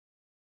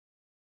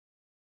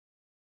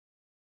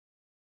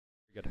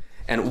Good.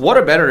 And what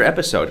a better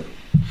episode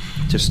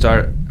to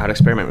start our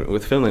experiment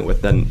with Finland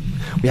with than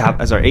we have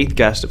as our 8th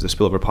guest of the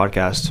Spillover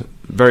podcast.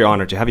 Very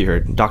honored to have you here,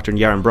 Dr.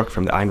 Yaron Brook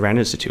from the Ayn Rand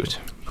Institute.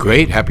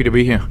 Great, happy to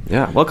be here.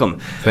 Yeah, welcome.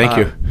 Thank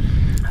you.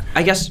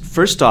 I guess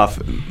first off,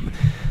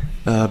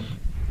 not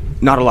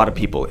a lot of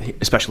people,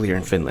 especially here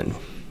in Finland,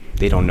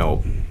 they don't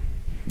know.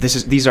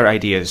 These are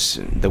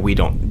ideas that we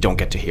don't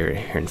get to hear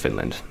here in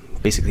Finland.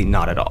 Basically,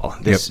 not at all.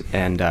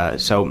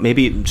 And so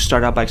maybe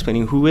start out by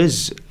explaining who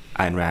is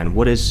Ayn Rand,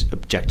 what is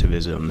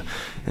Objectivism,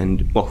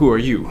 and well, who are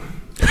you?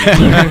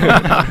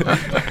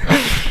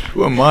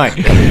 Who am I?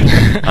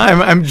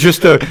 I'm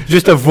just a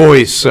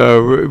voice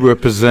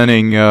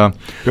representing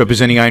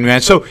Ayn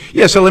Rand. So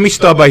let me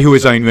start by who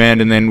is Ayn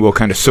Rand, and then we'll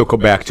kind of circle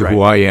back to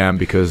who I am,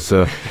 because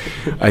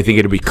I think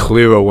it'll be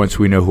clearer once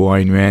we know who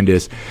Ayn Rand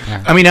is.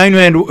 Yeah. I mean, Ayn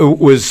Rand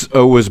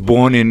was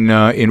born in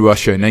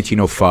Russia in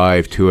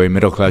 1905 to a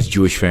middle-class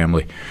Jewish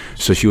family.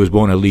 So she was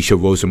born Alicia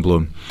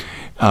Rosenblum,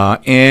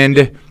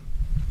 and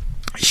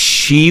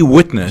she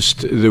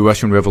witnessed the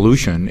Russian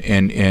Revolution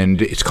and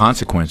its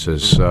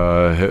consequences.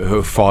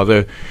 Her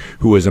father,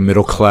 who was a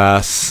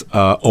middle-class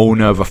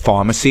owner of a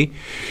pharmacy,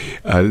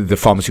 the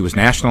pharmacy was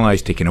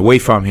nationalized, taken away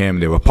from him.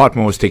 Their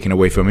apartment was taken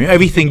away from him.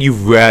 Everything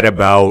you've read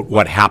about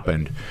what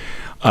happened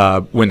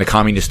when the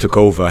communists took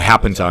over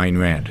happened to Ayn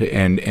Rand,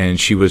 and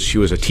she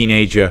was a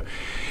teenager.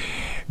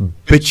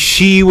 But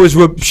she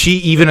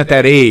even at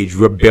that age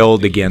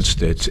rebelled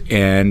against it,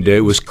 and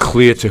it was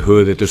clear to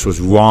her that this was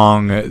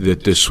wrong,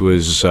 that this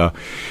was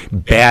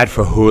bad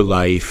for her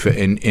life,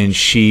 and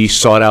she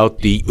sought out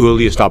the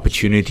earliest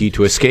opportunity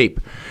to escape.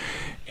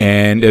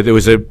 And there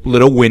was a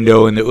little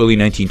window in the early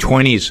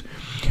 1920s,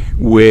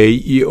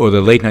 or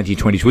the late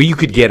 1920s, where you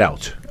could get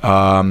out,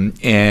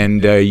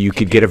 and you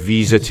could get a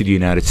visa to the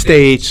United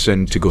States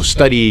and to go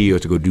study or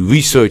to go do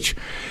research.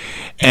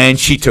 And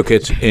she took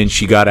it, and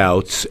she got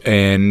out,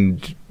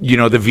 and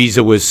the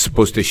visa she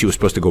was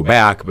supposed to go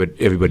back, but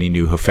everybody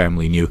knew, her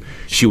family knew,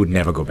 she would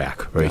never go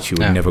back, right? She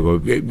would never go.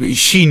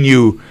 She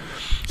knew,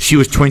 she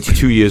was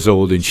 22 years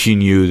old, and she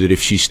knew that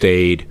if she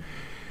stayed,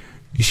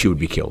 she would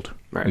be killed.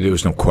 Right. There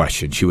was no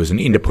question. She was an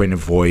independent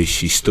voice.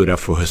 She stood up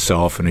for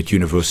herself, and at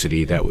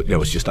university, that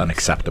was just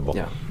unacceptable.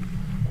 Yeah.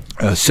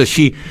 So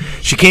she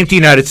came to the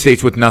United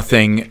States with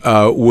nothing,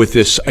 with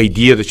this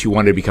idea that she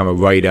wanted to become a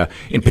writer.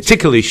 And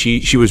particularly,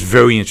 she was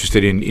very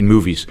interested in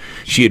movies.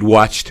 She had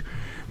watched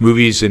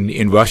movies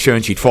in Russia,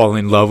 and she'd fallen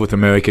in love with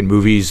American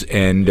movies,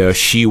 and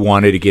she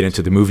wanted to get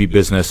into the movie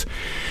business.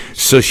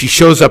 So she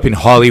shows up in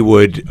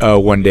Hollywood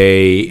one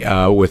day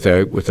with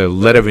a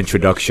letter of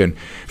introduction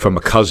from a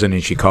cousin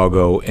in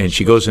Chicago, and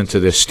she goes into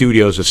the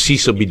studios of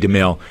Cecil B.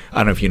 DeMille. I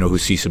don't know if you know who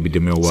Cecil B.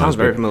 DeMille was. Sounds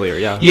very familiar,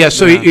 yeah. Yeah,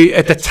 so he,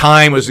 at the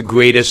time, was the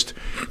greatest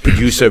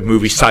producer of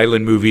movies,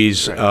 silent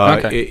movies,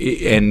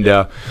 and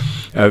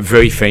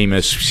very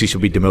famous Cecil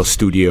B. DeMille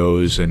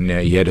Studios, and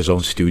he had his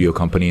own studio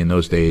company in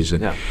those days.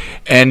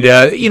 And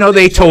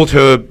they told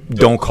her,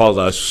 don't call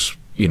us,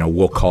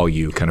 we'll call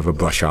you, kind of a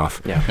brush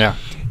off. Yeah.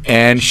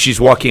 And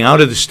she's walking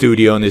out of the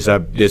studio, and there's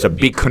a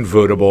big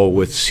convertible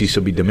with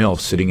Cecil B. DeMille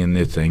sitting in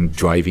the thing,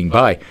 driving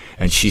by,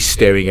 and she's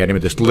staring at him.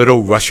 This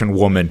little Russian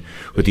woman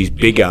with these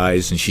big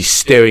eyes, and she's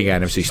staring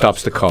at him. So he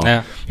stops the car,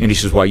 and he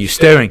says, "Why are you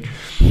staring?"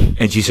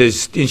 And she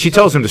says, and she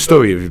tells him the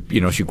story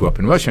of, she grew up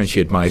in Russia, and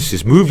she admires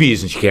his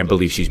movies, and she can't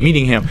believe she's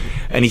meeting him.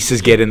 And he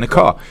says, "Get in the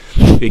car."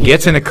 He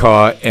gets in the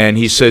car, and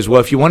he says,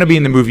 "Well, if you want to be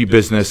in the movie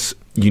business,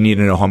 you need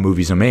to know how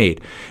movies are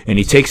made." And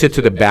he takes it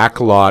to the back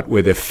lot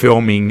where they're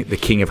filming The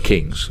King of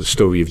Kings, the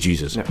story of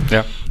Jesus.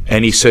 Yeah.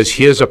 And he says,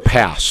 "Here's a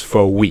pass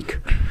for a week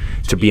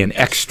to be an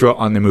extra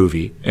on the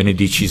movie." And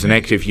indeed, she's an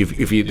extra. There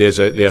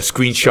are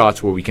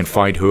screenshots where we can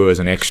find her as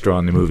an extra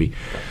on the movie.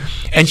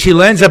 And she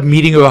lands up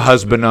meeting her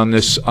husband on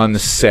the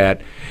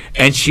set.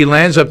 And she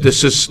lands up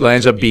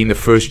being the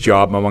first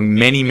job among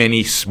many,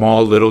 many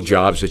small little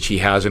jobs that she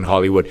has in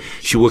Hollywood.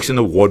 She works in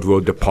the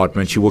wardrobe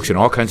department. She works in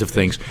all kinds of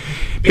things,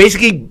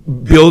 basically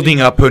building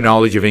up her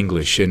knowledge of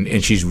English.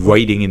 And she's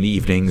writing in the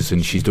evenings,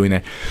 and she's doing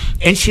that.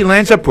 And she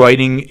lands up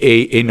writing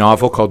a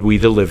novel called We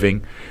the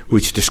Living,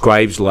 which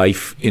describes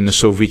life in the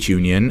Soviet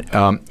Union,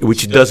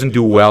 which doesn't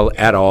do well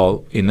at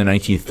all in the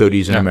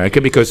 1930s in America,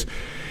 because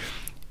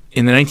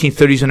in the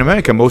 1930s in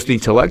America, most of the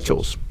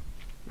intellectuals,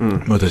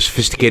 well, the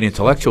sophisticated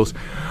intellectuals,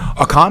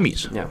 are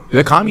commies. Yeah.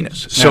 They're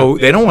communists. So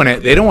they don't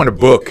want a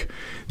book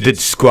that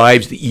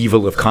describes the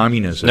evil of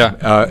communism.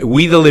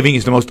 We the Living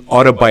is the most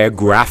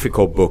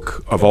autobiographical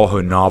book of all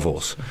her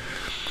novels.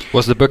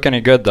 Was the book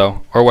any good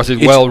though, or was it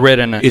well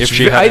written? I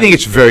think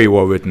it's very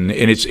well written,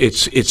 and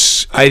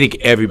it's. I think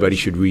everybody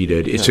should read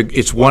it.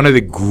 It's one of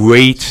the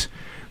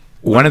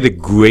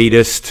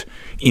greatest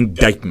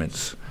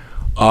indictments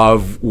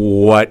of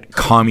what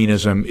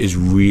communism is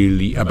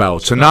really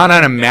about. So not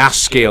on a mass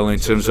scale in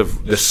terms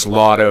of the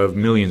slaughter of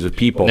millions of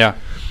people,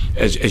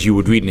 as you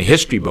would read in a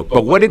history book,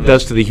 but what it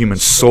does to the human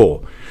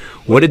soul,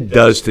 what it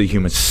does to the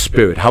human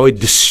spirit, how it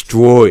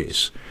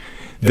destroys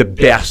the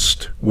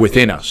best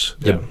within us.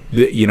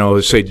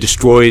 So it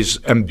destroys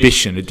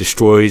ambition, it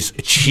destroys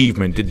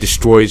achievement, it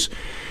destroys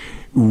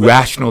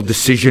rational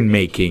decision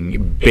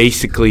making.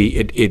 Basically,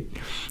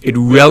 it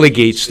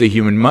relegates the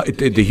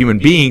human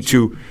being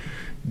to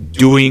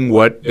doing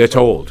what they're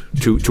told,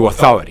 to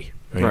authority.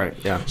 Right.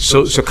 Yeah.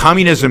 So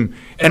communism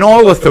and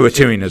all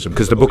authoritarianism,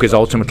 because the book is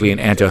ultimately an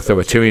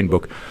anti-authoritarian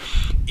book,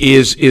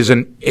 it's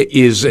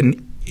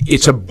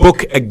a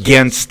book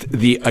against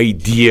the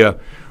idea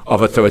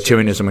of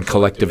authoritarianism and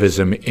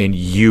collectivism, and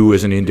you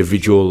as an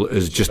individual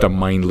is just a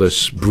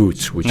mindless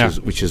brute,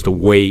 which is the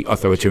way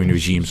authoritarian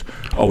regimes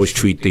always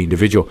treat the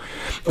individual.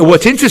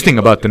 What's interesting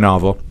about the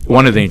novel,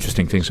 one of the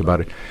interesting things about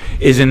it,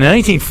 is in the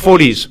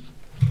 1940s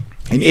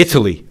in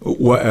Italy,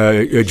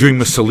 during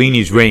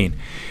Mussolini's reign,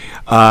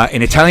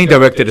 an Italian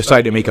director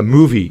decided to make a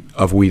movie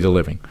of We the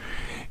Living,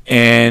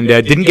 and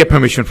didn't get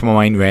permission from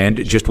Ayn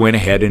Rand, just went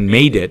ahead and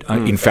made it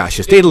in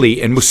fascist Italy.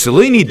 And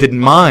Mussolini didn't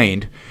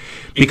mind,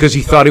 because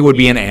he thought it would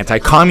be an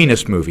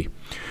anti-communist movie.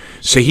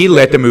 So he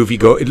let the movie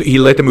go. He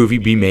let the movie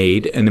be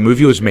made, and the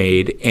movie was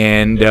made,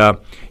 and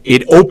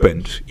it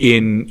opened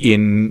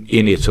in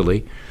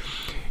Italy.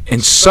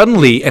 And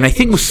suddenly, and I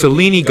think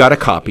Mussolini got a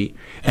copy,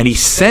 and he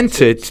sent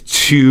it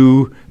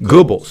to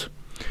Goebbels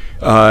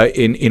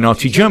in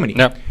Nazi Germany.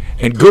 Yeah.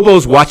 And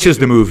Goebbels watches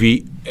the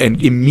movie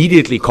and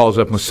immediately calls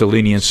up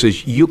Mussolini and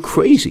says, "You're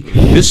crazy.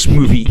 This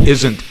movie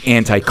isn't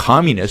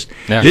anti-communist.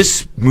 Yeah.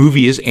 This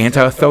movie is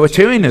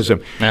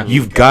anti-authoritarianism. Yeah.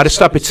 You've got to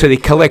stop it." So they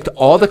collect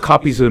all the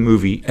copies of the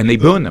movie and they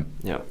burn them,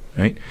 Yeah.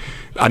 right?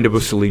 Under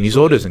Mussolini's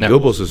orders and Yeah.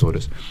 Goebbels'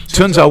 orders.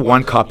 Turns out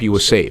one copy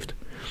was saved.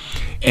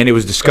 And it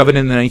was discovered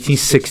in the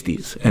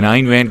 1960s, and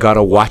Ayn Rand got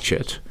to watch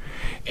it.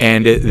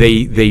 And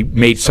they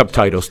made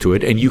subtitles to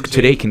it, and you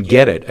today can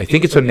get it. I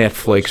think it's on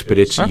Netflix, but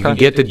you can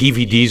get the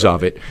DVDs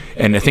of it,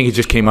 and I think it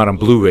just came out on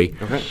Blu-ray.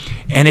 Okay.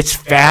 And it's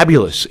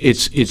fabulous.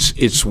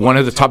 It's one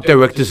of the top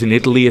directors in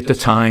Italy at the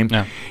time.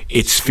 Yeah.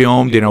 It's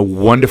filmed in a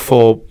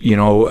wonderful,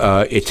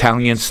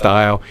 Italian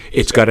style.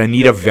 It's got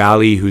Anita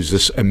Valli, who's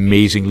this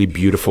amazingly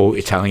beautiful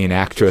Italian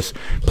actress,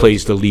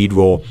 plays the lead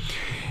role,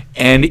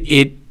 and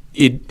it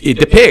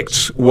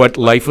depicts what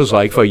life was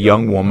like for a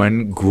young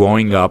woman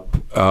growing up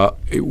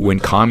when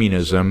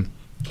communism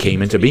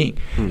came into being,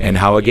 and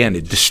how, again,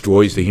 it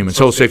destroys the human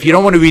soul. So if you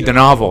don't want to read the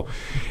novel,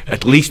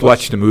 at least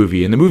watch the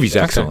movie, and the movie's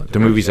excellent. The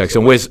movie's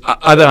excellent. Whereas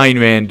other Ayn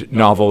Rand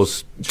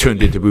novels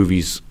turned into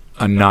movies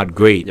are not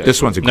great. Yeah.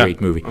 This one's a great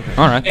movie. Okay.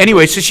 All right.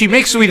 Anyway, so she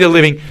makes We the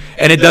Living,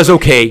 and it does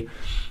okay,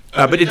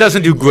 but it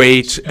doesn't do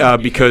great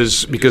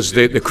because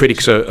the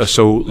critics are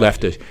so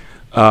leftist.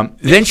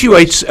 Then she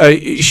writes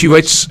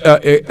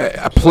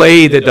a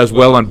play that does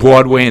well on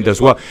Broadway and does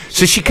well.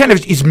 So she kind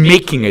of is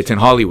making it in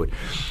Hollywood.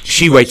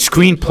 She writes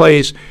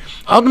screenplays.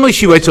 Ultimately,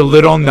 she writes a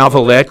little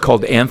novelette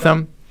called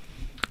Anthem.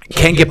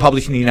 Can't get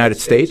published in the United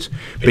States,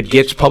 but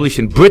gets published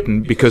in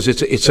Britain because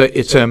it's a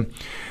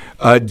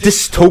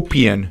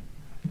dystopian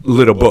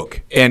little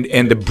book,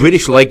 and the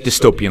British like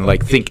dystopian,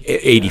 like think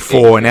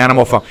 84 and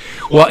Animal Farm.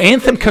 Well,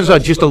 Anthem comes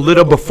out just a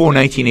little before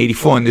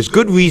 1984, and there's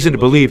good reason to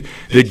believe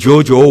that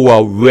George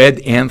Orwell read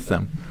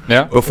Anthem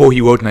before he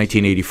wrote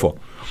 1984,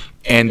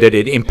 and that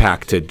it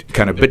impacted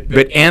kind of.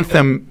 But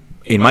Anthem,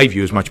 in my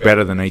view, is much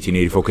better than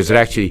 1984 because it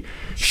actually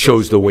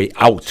shows the way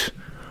out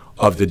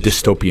of the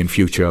dystopian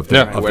future of the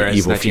evil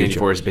future.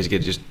 1984 is basically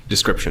just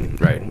description,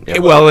 right? Yeah.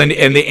 Well, and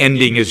the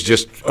ending is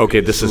just, okay,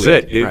 this is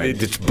it.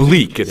 It's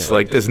bleak. It's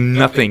like there's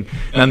nothing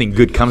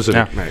good comes of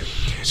it. Right.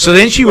 So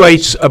then she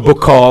writes a book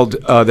called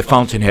The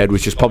Fountainhead,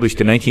 which was published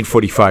in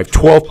 1945.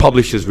 12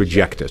 publishers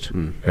reject it,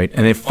 right?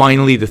 And then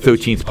finally the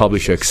 13th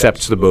publisher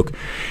accepts the book.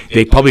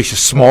 They publish a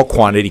small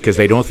quantity because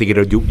they don't think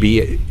it'll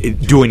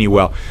do any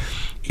well.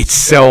 It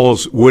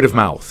sells word of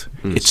mouth.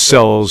 It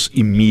sells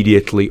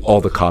immediately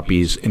all the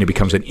copies, and it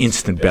becomes an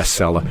instant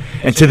bestseller.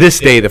 And to this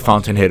day, The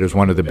Fountainhead is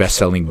one of the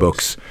best-selling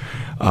books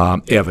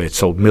ever. It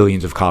sold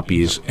millions of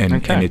copies,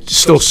 and it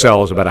still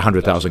sells about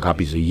 100,000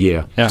 copies a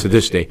year to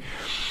this day.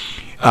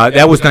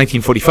 That was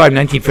 1945.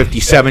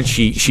 1957,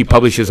 she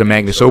publishes a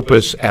magnus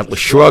opus, Atlas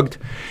Shrugged.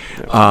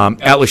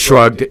 Atlas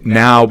Shrugged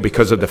now,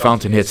 because of The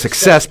Fountainhead's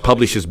success,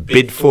 publishers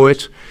bid for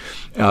it.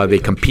 They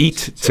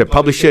compete to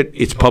publish it.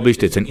 It's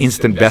published. It's an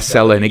instant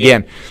bestseller, and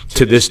again,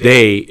 to this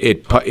day,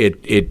 it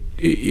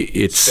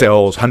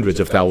sells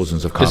hundreds of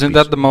thousands of copies. Isn't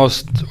that the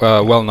most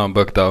well-known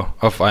book, though,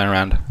 of Ayn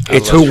Rand?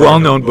 It's her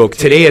well-known book.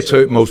 Today, it's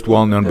her most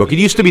well-known book. It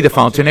used to be The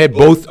Fountainhead.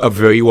 Both are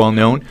very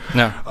well-known.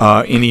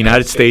 In the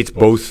United States,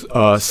 both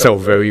sell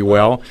very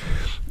well.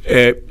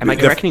 Am I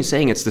correct in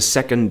saying it's the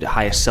second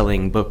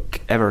highest-selling being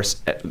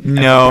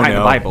No, behind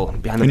the Bible?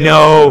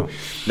 No,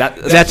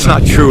 that's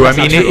not true. I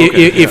mean,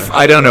 if Okay.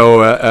 I don't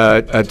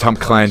know, Tom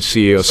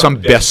Clancy or some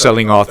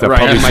best-selling author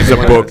publishes a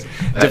book,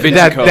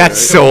 that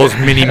sells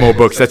many more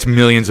books. That's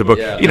millions of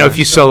books. If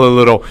you sell a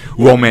little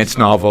romance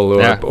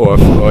novel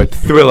or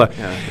thriller.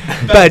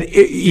 But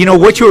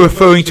what you're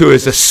referring to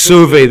is a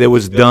survey that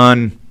was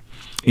done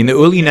in the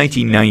early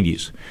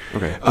 1990s.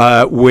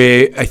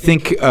 Where I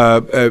think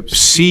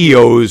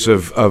CEOs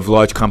of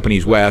large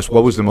companies were asked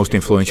what was the most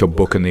influential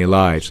book in their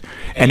lives,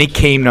 and it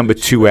came number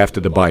 2 after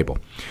the Bible.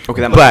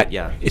 But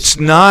it's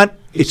not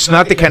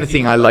the kind of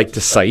thing I like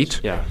to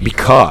cite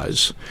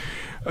because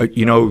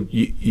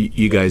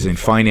you guys in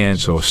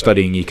finance or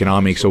studying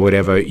economics or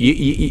whatever,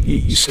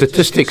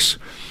 statistics,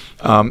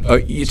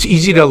 it's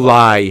easy to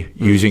lie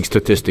using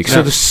statistics.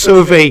 So the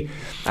survey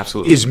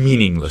is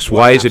meaningless.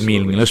 Why is it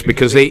meaningless?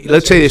 Because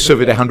let's say they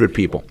surveyed 100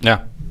 people.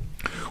 Yeah.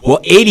 Well,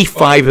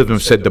 85 of them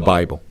said the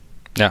Bible.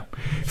 Yeah.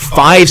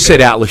 5 said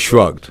Atlas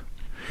Shrugged.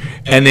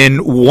 And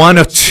then 1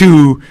 or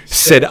 2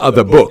 said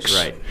other books.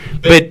 Right.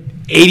 But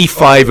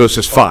 85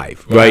 versus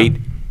 5, right?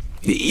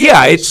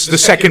 Yeah, it's the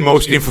second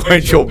most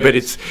influential, but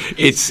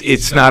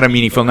it's not a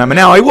meaningful number.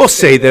 Now, I will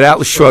say that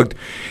Atlas Shrugged,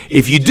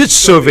 if you did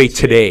survey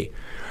today,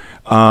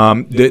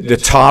 the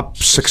top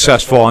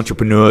successful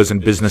entrepreneurs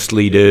and business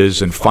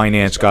leaders and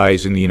finance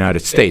guys in the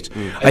United States,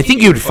 I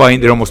think you'd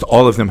find that almost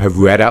all of them have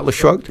read Atlas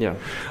Shrugged. Yeah.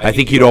 I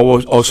think you'd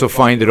also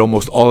find that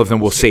almost all of them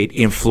will say it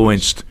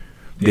influenced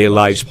their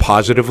lives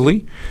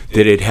positively,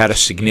 that it had a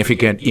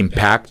significant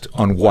impact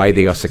on why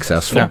they are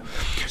successful. Yeah.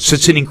 So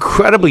it's an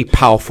incredibly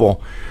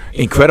powerful,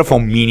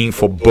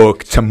 meaningful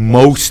book to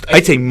most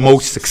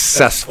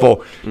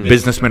successful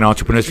businessmen,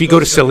 entrepreneurs. If you go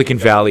to Silicon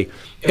Valley,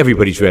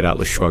 everybody's read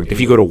Atlas Shrugged. If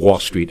you go to Wall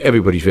Street,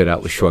 everybody's read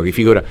Atlas Shrugged. If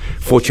you go to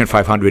Fortune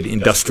 500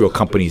 industrial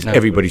companies,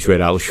 everybody's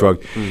read Atlas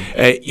Shrugged.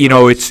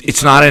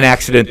 It's not an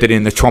accident that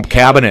in the Trump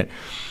cabinet,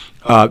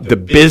 the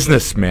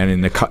businessmen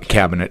in the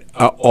cabinet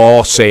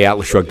all say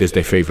Atlas Shrugged is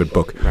their favorite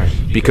book,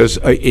 because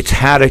it's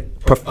had a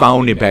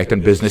profound impact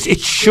on business. It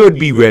should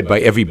be read by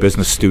every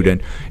business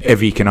student,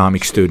 every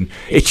economic student.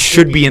 It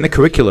should be in the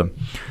curriculum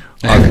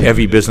of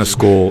every business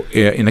school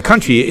in the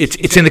country.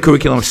 It's in the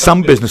curriculum of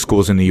some business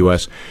schools in the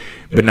U.S.,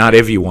 but not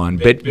everyone.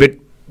 But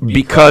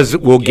because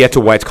we'll get to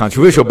why it's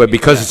controversial, but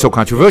because it's so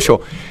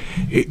controversial,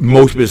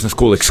 most business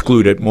schools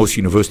exclude it, most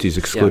universities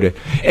exclude it.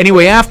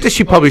 Anyway, after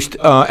she published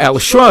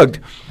Atlas Shrugged,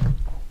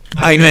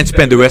 Ayn Rand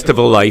spent the rest of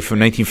her life from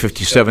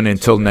 1957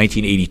 until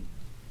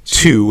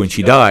 1982, when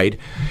she died,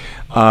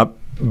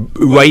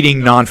 writing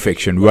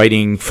nonfiction,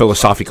 writing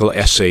philosophical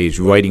essays,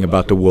 writing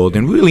about the world,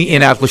 and really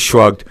in Atlas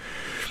Shrugged,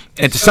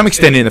 and to some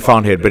extent in The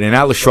Fountainhead, but in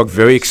Atlas Shrugged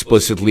very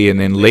explicitly, and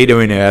then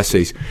later in her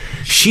essays,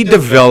 she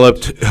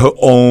developed her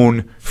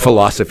own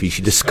philosophy.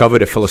 She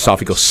discovered a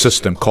philosophical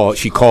system,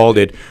 she called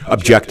it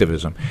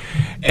Objectivism.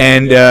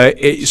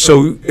 And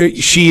so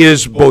she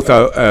is both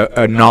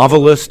a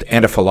novelist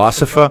and a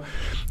philosopher.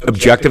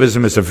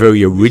 Objectivism is a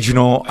very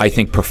original, I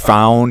think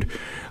profound,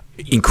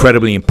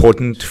 incredibly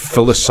important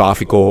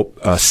philosophical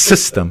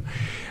system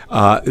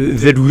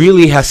that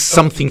really has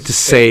something to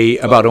say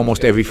about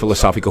almost every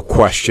philosophical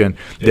question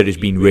that has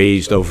been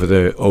raised over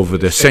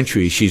the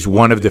centuries. She's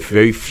one of the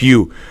very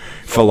few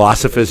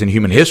philosophers in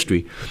human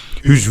history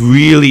who's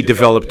really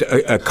developed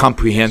a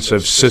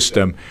comprehensive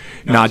system,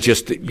 not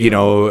just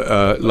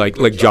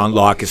like John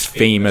Locke is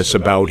famous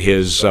about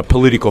his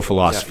political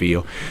philosophy,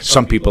 or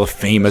some people are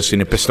famous in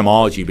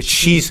epistemology, but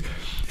she's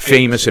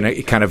famous in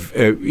a kind of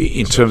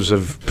in terms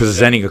of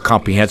presenting a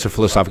comprehensive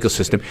philosophical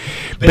system.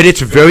 But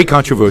it's very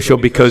controversial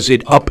because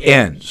it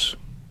upends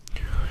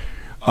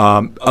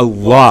a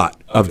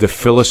lot of the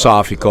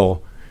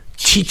philosophical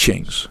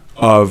teachings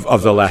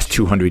of the last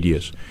 200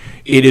 years.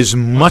 It is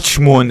much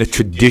more in the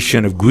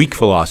tradition of Greek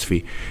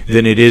philosophy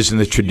than it is in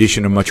the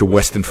tradition of much of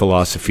Western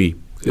philosophy.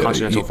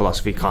 Continental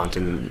philosophy, Kant,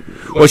 and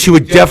well, she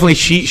would definitely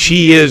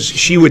is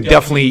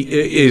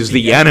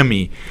the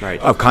enemy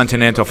of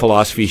continental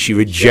philosophy. She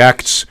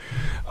rejects,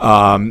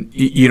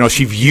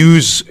 she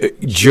views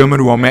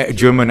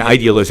German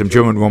idealism,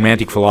 German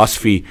romantic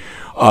philosophy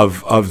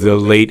of the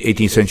late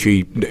 18th century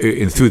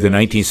and through the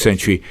 19th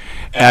century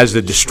as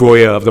the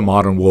destroyer of the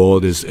modern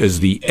world, as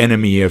the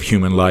enemy of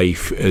human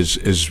life,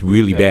 as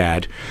really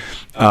bad.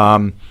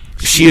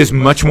 She is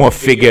much more a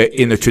figure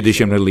in the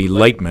tradition of the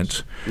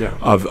Enlightenment,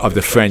 of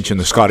the French and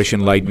the Scottish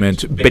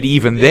Enlightenment. But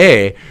even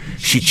there,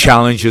 she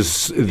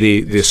challenges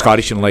the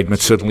Scottish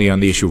Enlightenment certainly on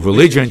the issue of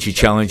religion. She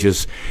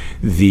challenges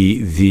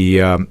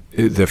the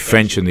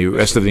French and the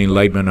rest of the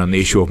Enlightenment on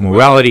the issue of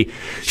morality.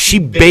 She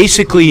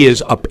basically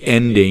is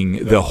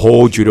upending the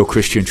whole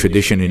Judeo-Christian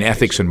tradition in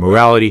ethics and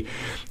morality,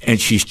 and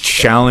she's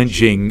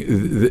challenging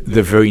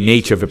the very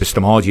nature of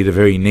epistemology, the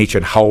very nature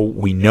of how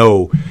we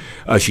know.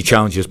 She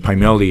challenges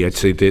primarily, I'd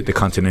say, the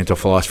continental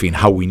philosophy and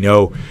how we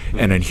know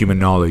and in human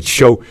knowledge.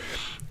 So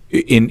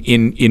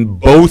in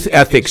both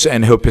ethics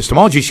and her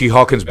epistemology, she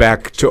harkens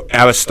back to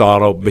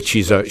Aristotle, but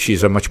she's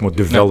a much more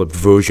developed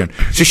version.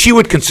 So she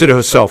would consider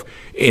herself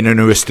in an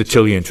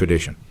Aristotelian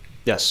tradition.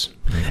 Yes,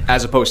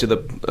 as opposed to the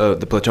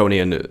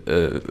Platonian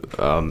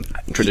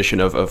tradition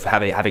of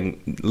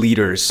having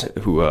leaders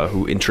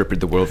who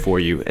interpret the world for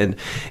you, and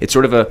it's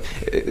sort of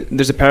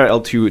there's a parallel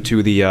to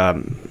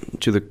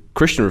the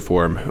Christian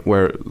reform,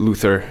 where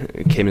Luther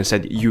came and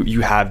said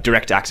you have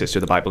direct access to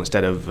the Bible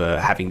instead of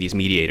having these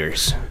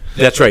mediators.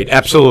 That's right,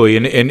 absolutely,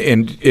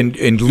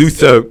 and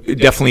Luther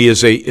definitely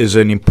is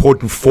an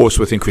important force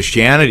within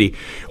Christianity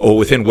or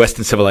within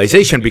Western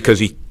civilization, because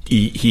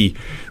he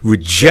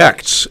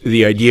rejects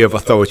the idea of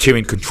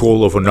authoritarian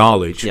control over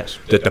knowledge. Yes.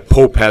 That the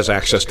Pope has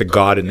access to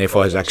God and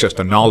therefore has access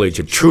to knowledge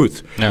and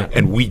truth,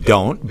 and we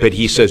don't. But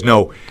he says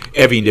no,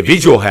 every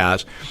individual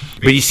has.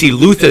 But you see,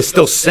 Luther is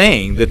still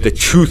saying that the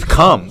truth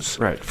comes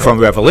from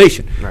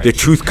revelation. Right. The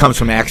truth comes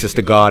from access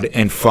to God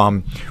and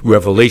from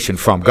revelation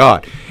from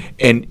God.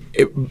 And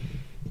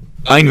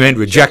Ayn Rand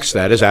rejects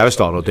that, as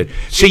Aristotle did.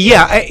 So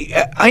yeah,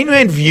 Ayn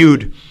Rand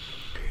viewed,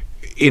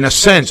 in a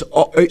sense,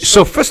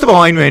 so first of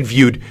all, Ayn Rand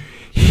viewed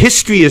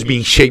history as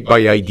being shaped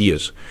by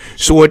ideas.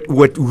 So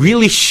what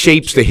really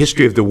shapes the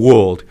history of the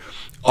world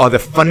are the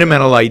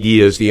fundamental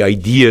ideas, the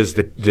ideas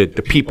that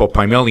the people,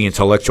 primarily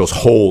intellectuals,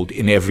 hold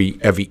in every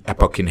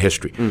epoch in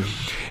history.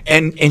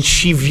 And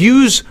she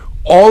views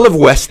all of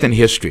Western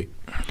history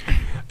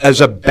as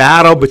a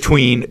battle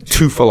between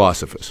two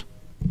philosophers,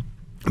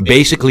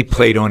 basically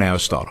Plato and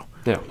Aristotle,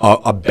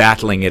 are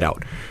battling it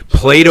out.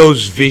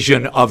 Plato's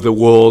vision of the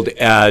world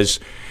as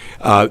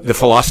the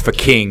philosopher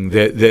king,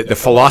 the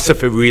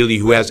philosopher really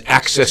who has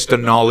access to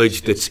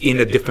knowledge that's in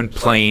a different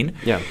plane,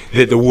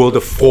 the world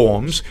of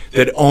forms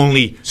that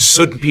only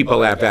certain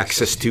people have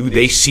access to.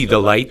 They see the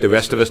light. The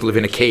rest of us live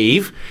in a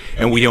cave,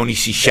 and we only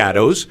see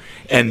shadows,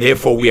 and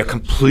therefore we are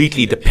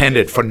completely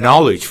dependent for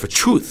knowledge, for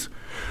truth,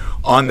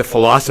 on the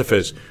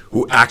philosophers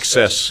who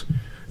access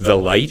the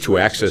light, who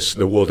access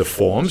the world of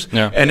forms.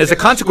 And as a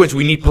consequence,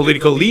 we need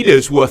political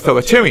leaders who are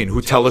authoritarian,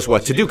 who tell us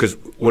what to do, because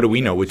what do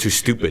we know? We're too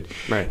stupid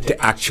to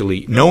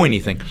actually know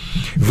anything.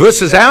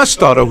 Versus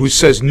Aristotle, who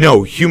says,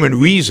 no, human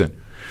reason,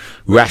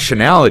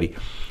 rationality.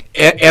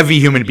 Every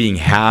human being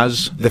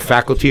has the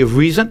faculty of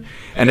reason,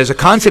 and as a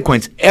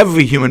consequence,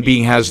 every human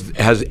being has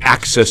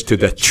access to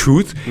the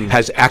truth,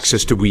 has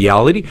access to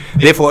reality.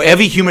 Therefore,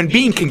 every human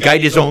being can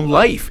guide his own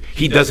life.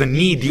 He doesn't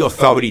need the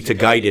authority to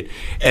guide it,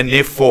 and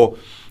therefore,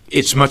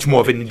 it's much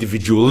more of an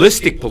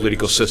individualistic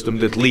political system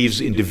that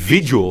leaves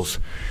individuals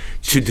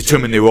to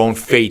determine their own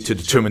fate, to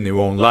determine their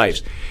own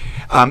lives.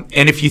 And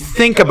if you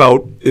think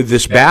about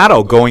this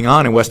battle going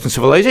on in Western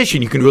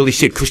civilization, you can really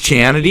see it.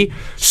 Christianity,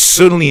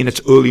 certainly in its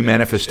early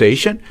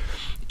manifestation,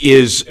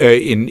 is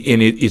in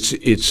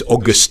its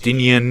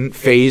Augustinian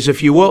phase,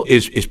 if you will,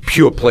 is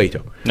pure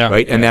Plato,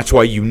 right? And that's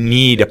why you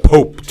need a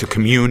pope to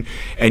commune,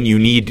 and you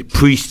need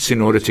priests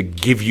in order to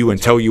give you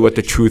and tell you what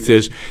the truth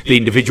is. The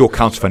individual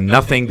counts for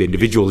nothing. The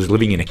individual is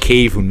living in a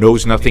cave who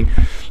knows nothing,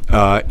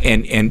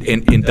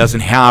 and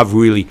doesn't have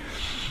really.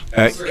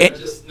 Sorry, I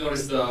just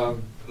noticed the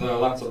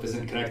laptop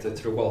isn't connected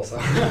to the wall, so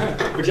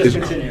we just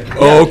continue.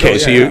 Oh, okay.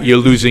 So you're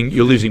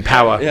losing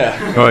power.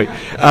 Yeah. All right.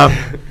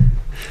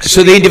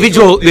 So the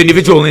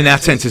individual in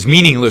that sense is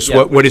meaningless.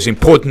 What is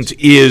important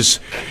is,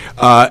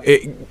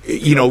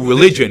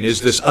 religion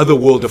is this other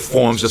world of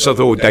forms, this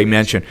other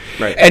dimension.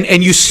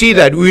 And you see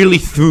that really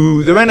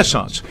through the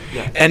Renaissance.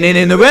 And then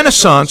in the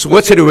Renaissance,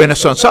 what's it a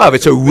Renaissance of?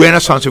 It's a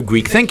Renaissance of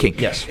Greek thinking.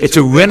 It's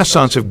a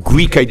Renaissance of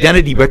Greek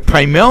identity, but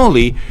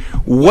primarily,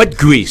 what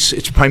Greece?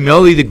 It's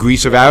primarily the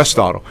Greece of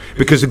Aristotle,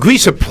 because the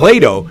Greece of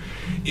Plato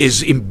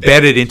is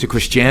embedded into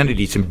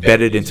Christianity. It's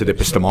embedded into the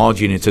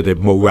epistemology and into the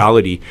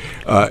morality,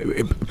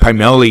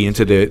 primarily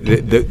into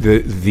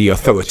the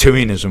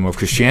authoritarianism of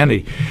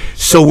Christianity.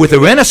 So with the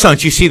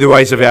Renaissance, you see the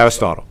rise of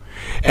Aristotle.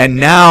 And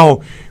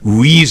now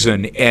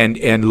reason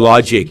and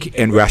logic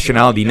and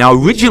rationality. Now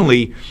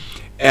originally,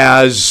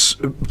 as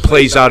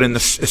plays out in the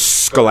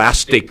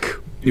scholastic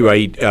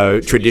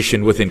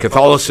tradition within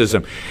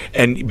Catholicism,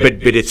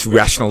 but it's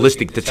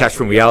rationalistic, detached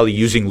from reality,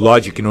 using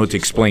logic in order to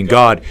explain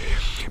God.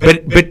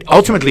 But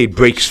ultimately, it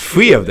breaks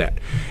free of that,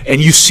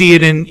 and you see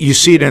it in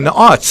the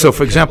arts. So,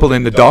 for example,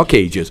 in the Dark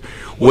Ages,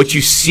 what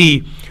you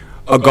see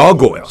are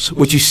gargoyles.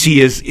 What you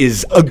see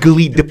is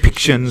ugly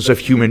depictions of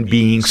human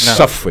beings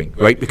suffering,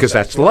 right? Because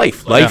that's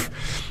life. Life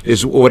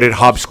is, what did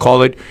Hobbes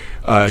call it?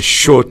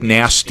 Short,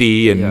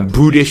 nasty, and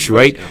brutish,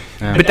 right?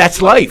 But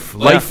that's life.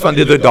 Life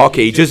under the Dark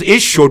Ages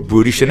is short,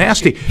 brutish, and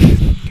nasty.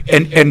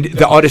 And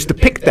the artists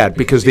depict that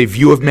because their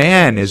view of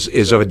man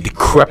is of a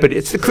decrepit.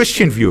 It's the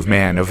Christian view of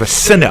man, of a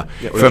sinner,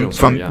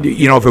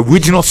 of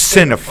original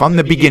sinner from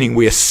the beginning.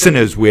 We're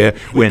sinners. We're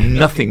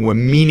nothing. We're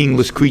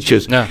meaningless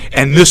creatures.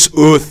 And this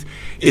earth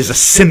is a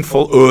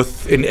sinful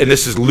earth, and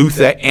this is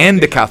Luther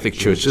and the Catholic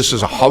Church. This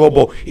is a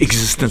horrible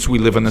existence we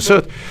live on this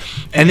earth.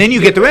 And then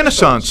you get the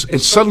Renaissance, and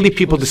suddenly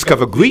people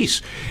discover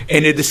Greece,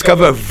 and they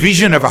discover a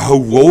vision of a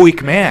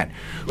heroic man,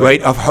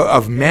 right?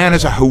 Of man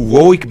as a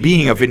heroic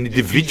being, of an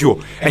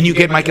individual. And you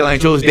get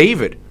Michelangelo's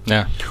David.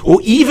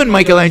 Or even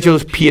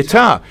Michelangelo's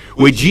Pietà,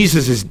 where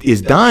Jesus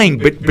is dying,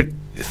 but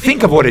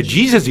think of what a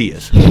Jesus he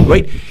is,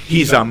 right?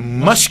 He's a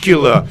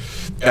muscular,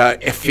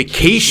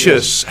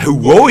 efficacious,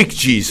 heroic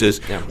Jesus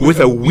with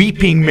a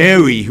weeping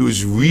Mary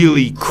who's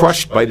really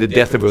crushed by the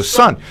death of her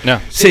son.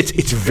 So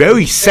it's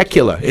very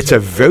secular. It's a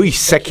very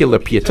secular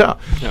Pietà.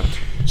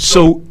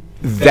 So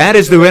that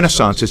is the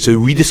Renaissance. It's a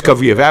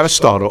rediscovery of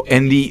Aristotle,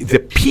 and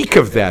the peak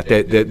of that,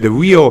 the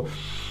real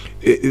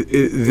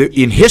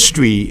in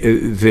history,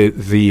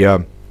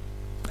 the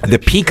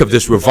peak of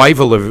this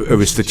revival of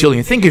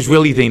Aristotelian thinking is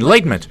really the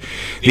Enlightenment.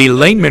 The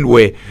Enlightenment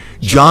where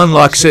John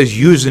Locke says,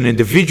 you as an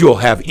individual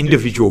have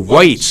individual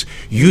rights,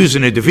 you as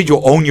an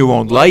individual own your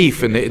own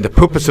life, and the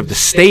purpose of the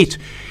state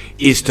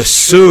is to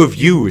serve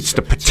you, it's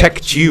to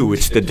protect you,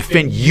 it's to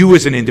defend you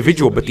as an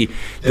individual, but the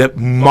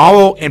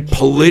moral and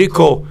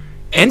political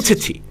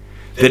entity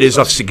that is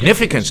of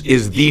significance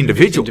is the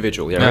individual.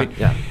 Individual, yeah, right?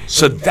 Yeah.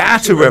 So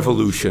that's a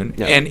revolution.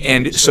 Yeah.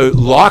 And so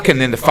Locke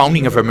and then the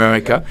founding of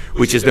America,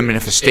 which is the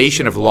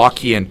manifestation of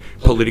Lockean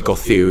political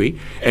theory,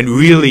 and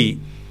really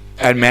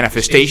a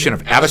manifestation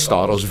of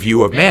Aristotle's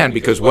view of man,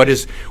 because what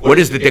is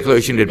the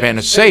Declaration of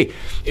Independence say?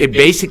 It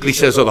basically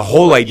says, or the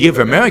whole idea of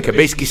America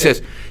basically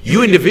says,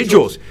 you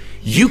individuals,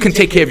 you can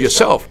take care of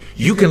yourself.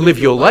 You can live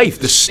your life.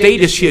 The state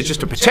is here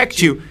just to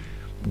protect you.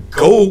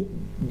 Go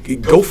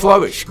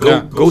flourish.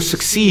 Go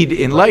succeed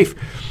in life.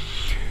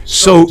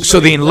 So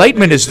the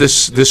Enlightenment is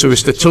this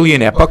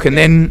Aristotelian epoch, and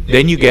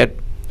then you get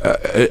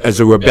as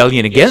a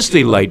rebellion against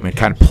the Enlightenment,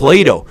 kind of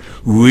Plato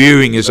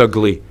rearing his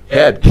ugly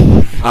head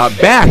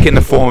back in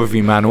the form of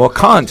Immanuel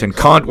Kant. And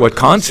what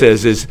Kant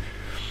says is,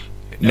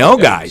 no,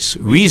 guys,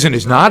 reason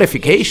is not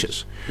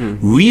efficacious.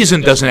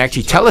 Reason doesn't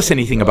actually tell us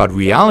anything about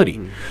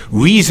reality.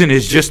 Reason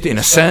is just, in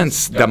a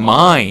sense, the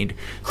mind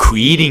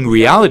creating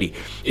reality.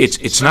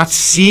 It's not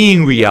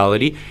seeing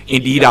reality.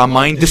 Indeed, our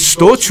mind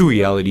distorts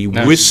reality.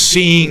 We're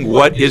seeing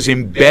what is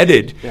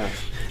embedded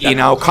in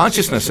our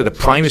consciousness, so the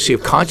primacy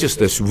of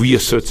consciousness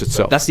reasserts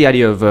itself. That's the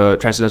idea of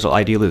transcendental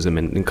idealism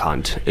in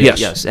Kant. Yes.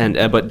 Yes,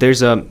 and but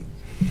there's a.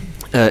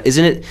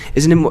 Isn't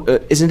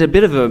it a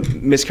bit of a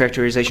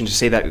mischaracterization to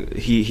say that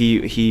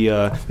he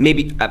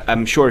maybe,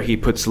 I'm sure he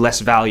puts less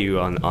value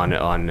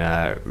on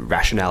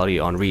rationality,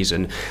 on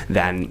reason,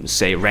 than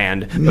say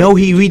Rand? No,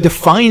 he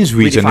redefines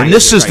reason, and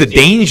this is the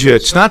danger.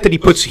 It's not that he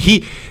puts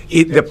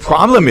the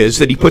problem is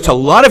that he puts a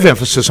lot of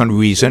emphasis on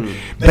reason,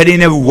 but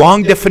in a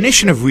wrong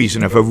definition of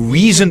reason, of a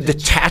reason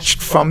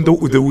detached from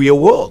the real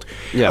world,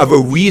 of a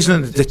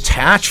reason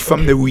detached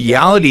from the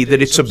reality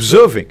that it's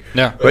observing.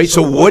 Right.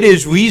 So what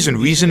is reason?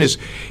 Reason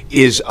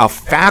is a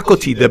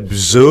faculty that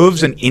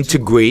observes and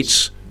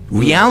integrates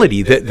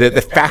reality,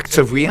 the facts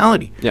of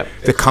reality,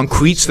 the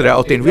concretes that are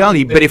out there in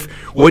reality. But if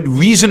what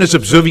reason is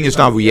observing is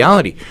not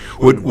reality,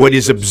 what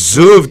is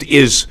observed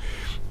is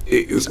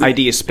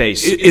idea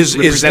space,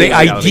 is the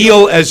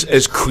ideal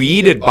as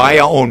created by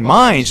our own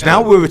minds.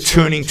 Now we're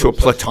returning to a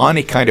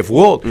Platonic kind of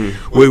world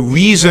where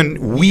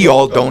reason, we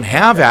all don't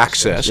have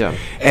access.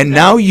 And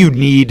now you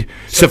need,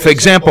 so for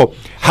example,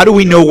 how do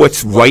we know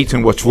what's right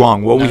and what's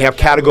wrong? Well, we have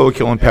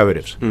categorical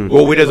imperatives.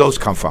 Well, where do those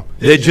come from?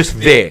 They're just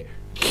there,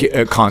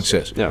 Kant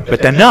says,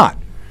 but they're not.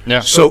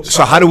 So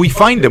how do we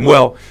find them?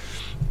 Well,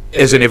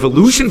 as an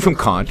evolution from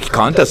Kant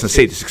doesn't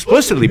say this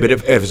explicitly, but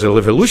if as an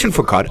evolution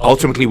from Kant,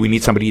 ultimately we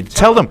need somebody to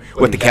tell them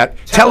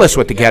tell us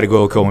what the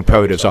categorical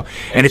imperatives are.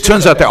 And it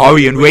turns out the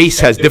Aryan race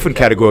has different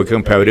categorical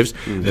imperatives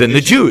than the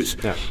Jews.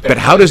 But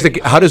how does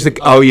the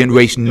Aryan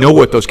race know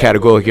what those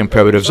categorical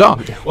imperatives are?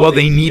 Well,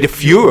 they need a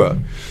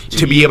Führer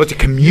to be able to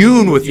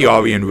commune with the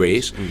Aryan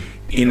race.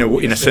 In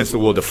a sense, the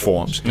world of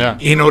forms,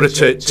 in order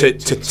to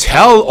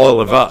tell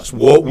all of us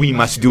what we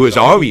must do as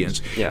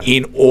Aryans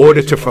in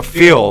order to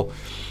fulfill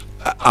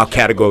our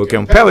categorical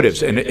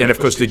imperatives. And of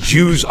course the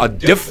Jews are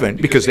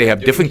different because they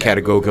have different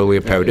categorical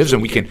imperatives,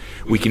 and we can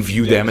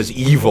view them as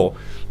evil,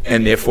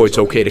 and therefore it's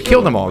okay to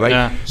kill them all,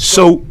 right?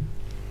 So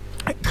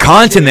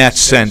Kant, in that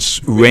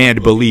sense,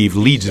 Rand believed,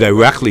 leads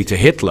directly to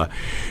Hitler,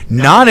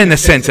 not in the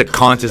sense that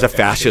Kant is a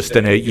fascist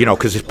and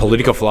because his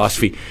political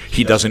philosophy,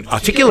 he doesn't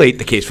articulate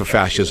the case for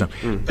fascism,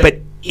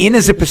 but in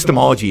his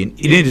epistemology and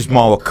in his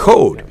moral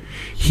code,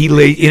 he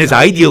lays in his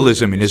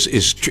idealism, in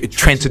his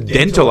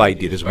transcendental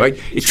idealism, right?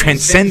 It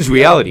transcends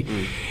reality.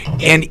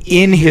 And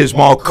in his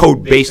moral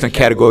code based on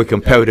categorical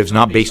imperatives,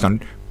 not based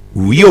on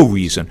real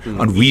reason,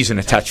 on reason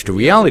attached to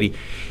reality,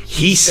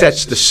 he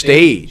sets the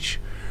stage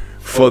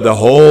for the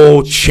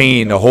whole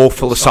chain, the whole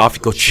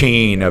philosophical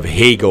chain of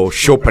Hegel,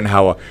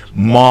 Schopenhauer,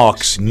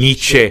 Marx,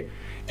 Nietzsche,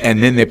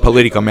 and then the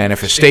political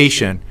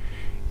manifestation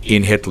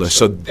in Hitler.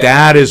 So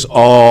that is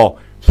all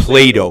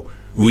Plato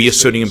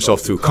reasserting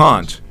himself through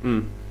Kant.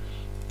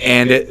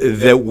 And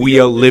that we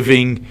are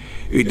living,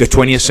 the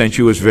 20th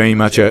century was very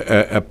much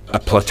a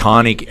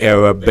Platonic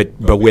era, but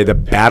where the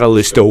battle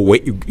is still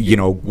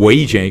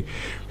waging,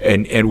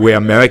 and where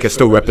America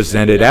still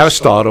represented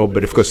Aristotle,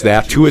 but of course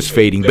that too is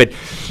fading. But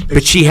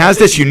she has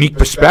this unique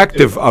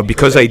perspective of,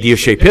 because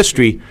ideas shape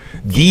history,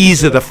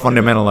 these are the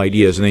fundamental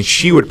ideas, and then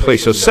she would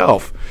place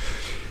herself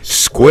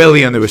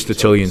squarely on the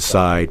Aristotelian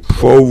side,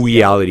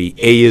 pro-reality.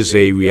 A is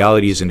A,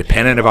 reality is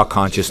independent of our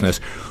consciousness.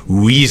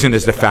 Reason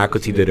is the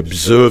faculty that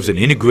observes and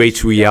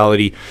integrates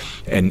reality,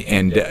 and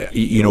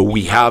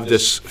we have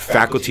this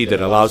faculty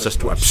that allows us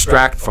to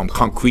abstract from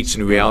concretes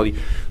in reality,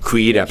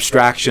 create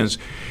abstractions.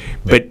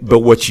 But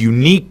what's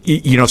unique,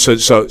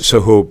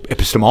 so her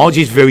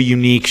epistemology is very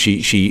unique.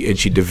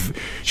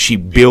 She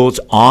builds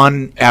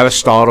on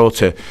Aristotle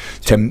to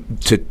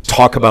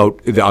talk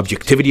about the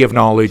objectivity of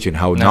knowledge and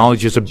how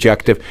knowledge is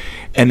objective,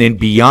 and then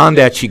beyond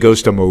that she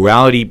goes to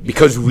morality,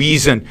 because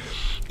reason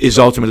is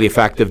ultimately a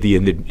fact of the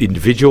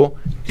individual.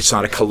 It's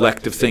not a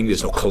collective thing.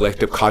 There's no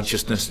collective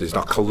consciousness. There's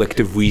not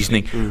collective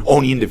reasoning.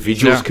 Only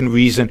individuals can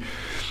reason.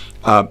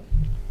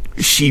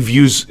 She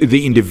views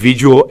the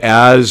individual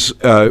as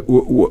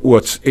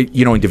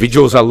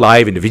individuals are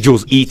alive,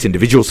 individuals eat,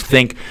 individuals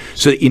think.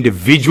 So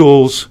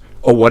individuals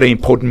are what are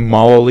important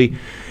morally.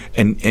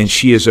 and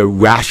she is a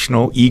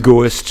rational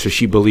egoist, so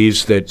she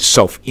believes that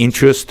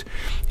self-interest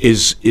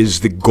is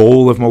the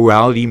goal of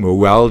morality.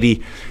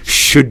 Morality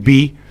should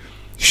be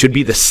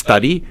the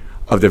study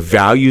of the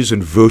values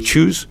and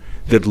virtues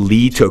that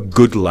lead to a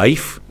good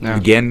life. Yeah.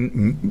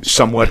 Again,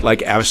 somewhat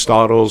like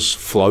Aristotle's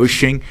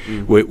flourishing,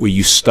 where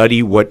you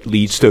study what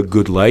leads to a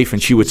good life.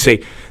 And she would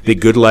say the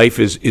good life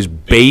is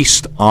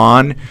based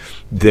on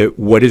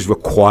what is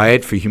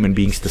required for human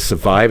beings to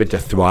survive and to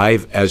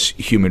thrive as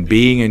human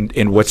being.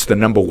 And what's the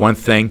number one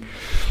thing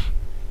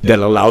that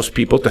allows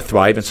people to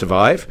thrive and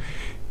survive?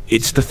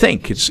 It's to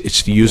think.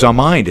 It's to use our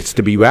mind. It's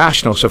to be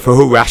rational. So for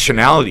her,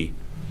 rationality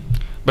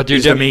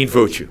is the main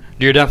virtue.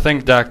 Do you then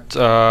think that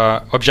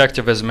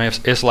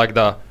objectivism is like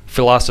the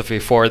philosophy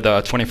for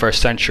the 21st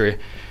century,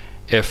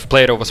 if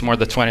Plato was more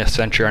the 20th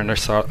century and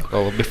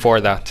Aristotle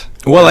before that?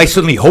 Well, I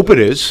certainly hope it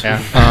is.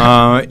 Yeah.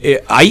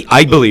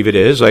 I believe it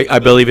is. I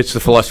believe it's the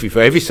philosophy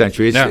for every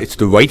century. It's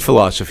the right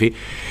philosophy.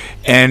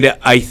 And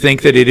I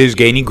think that it is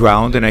gaining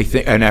ground, and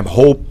I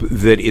hope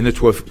that in the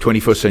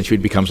 21st century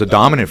it becomes a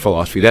dominant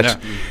philosophy. That's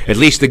at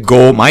least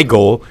my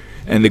goal,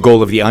 and the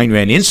goal of the Ayn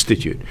Rand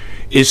Institute,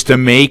 is to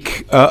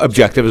make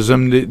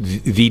objectivism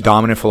the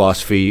dominant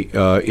philosophy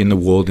in the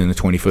world in the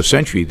 21st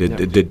century,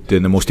 the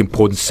most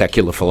important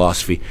secular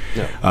philosophy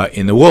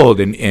in the world.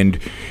 And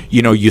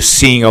you're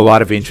seeing a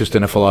lot of interest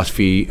in a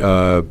philosophy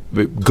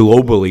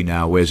globally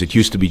now, whereas it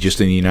used to be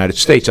just in the United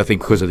States. I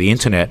think because of the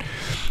internet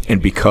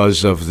and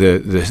because of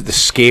the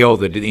scale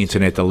that the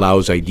internet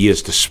allows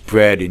ideas to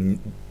spread in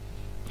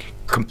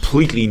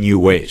completely new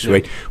ways,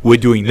 right? We're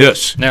doing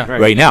this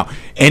right now.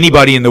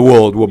 Anybody in the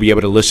world will be able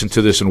to listen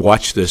to this and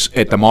watch this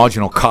at the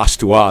marginal cost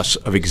to us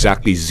of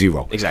exactly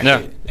zero. Exactly.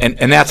 Yeah.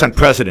 And that's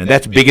unprecedented.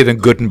 That's bigger than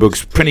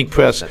Gutenberg's printing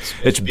press.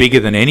 It's bigger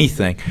than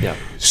anything. Yeah.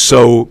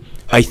 So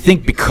I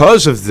think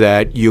because of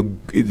that,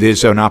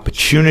 there's an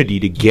opportunity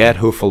to get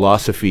her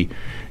philosophy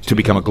to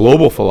become a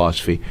global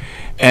philosophy.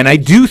 And I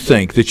do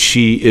think that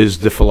she is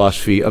the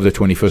philosophy of the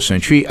 21st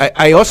century.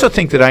 I also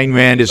think that Ayn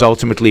Rand is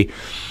ultimately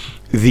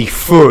the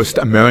first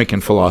American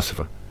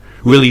philosopher,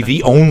 really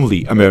the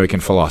only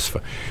American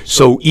philosopher.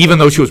 So even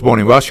though she was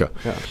born in Russia.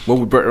 What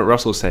would Bertrand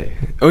Russell say?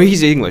 Oh,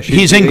 he's English.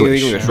 He's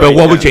English. Right? But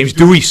what would James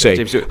Dewey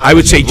say? I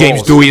would say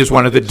James Dewey is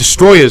one of the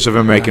destroyers of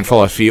American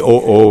philosophy,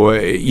 or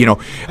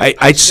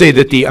I'd say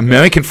that the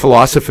American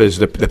philosophers,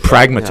 the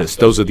pragmatists,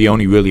 those are the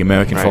only really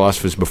American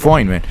philosophers before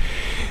Ayn Rand,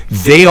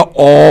 they are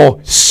all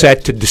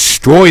set to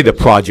destroy the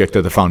project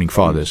of the Founding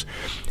Fathers,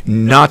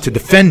 not to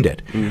defend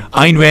it.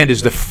 Ayn Rand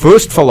is the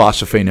first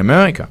philosopher in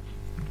America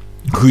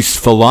whose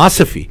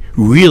philosophy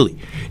really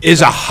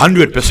is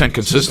 100%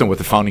 consistent with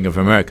the founding of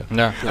America.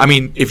 I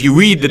mean, if you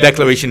read the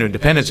Declaration of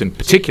Independence in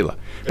particular,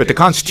 but the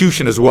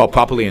Constitution as well,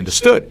 properly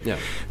understood,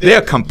 they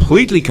are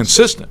completely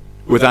consistent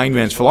with Ayn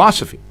Rand's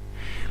philosophy.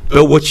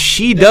 But what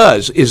she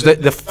does is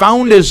that the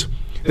founders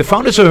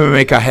of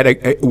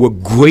America were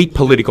great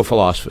political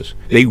philosophers.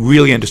 They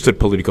really understood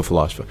political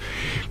philosophy,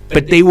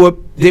 but they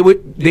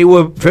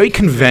were very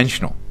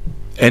conventional,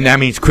 and that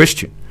means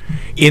Christian,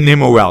 in their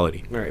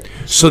morality. Right.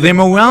 So their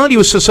morality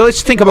was so.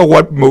 Let's think about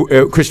what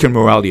Christian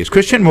morality is.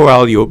 Christian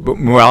morality, or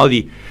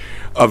morality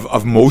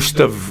of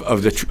most of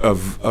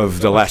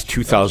the last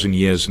 2,000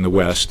 years in the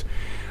West,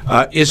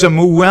 is a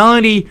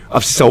morality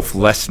of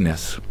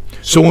selflessness.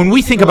 So when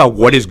we think about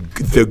what is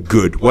the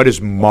good, what is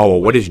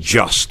moral, what is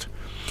just,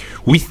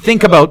 we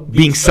think about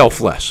being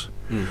selfless.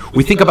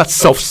 We think about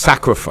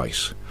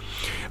self-sacrifice.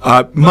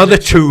 Mother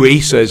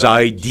Teresa is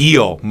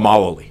ideal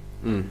morally.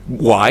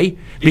 Why?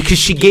 Because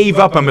she gave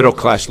up a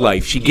middle-class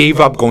life. She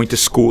gave up going to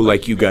school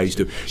like you guys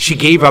do. She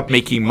gave up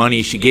making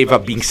money. She gave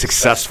up being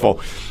successful,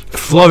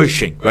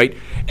 flourishing, right?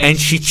 And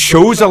she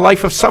chose a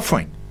life of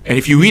suffering. And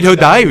if you read her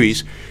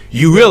diaries,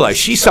 you realize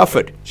she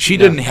suffered. She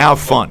didn't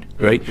have fun,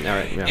 right?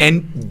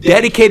 And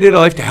dedicated her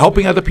life to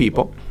helping other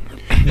people,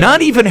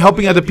 not even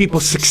helping other people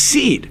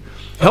succeed,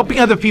 helping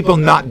other people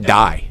not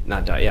die.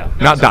 Not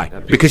die.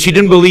 Because she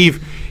didn't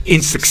believe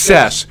in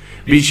success.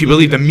 She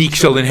believed the meek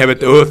shall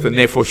inherit the earth, and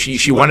therefore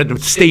she wanted them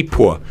to stay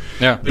poor.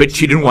 But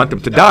she didn't want them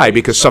to die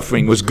because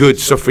suffering was good,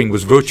 suffering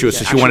was virtuous,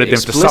 so she wanted them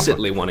to suffer.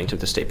 Explicitly wanting them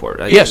to stay poor.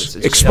 Yes,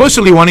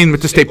 explicitly wanting them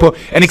to stay poor,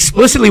 and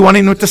explicitly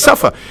wanting them to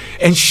suffer.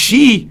 And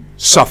she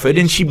suffered,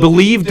 and she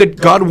believed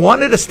that God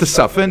wanted us to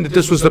suffer, and that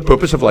this was the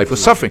purpose of life,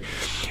 was suffering.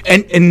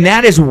 And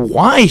that is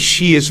why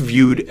she is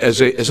viewed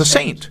as a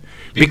saint.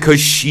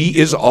 Because she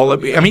is all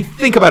of, I mean,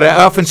 think about it.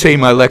 I often say in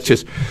my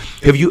lectures,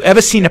 have you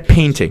ever seen a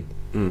painting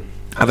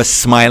of a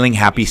smiling,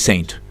 happy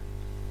saint?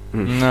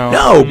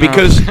 No,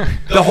 because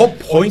the whole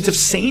point of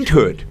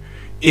sainthood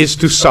is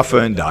to suffer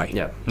and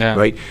die.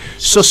 Right?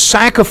 So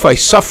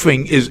sacrifice,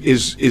 suffering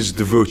is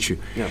the virtue.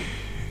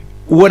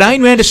 What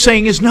Ayn Rand is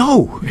saying is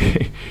no.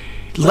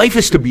 Life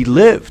is to be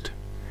lived.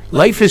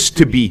 Life is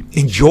to be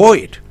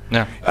enjoyed.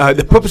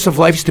 The purpose of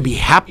life is to be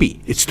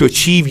happy. It's to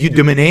achieve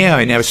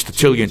eudaimonia in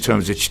Aristotelian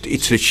terms. It's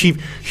to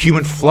achieve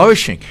human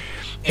flourishing,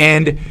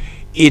 and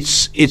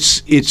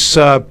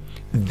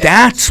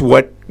that's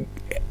what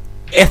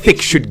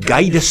ethics should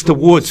guide us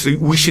towards.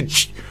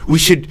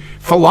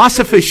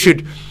 Philosophers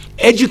should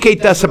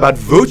educate us about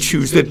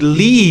virtues that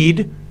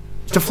lead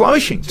to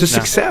flourishing, to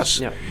success.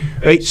 Yeah.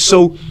 Right?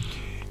 So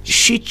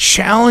she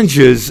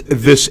challenges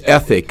this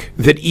ethic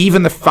that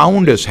even the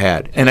founders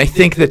had. And I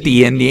think that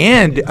in the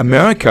end,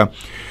 America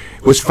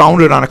was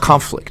founded on a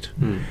conflict,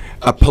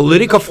 a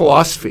political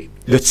philosophy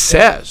that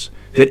says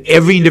that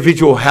every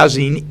individual has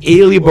an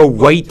inalienable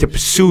right to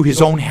pursue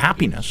his own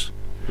happiness,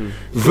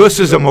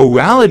 versus a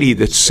morality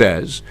that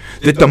says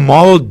that the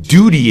moral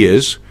duty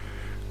is,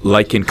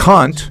 like in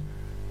Kant,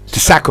 to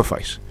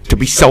sacrifice, to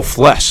be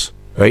selfless,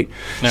 right?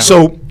 Yeah.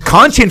 So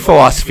Kantian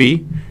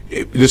philosophy,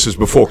 this is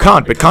before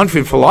Kant, but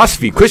Kantian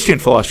philosophy, Christian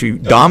philosophy,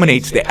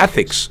 dominates the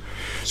ethics.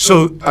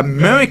 So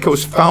America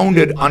was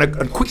founded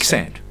on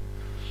quicksand.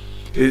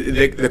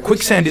 The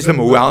quicksand is the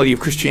morality of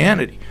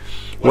Christianity.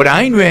 What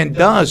Ayn Rand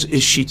does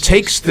is she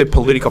takes the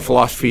political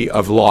philosophy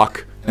of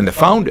Locke and the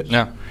founders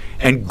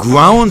and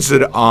grounds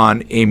it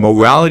on a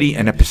morality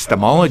and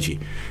epistemology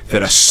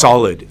that are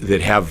solid,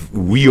 that have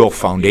real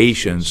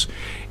foundations.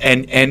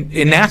 And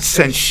in that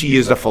sense, she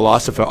is a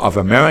philosopher of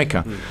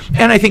America.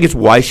 And I think it's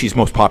why she's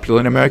most popular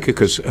in America,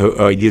 because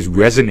her ideas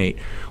resonate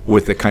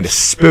with the kind of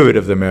spirit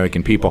of the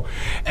American people.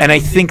 And I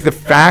think the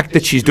fact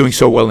that she's doing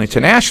so well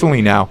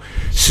internationally now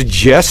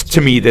suggests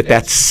to me that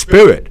that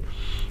spirit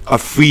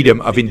of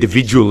freedom, of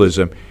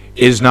individualism,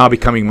 is now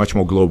becoming much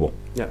more global.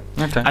 Yeah.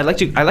 Okay. I'd like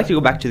to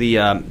go back to the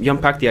you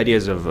unpacked the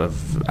ideas of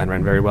Ayn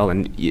Rand very well,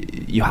 and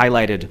you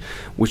highlighted,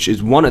 which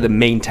is one of the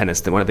main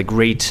tenets, that one of the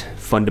great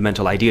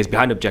fundamental ideas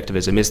behind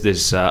objectivism is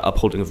this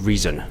upholding of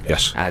reason.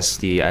 Yes. As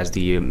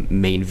the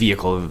main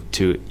vehicle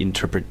to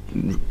interpret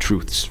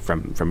truths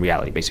from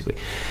reality, basically.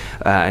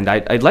 And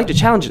I'd like to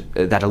challenge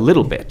that a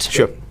little bit.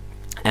 Sure.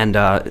 And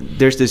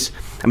there's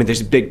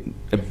a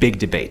big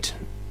debate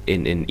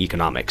in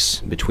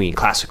economics between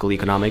classical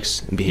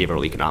economics and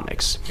behavioral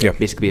economics. Yeah.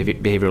 Basically,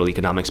 behavioral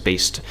economics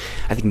based,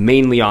 I think,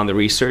 mainly on the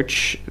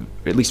research,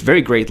 at least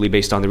very greatly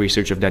based on the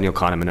research of Daniel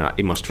Kahneman and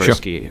Amos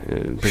Tversky,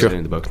 presented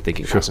in the book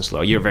Thinking Fast and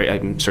Slow.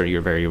 I'm sure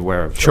you're very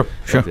aware of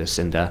this,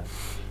 and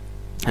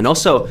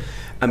also,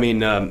 I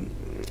mean.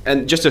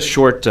 And just a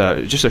short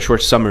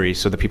summary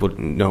so that people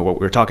know what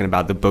we're talking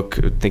about. The book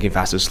Thinking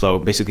Fast and Slow,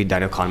 basically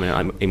Daniel Kahneman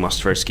and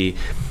Amos Tversky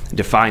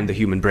defined the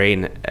human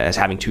brain as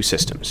having two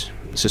systems,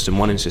 System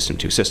 1 and System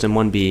 2. System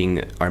 1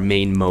 being our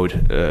main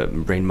mode,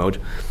 brain mode,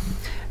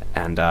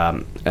 and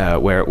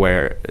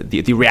where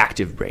the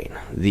reactive brain,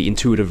 the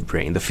intuitive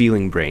brain, the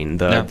feeling brain,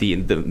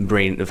 the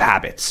brain of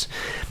habits,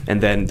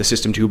 and then the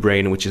System 2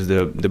 brain, which is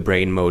the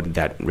brain mode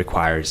that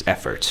requires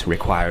effort,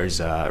 it's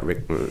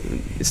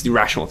the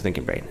rational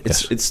thinking brain.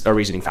 It's our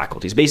reasoning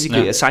faculties,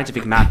 basically a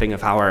scientific mapping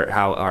of how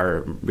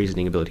our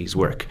reasoning abilities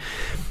work.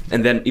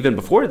 And then even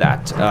before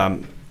that,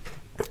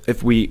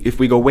 if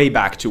we go way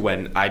back to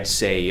when I'd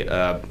say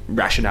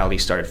rationality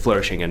started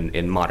flourishing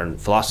in modern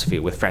philosophy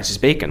with Francis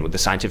Bacon, with the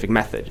scientific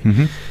method,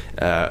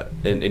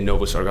 in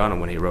Novus Organum,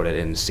 when he wrote it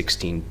in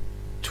 1600s.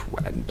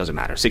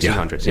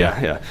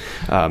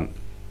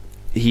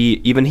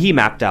 He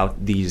mapped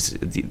out the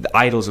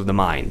idols of the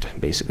mind,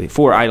 basically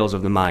 4 idols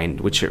of the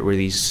mind, which were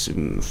these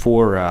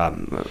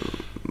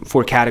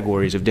 4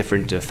 categories of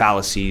different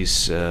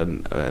fallacies,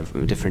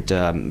 different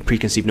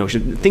preconceived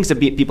notions, things that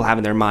people have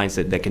in their minds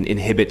that can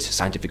inhibit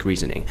scientific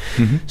reasoning.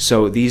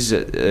 So these,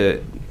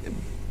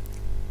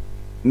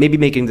 maybe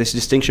making this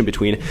distinction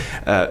between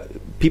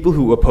people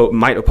who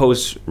might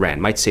oppose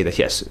Rand might say that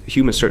yes,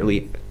 humans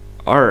certainly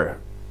are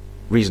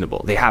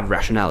reasonable. They have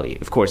rationality.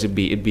 Of course, it'd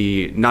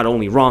be not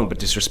only wrong but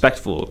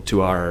disrespectful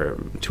to our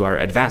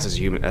advance as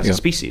a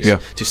species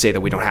to say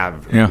that we don't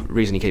have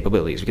reasoning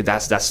capabilities,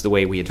 because that's the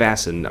way we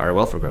advance and our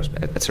welfare grows,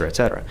 etc.,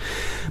 etc.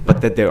 But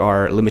that there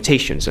are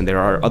limitations and there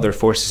are other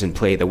forces in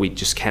play that we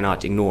just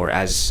cannot ignore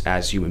as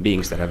human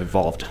beings that have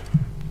evolved.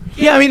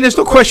 Yeah, I mean, there's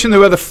no question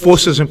there are other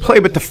forces in play,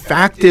 but the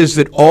fact is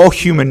that all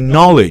human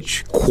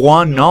knowledge,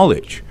 qua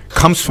knowledge,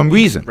 comes from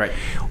reason. Right.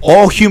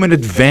 All human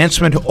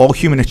advancement, all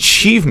human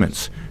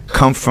achievements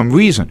come from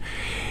reason.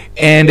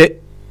 And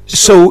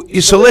so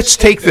let's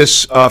take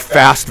this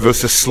fast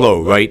versus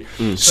slow, right?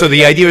 So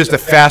the idea is the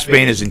fast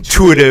brain is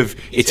intuitive,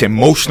 it's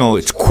emotional,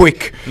 it's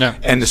quick,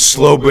 and the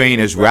slow brain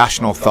is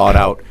rational, thought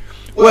out.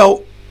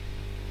 Well,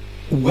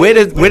 where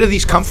do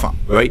these come from,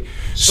 right?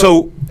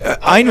 So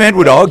Ayn Rand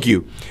would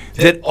argue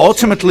that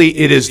ultimately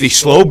it is the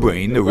slow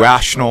brain, the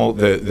rational,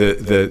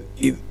 the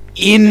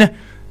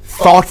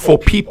thoughtful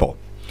people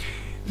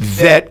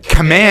that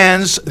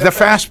commands the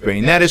fast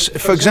brain. That is,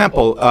 for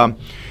example,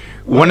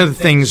 one of the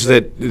things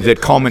that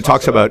Kalman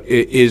talks about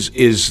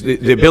is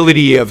the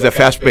ability of the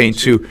fast brain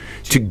to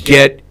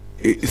get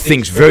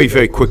things very,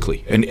 very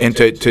quickly and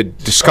to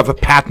discover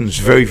patterns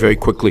very, very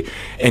quickly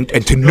and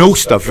to know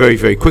stuff very,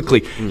 very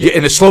quickly.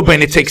 In the slow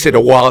brain, it takes it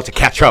a while to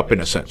catch up, in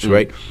a sense,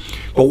 right?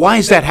 But why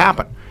does that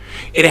happen?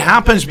 It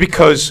happens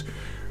because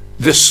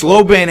the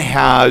slow brain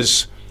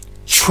has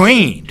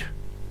trained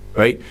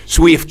right?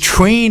 So we have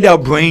trained our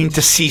brain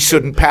to see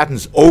certain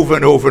patterns over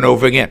and over and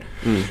over again.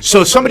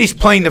 So if somebody's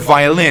playing the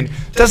violin,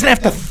 doesn't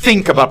have to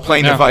think about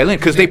playing the violin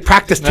because they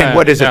practice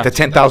the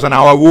 10,000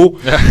 hour rule,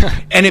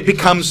 and it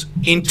becomes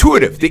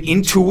intuitive. The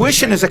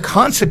intuition is a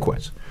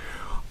consequence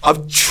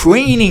of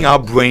training our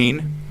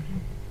brain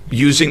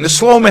using the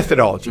slow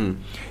methodology.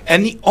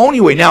 And the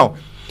only way, now,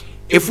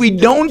 if we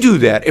don't do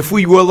that, if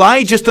we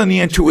rely just on the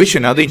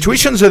intuition, now the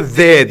intuitions are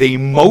there, the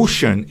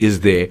emotion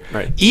is there,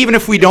 even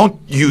if we don't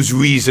use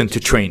reason to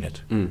train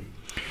it.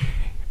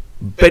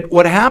 But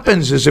what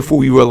happens is if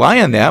we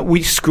rely on that,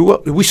 we screw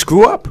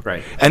up.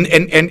 Right. And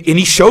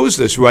he shows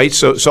this, right?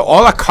 So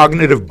all our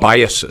cognitive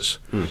biases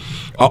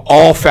are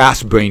all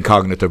fast brain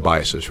cognitive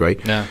biases, right?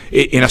 Yeah.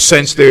 In a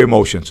sense, they're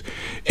emotions.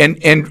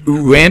 And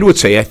Rand would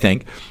say, I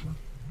think,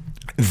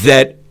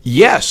 that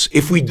yes,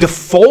 if we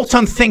default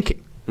on thinking,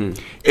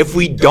 if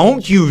we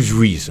don't use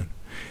reason,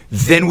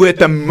 then we're at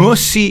the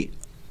mercy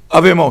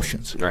of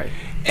emotions. Right.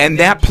 And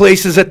that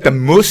places at the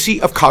mercy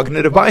of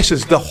cognitive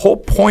biases. The whole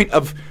point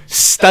of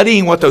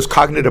studying what those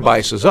cognitive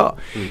biases are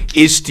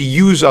is to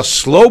use our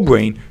slow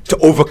brain to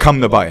overcome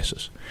the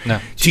biases. No.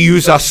 To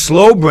use our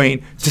slow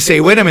brain to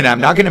say, wait a minute,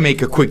 I'm not going to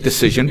make a quick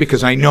decision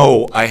because I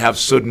know I have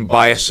certain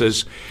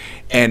biases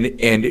and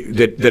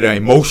that are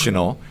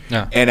emotional.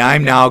 Yeah. And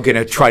I'm now going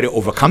to try to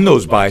overcome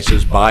those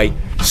biases by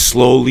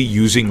slowly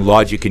using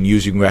logic and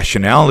using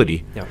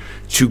rationality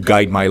to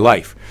guide my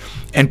life.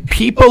 And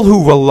people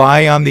who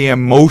rely on the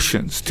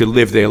emotions to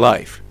live their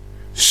life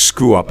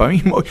screw up. I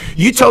mean,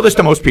 you tell this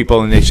to most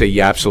people and they say,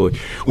 yeah, absolutely.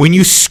 When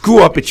you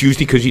screw up, it's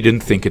usually because you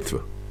didn't think it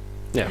through.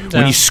 Yeah.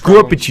 When you screw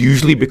up, it's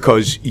usually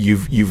because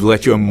you've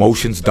let your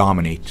emotions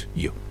dominate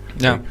you.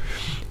 Yeah.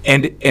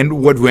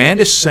 And what Rand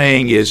is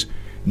saying is,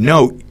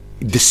 no,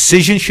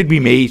 decisions should be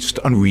made based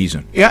on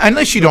reason. Yeah,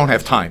 unless you don't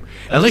have time.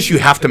 Unless you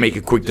have to make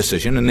a quick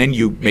decision, and then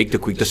you make the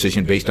quick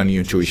decision based on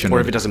your intuition, or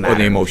if it doesn't or matter,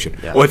 the emotion,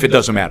 yeah. or if it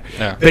doesn't matter.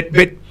 Yeah.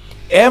 But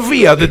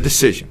every other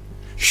decision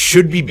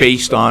should be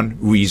based on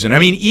reason. I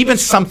mean, even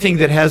something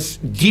that has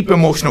deep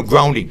emotional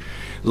grounding,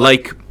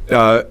 like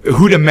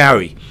who to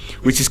marry,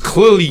 which is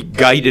clearly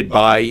guided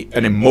by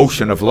an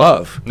emotion of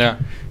love. Yeah.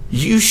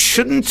 You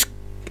shouldn't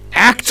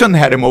act on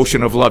that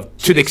emotion of love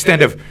to the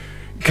extent of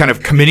kind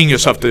of committing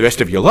yourself to the rest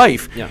of your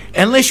life,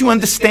 unless you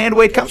understand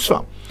where it comes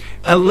from.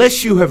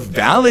 Unless you have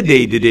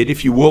validated it,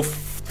 if you will,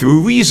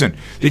 through reason,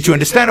 that you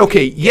understand,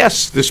 okay,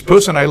 yes, this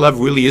person I love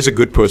really is a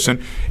good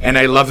person, and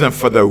I love them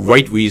for the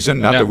right reason,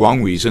 not the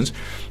wrong reasons,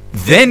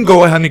 then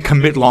go ahead and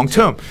commit long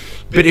term.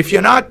 But if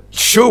you're not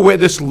sure where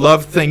this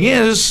love thing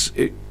is,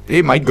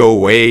 it might go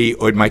away,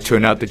 or it might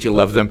turn out that you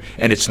love them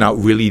and it's not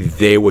really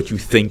there what you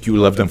think you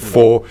love them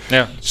for.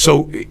 Yeah.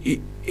 So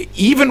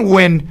even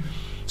when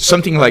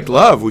something like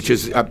love, which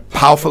is a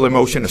powerful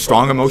emotion, a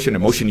strong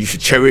emotion you should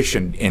cherish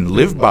and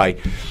live by,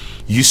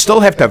 you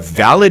still have to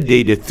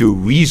validate it through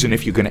reason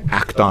if you're going to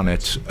act on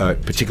it,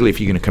 particularly if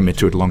you're going to commit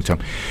to it long term.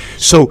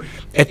 So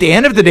at the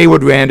end of the day,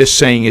 what Rand is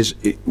saying is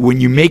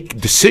when you make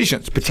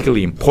decisions,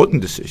 particularly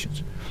important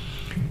decisions,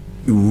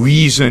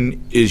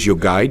 reason is your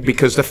guide,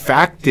 because the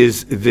fact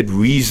is that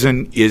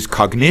reason is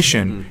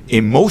cognition.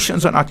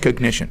 Emotions are not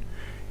cognition.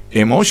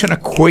 Emotion are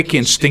quick,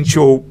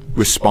 instinctual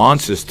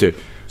responses to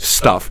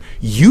stuff,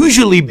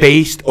 usually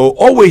based or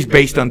always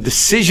based on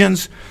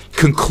decisions,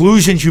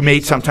 conclusions you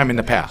made sometime in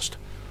the past.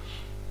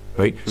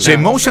 Right? So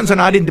emotions are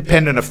not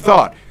independent of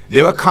thought.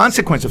 They're a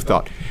consequence of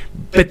thought,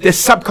 but they're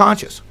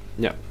subconscious.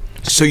 Yeah.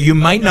 So you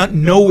might not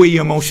know where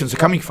your emotions are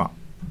coming from.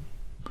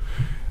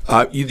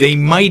 They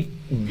might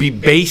be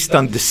based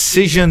on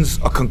decisions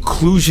or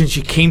conclusions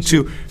you came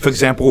to, for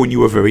example, when you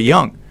were very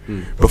young,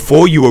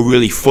 before you were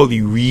really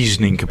fully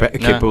reasoning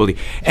capability.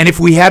 And if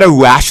we had a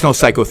rational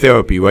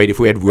psychotherapy, right, if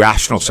we had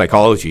rational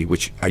psychology,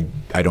 which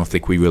I don't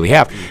think we really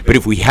have, but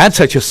if we had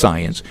such a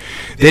science,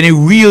 then it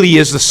really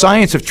is the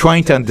science of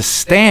trying to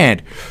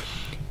understand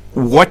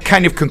what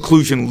kind of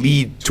conclusion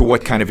lead to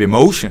what kind of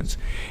emotions,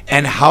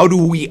 and how do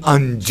we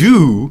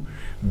undo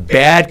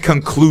bad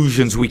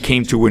conclusions we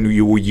came to when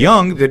you were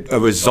young that are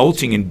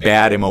resulting in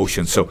bad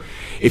emotions. So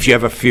if you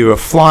have a fear of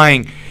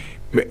flying,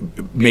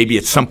 maybe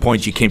at some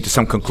point you came to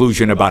some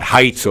conclusion about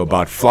heights or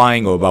about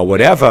flying or about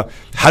whatever.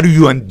 How do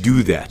you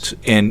undo that?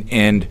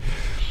 And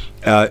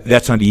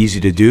that's not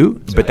easy to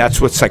do, but that's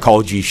what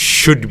psychology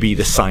should be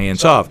the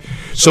science of.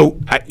 So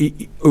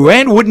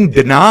Rand wouldn't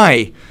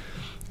deny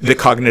the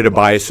cognitive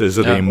biases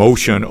or the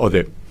emotion or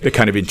the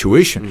kind of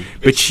intuition,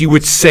 but she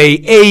would say,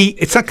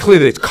 it's not clear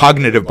that it's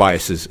cognitive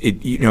biases,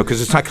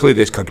 because it's not clear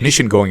there's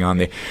cognition going on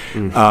there,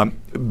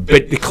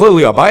 but they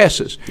clearly are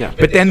biases.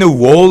 But then the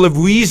role of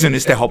reason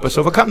is to help us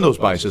overcome those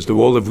biases. The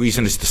role of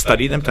reason is to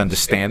study them, to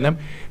understand them,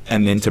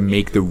 and then to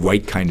make the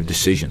right kind of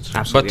decisions.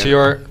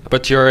 Absolutely.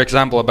 But to your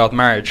example about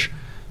marriage,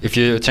 if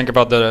you think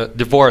about the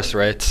divorce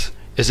rates,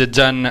 is it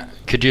then,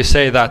 could you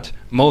say that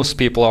most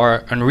people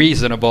are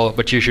unreasonable,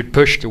 but you should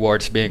push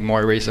towards being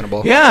more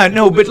reasonable? Yeah,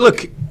 no, but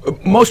look,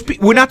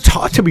 we're not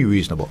taught to be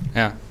reasonable.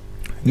 Yeah.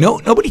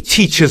 Nobody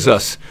teaches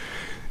us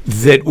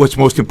that what's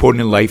most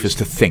important in life is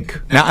to think.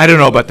 Now, I don't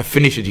know about the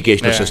Finnish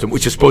educational system,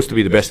 which is supposed to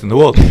be the best in the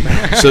world.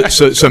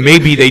 so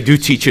maybe they do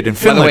teach it in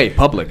Finland. By the way,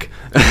 public.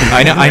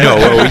 I know.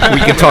 Well, we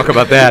can talk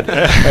about that.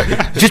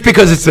 Just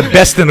because it's the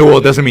best in the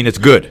world doesn't mean it's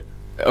good.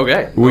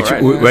 Okay.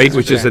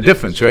 Which is the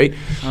difference, right?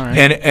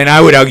 And I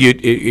would argue,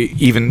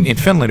 even in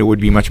Finland, it would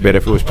be much better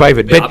if it was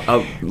private. But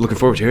I'm looking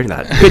forward to hearing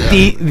that.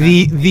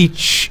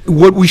 But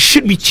what we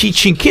should be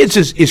teaching kids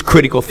is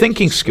critical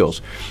thinking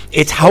skills.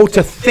 It's how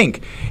to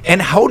think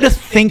and how to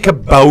think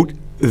about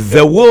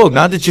the world,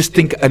 not to just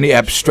think an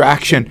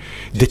abstraction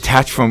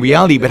detached from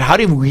reality, but how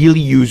to really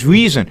use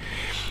reason.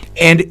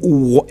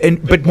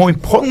 But more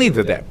importantly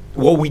than that,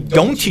 what we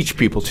don't teach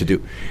people to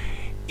do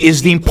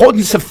is the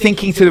importance of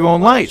thinking to their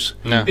own lives.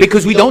 No.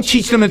 Because we don't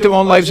teach them that their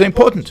own lives are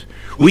important.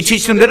 We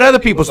teach them that other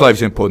people's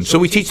lives are important. So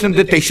we teach them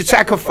that they should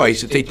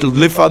sacrifice, that they should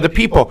live for other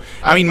people.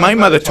 I mean, my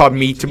mother taught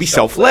me to be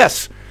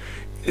selfless.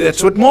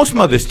 That's what most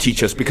mothers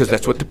teach us, because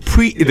that's what the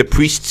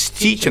priests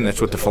teach, and that's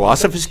what the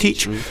philosophers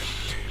teach.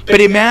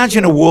 But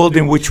imagine a world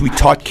in which we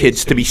taught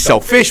kids to be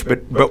selfish,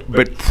 but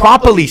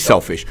properly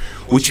selfish,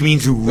 which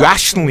means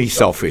rationally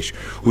selfish,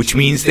 which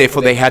means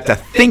therefore they had to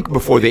think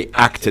before they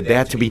acted. They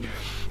had to be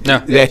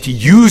They had to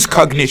use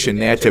cognition.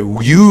 They had to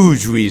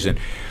use reason.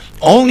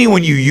 Only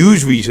when you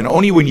use reason,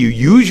 only when you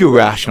use your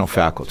rational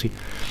faculty,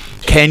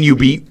 can you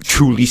be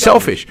truly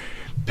selfish.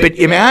 But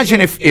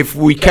imagine if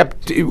we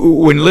kept,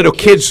 when little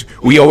kids,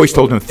 we always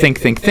told them, think,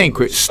 think, think.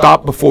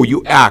 Stop before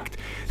you act.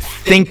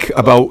 Think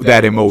about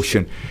that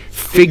emotion.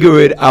 Figure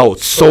it out.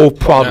 Solve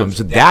problems.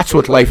 That's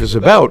what life is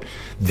about.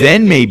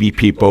 Then maybe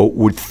people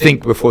would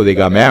think before they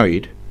got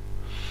married.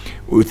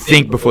 Would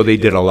think before they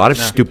did a lot of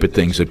stupid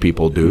things that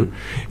people do.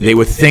 They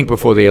would think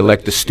before they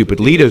elect the stupid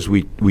leaders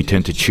we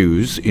tend to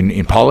choose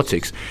in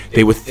politics.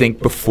 They would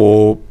think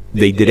before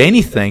they did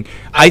anything.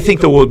 I think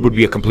the world would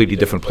be a completely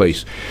different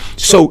place.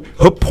 So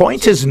her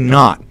point is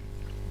not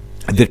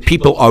that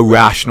people are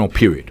rational,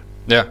 period.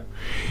 Yeah.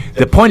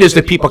 The point is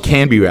that people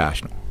can be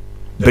rational.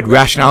 But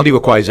rationality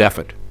requires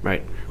effort.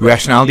 Right.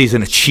 Rationality is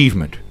an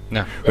achievement.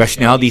 No.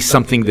 Rationality is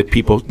something that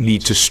people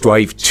need to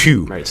strive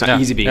to. Right. It's not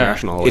easy being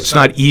rational. It's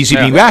not easy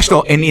being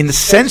rational. And in the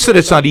sense that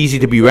it's not easy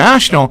to be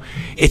rational,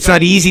 it's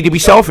not easy to be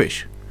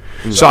selfish.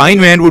 So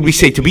Ayn Rand would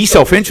say to be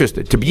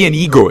self-interested, to be an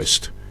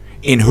egoist,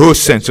 in her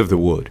sense of the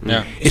word,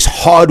 is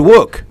hard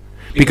work,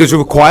 because it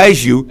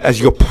requires you as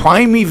your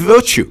primary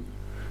virtue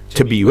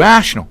to be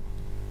rational,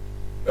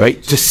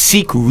 right? To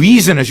seek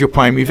reason as your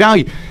primary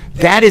value.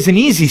 That isn't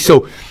easy.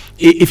 So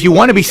if you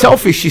want to be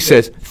selfish, she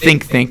says,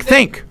 think, think,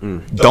 think.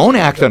 Don't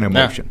act on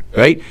emotion,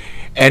 right?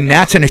 And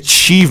that's an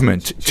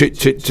achievement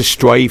to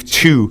strive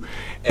to.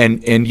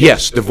 And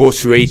yes,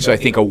 divorce rates, I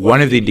think, are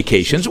one of the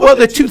indications. Well,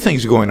 there are two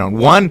things going on.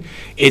 One,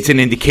 it's an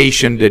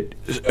indication that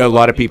a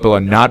lot of people are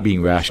not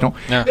being rational.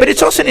 But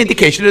it's also an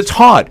indication that it's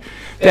hard.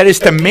 That is,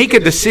 to make a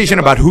decision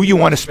about who you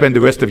want to spend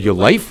the rest of your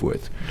life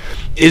with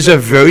is a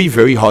very,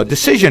 very hard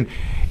decision.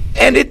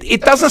 And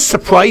it doesn't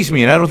surprise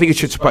me, and I don't think it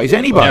should surprise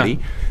anybody,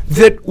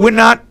 that we're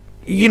not,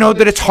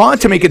 that it's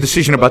hard to make a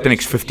decision about the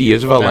next 50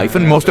 years of our life,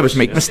 and most of us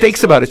make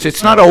mistakes about it. So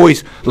it's not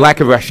always lack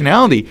of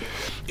rationality.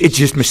 It's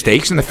just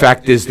mistakes, and the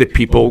fact is that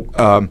people,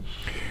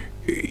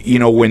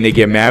 when they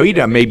get married,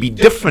 may be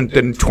different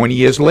than 20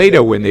 years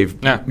later when they've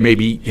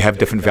maybe have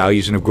different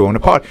values and have grown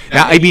apart.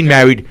 Now, I've been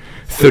married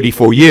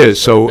 34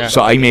 years, so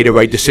I made a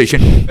right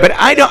decision. But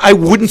I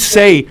wouldn't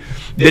say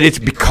that it's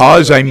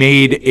because I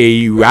made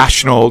a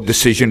rational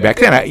decision back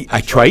then.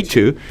 I tried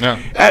to.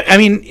 I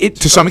mean,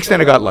 to some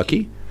extent, I got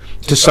lucky.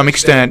 To some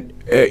extent,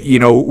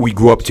 we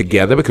grew up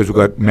together because we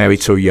got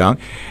married so young.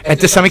 And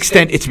to some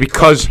extent, it's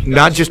because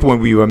not just when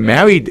we were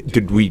married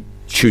did we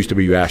choose to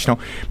be rational,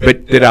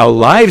 but that our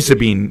lives have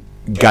been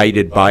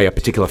guided by a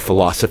particular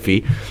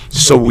philosophy.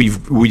 So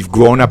we've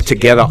grown up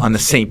together on the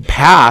same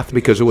path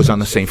because it was on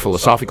the same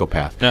philosophical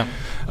path.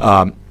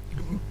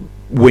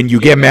 When you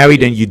get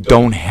married and you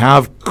don't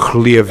have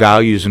clear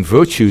values and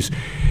virtues,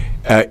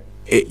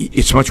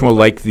 it's much more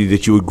likely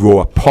that you would grow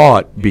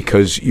apart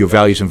because your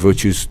values and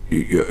virtues,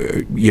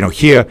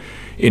 here,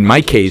 in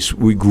my case,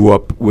 we grew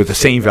up with the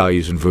same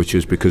values and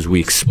virtues because we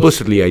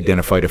explicitly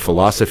identified a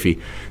philosophy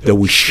that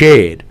we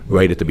shared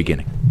right at the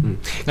beginning.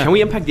 Can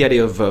we unpack the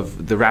idea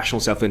of the rational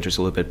self-interest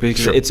a little bit?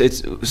 Because it's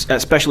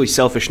especially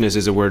selfishness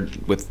is a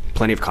word with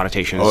plenty of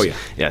connotations. Oh yeah.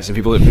 Yeah. So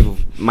people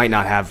might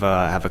not have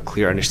a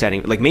clear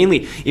understanding. Like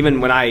mainly,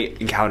 even when I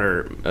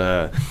encounter,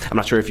 I'm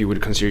not sure if you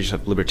would consider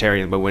yourself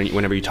libertarian, but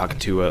whenever you talk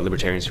to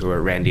libertarians who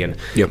are Randian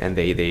and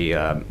they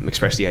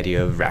express the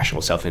idea of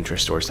rational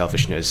self-interest or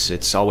selfishness,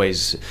 it's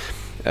always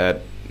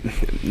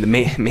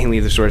mainly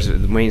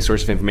the main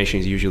source of information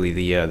is usually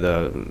the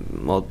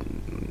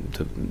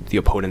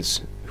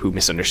opponents who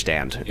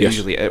misunderstand,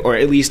 usually, or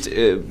at least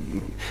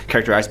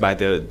characterized by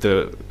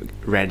the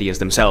Randians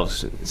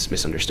themselves. It's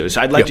misunderstood.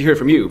 So I'd like to hear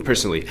from you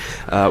personally.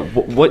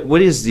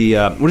 What is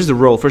the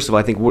role? First of all,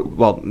 I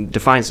think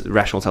defines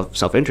rational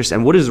self-interest,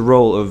 and what is the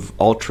role of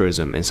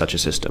altruism in such a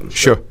system?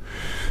 Sure.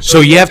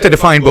 So you have to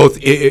define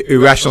both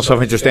irrational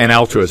self-interest and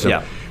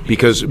altruism.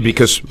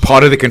 because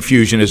part of the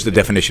confusion is the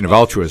definition of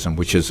altruism,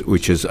 which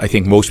is I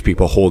think most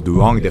people hold the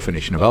wrong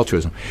definition of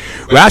altruism.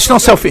 Rational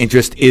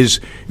self-interest is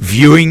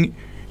viewing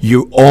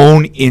your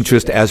own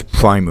interest as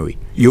primary.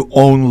 Your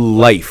own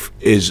life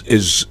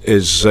is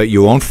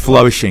your own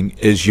flourishing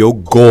is your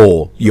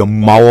goal, your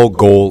moral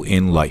goal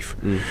in life.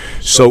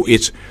 So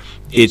it's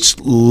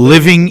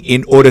living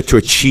in order to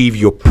achieve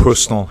your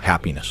personal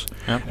happiness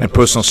and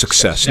personal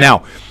success.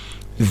 Now,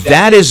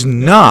 that is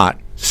not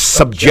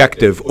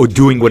subjective or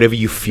doing whatever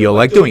you feel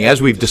like doing,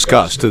 as we've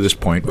discussed to this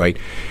point, right?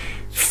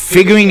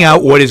 Figuring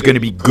out what is going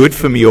to be good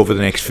for me over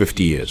the next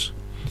 50 years.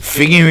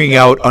 Figuring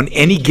out on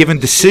any given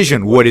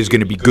decision what is going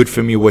to be good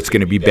for me, what's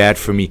going to be bad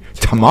for me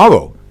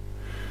tomorrow,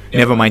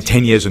 never mind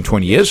 10 years and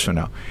 20 years from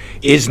now,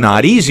 is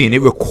not easy, and it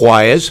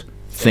requires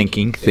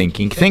thinking.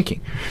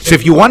 So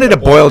if you wanted to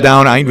boil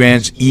down Ayn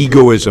Rand's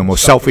egoism or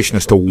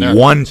selfishness to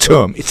one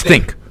term, it's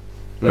think,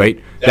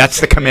 right?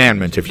 That's the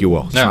commandment, if you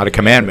will. It's not a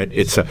commandment.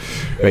 It's a,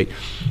 right?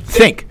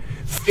 Think.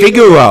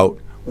 Figure out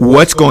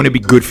what's going to be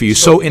good for you.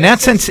 So in that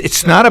sense,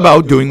 it's not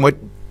about doing what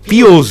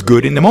feels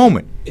good in the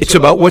moment. It's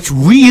about what's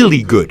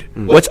really good,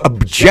 what's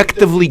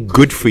objectively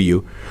good for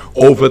you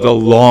over the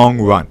long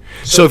run.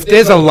 So if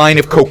there's a line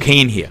of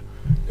cocaine here,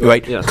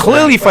 right?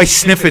 Clearly, if I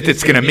sniff it,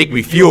 it's going to make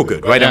me feel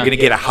good, right? I'm going to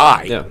get a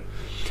high.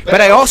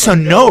 But I also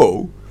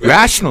know,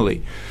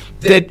 rationally,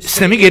 that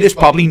sniffing it is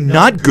probably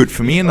not good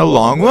for me in the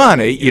long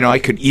run. I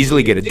could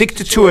easily get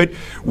addicted to it.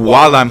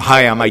 While I'm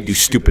high, I might do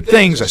stupid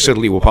things. I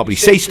certainly will probably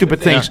say stupid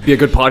things. Be a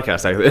good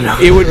podcast, I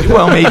think. It would,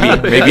 well,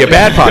 maybe a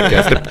bad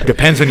podcast.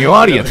 Depends on your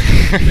audience.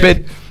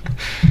 But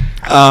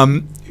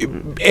and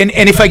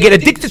if I get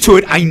addicted to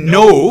it, I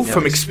know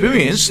from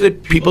experience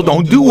that people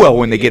don't do well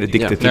when they get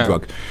addicted to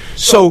drugs.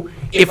 So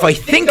if I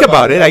think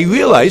about it, I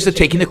realize that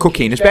taking the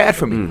cocaine is bad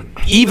for me,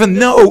 even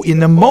though in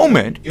the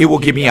moment it will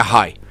give me a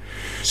high.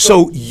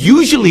 So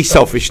usually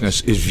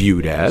selfishness is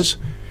viewed as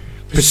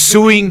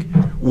pursuing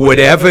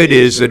whatever it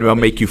is that will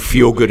make you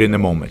feel good in the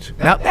moment.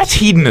 Now that's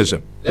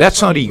hedonism.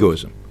 That's not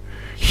egoism.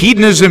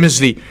 Hedonism is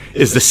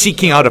the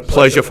seeking out of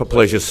pleasure for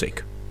pleasure's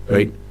sake,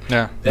 right?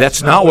 Yeah.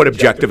 That's not what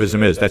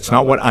objectivism is. That's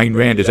not what Ayn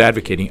Rand is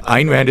advocating.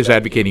 Ayn Rand is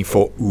advocating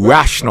for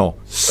rational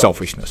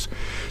selfishness.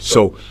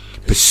 So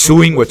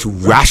pursuing what's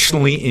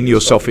rationally in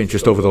your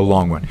self-interest over the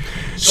long run.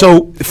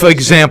 So, for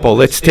example,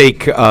 let's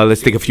take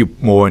a few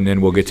more, and then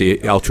we'll get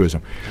to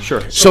altruism.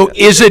 Sure. So,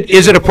 is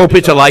it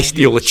appropriate to lie,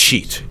 steal, or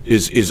cheat?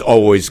 Is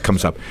always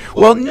comes up.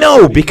 Well,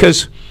 no,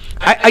 because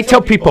I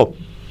tell people,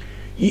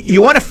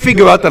 you want to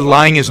figure out that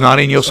lying is not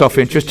in your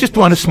self-interest. Just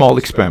run a small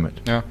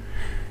experiment. Yeah.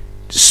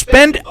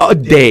 Spend a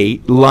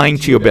day lying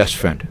to your best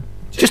friend.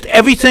 Just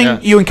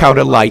everything you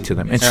encounter, lie to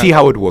them, and see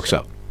how it works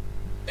out.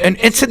 And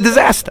it's a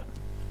disaster.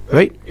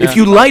 Right? If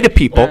you lie to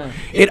people,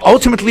 it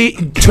ultimately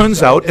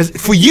turns out,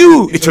 for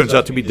you, it turns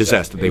out to be a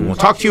disaster. They won't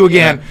talk to you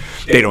again.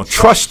 They don't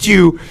trust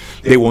you.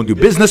 They won't do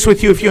business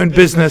with you if you're in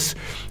business.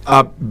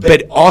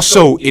 But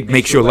also, it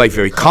makes your life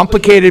very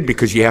complicated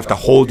because you have to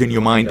hold in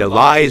your mind the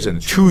lies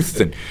and the truth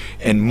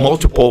and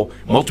multiple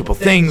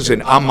things.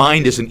 And our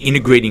mind is an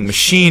integrating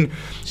machine.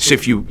 So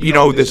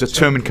if there's a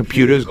term in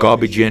computers,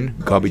 garbage in,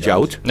 garbage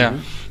out. Yeah.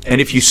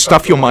 And if you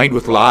stuff your mind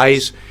with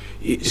lies,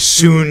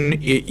 soon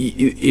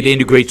it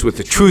integrates with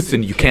the truth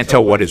and you can't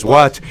tell what is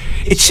what.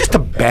 It's just a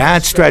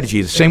bad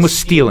strategy. The same with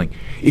stealing.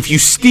 If you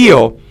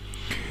steal,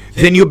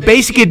 then you're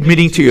basically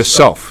admitting to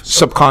yourself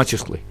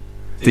subconsciously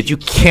that you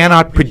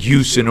cannot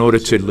produce in order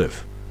to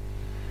live.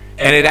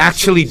 And it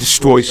actually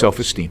destroys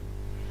self-esteem.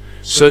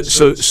 So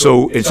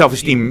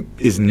self-esteem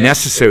is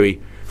necessary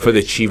for the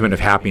achievement of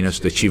happiness,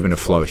 the achievement of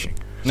flourishing.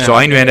 No. So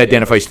Ayn Rand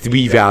identifies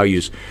 3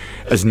 values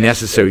as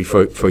necessary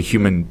for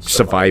human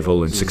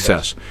survival and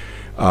success.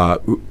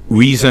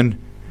 Reason,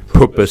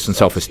 purpose, and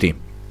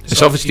self-esteem. And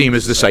self-esteem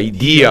is this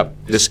idea,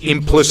 this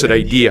implicit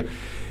idea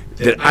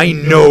that I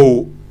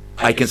know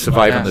I can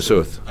survive on this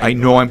earth. I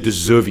know I'm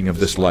deserving of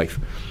this life.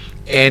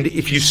 And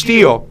if you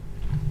steal,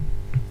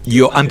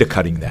 you're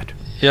undercutting that.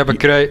 Yeah, but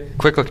could I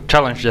quickly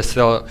challenge this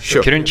still?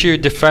 Sure. Couldn't you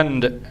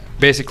defend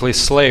basically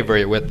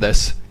slavery with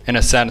this, in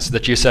a sense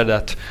that you said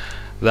that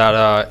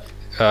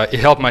it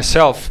helped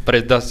myself, but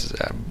it does...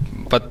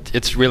 but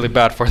it's really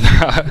bad for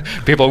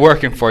the people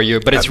working for you.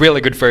 But it's really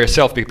good for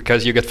yourself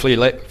because you get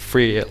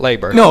free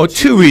labor. No,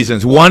 2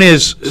 reasons. One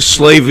is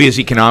slavery is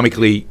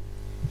economically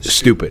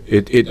stupid.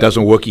 It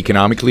doesn't work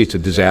economically. It's a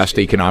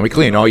disaster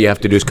economically. And all you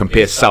have to do is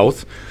compare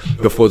South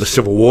before the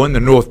Civil War and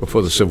the North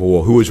before the Civil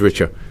War. Who was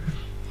richer?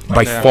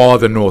 By far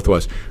the North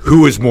was.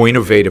 Who was more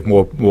innovative,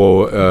 more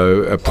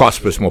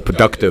prosperous, more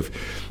productive?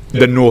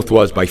 The North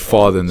was by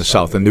far than the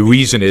South. And the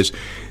reason is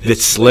that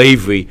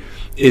slavery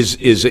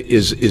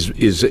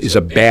is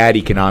a bad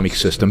economic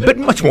system, but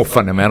much more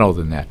fundamental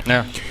than that.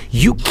 Yeah.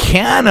 You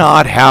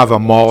cannot have a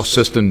moral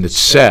system that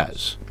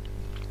says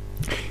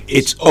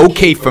it's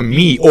okay for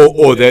me,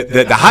 or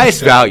the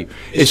highest value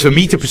is for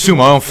me to pursue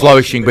my own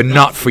flourishing, but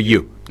not for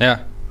you.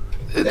 Yeah.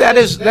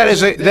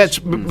 that's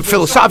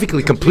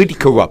philosophically completely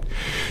corrupt.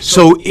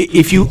 So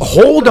if you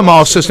hold a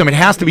moral system, it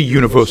has to be a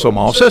universal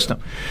moral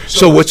system.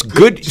 So what's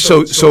good?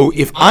 So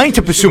if I'm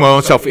to pursue my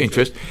own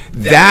self-interest,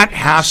 that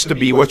has to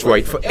be what's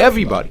right for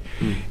everybody.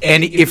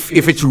 And if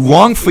it's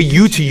wrong for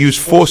you to use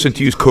force and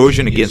to use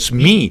coercion against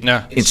me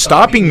in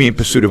stopping me in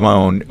pursuit of my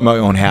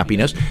own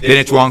happiness, then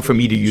it's wrong for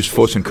me to use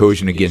force and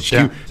coercion against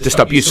you to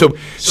stop you.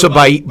 So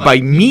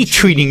by me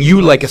treating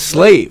you like a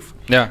slave,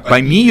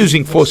 by me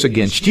using force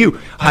against you,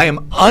 I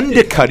am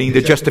undercutting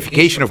the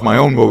justification of my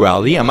own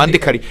morality. I'm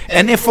undercutting,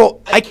 and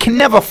therefore I can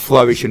never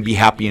flourish and be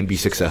happy and be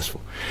successful.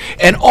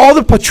 And all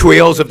the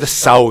portrayals of the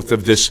South,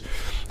 of this,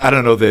 I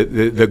don't know,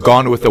 the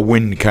Gone with the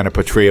Wind kind of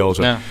portrayals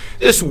of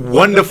this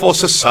wonderful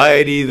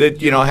society that,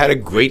 you know, had a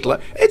great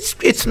life.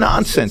 It's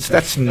nonsense.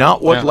 That's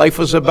not what life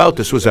was about.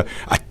 This was a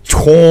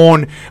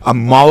torn, a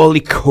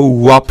morally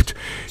corrupt.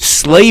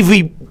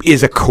 Slavery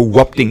is a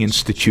corrupting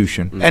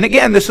institution. And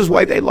again, this is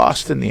why they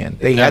lost in the end.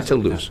 They had to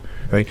lose,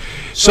 right?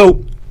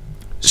 So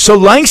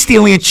lying,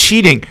 stealing, and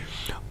cheating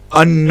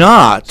are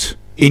not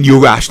in your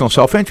rational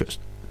self-interest.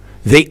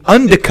 They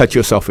undercut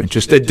your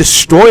self-interest. They're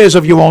destroyers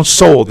of your own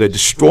soul. They're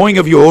destroying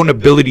of your own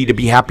ability to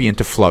be happy and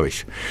to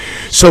flourish.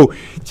 So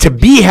to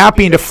be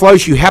happy and to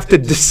flourish, you have to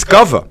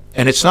discover,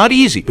 and it's not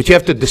easy, but you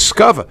have to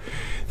discover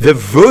the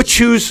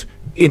virtues,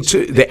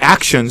 into the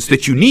actions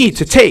that you need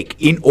to take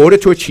in order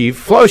to achieve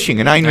flourishing.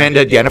 And Ayn Rand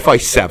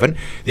identifies 7.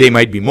 They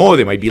might be more,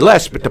 they might be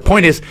less, but the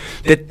point is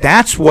that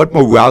that's what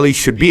morality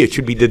should be. It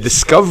should be the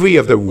discovery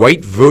of the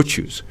right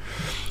virtues.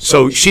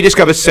 So she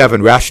discovers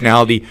 7: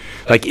 rationality,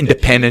 like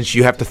independence,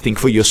 you have to think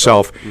for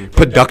yourself;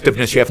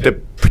 productiveness, you have to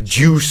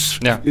produce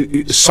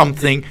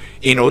something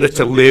in order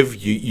to live.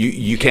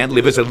 You can't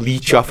live as a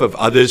leech off of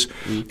others,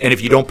 and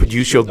if you don't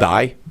produce, you'll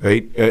die,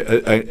 right?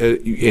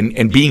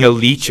 And being a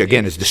leech,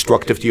 again, is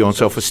destructive to your own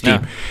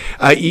self-esteem.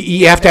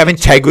 You have to have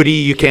integrity.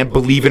 You can't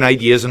believe in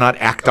ideas and not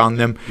act on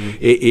them,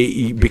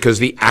 because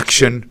the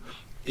action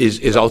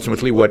is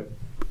ultimately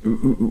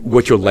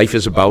what your life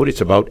is about. It's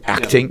about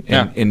acting,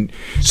 and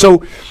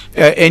so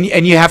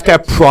and you have to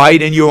have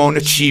pride in your own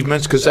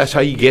achievements, because that's how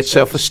you get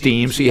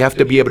self-esteem. So you have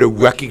to be able to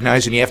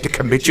recognize, and you have to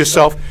commit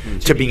yourself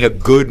to being a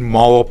good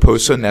moral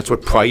person. That's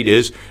what pride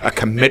is: a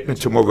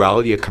commitment to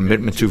morality, a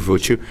commitment to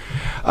virtue.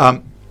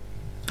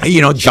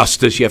 You know,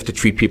 justice. You have to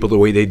treat people the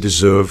way they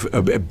deserve,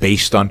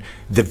 based on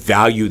the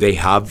value they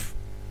have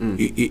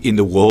in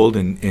the world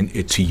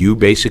and to you,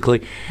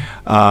 basically.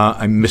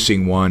 I'm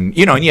missing one.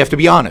 You know, and you have to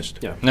be honest.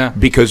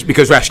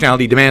 Because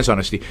rationality demands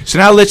honesty. So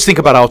now let's think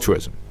about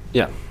altruism.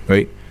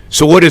 Right?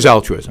 So what is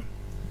altruism?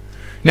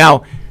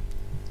 Now,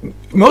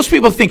 most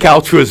people think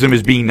altruism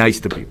is being nice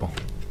to people.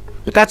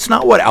 But that's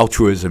not what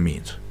altruism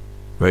means.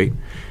 Right?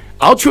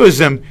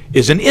 Altruism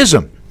is an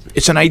ism.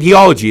 It's an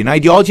ideology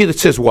that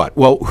says what?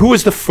 Well, who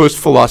was the first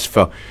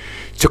philosopher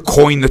to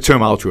coin the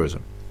term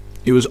altruism?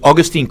 It was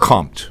Auguste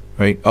Comte.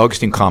 Right?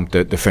 Auguste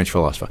Comte, the French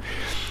philosopher.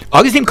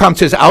 Auguste Comte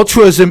says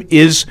altruism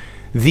is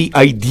the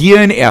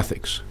idea in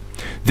ethics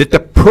that the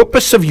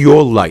purpose of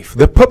your life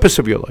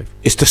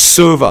is to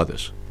serve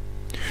others.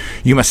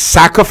 You must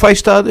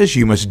sacrifice to others.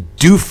 You must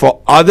do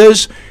for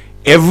others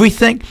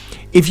everything.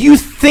 If you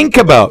think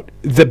about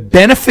the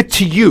benefit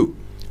to you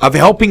of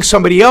helping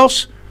somebody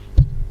else,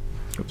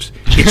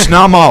 it's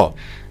not moral.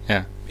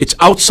 It's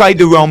outside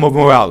the realm of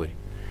morality,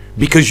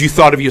 because you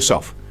thought of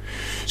yourself.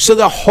 So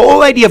the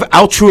whole idea of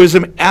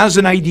altruism as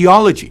an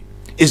ideology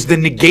is the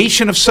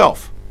negation of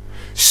self,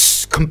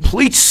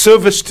 complete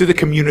service to the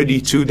community,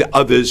 to the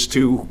others,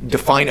 to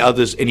define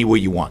others any way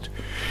you want.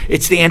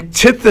 It's the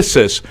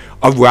antithesis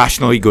of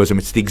rational egoism.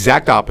 It's the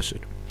exact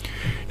opposite.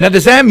 Now,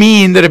 does that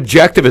mean that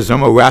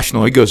objectivism or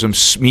rational egoism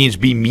means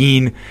be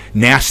mean,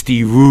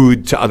 nasty,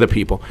 rude to other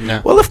people?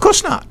 No. Well, of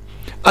course not.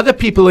 Other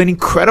people are an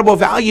incredible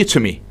value to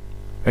me.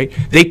 Right?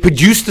 They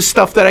produce the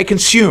stuff that I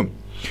consume.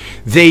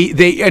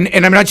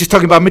 And I'm not just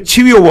talking about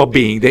material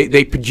well-being.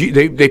 They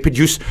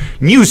produce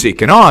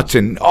music and art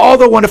and all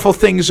the wonderful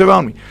things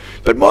around me.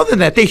 But more than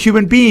that, they're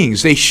human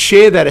beings. They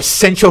share that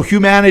essential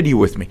humanity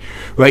with me,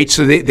 right?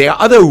 So they are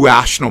other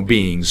rational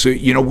beings.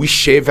 You know, we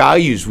share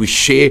values. We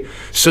share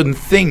certain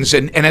things.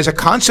 And as a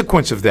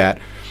consequence of that,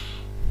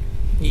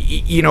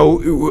 you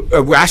know,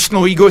 a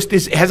rational egoist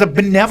has a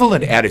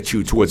benevolent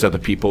attitude towards other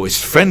people,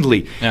 is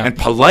friendly and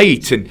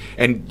polite,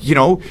 and you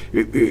know,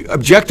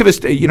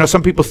 objectivist. You know,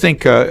 some people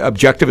think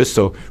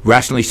objectivists or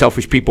rationally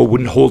selfish people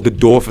wouldn't hold the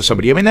door for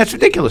somebody. I mean, that's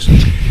ridiculous.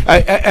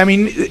 I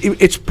mean,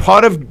 it's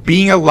part of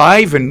being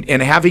alive and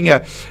having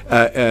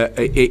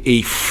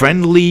a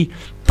friendly,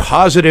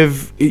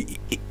 positive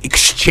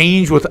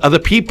exchange with other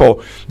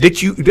people,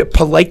 that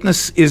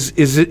politeness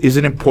is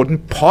an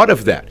important part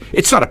of that.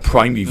 It's not a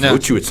primary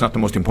virtue. It's not the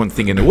most important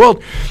thing in the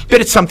world,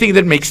 but it's something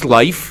that makes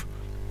life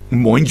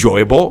more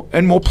enjoyable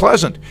and more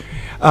pleasant.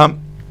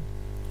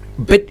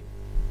 But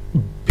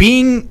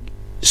being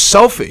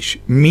selfish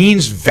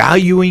means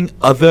valuing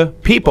other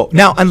people.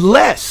 Now,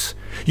 unless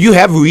you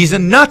have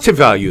reason not to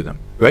value them,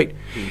 right?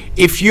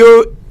 If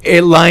you're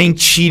a lying,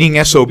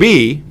 cheating SOB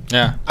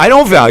Yeah. I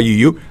don't value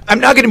you. I'm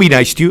not going to be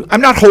nice to you.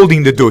 I'm not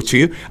holding the door to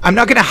you. I'm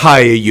not going to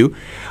hire you.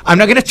 I'm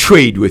not going to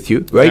trade with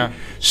you, right? Yeah.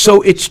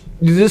 So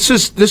this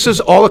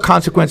is all a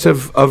consequence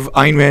of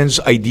Ayn Rand's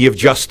idea of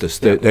justice,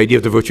 the idea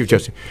of the virtue of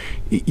justice.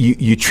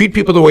 You treat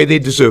people the way they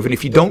deserve, and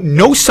if you don't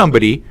know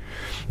somebody,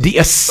 the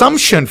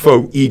assumption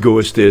for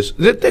egoists is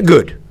that they're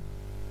good.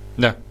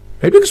 Yeah.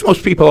 Right? Because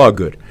most people are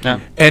good. Yeah.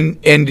 And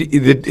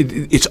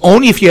it's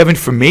only if you have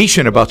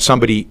information about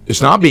somebody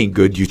who's not being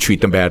good, you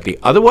treat them badly.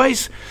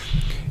 Otherwise,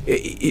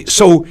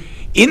 so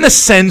in the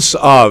sense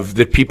of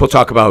that people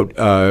talk about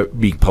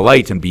being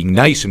polite and being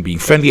nice and being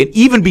friendly and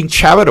even being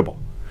charitable,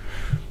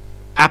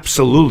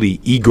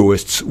 absolutely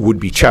egoists would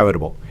be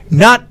charitable.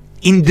 Not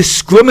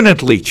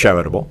indiscriminately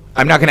charitable.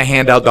 I'm not going to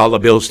hand out dollar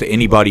bills to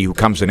anybody who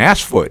comes and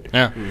asks for it.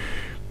 Yeah.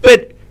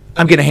 But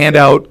I'm going to hand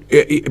out,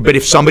 but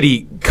if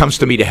somebody comes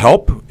to me to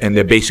help and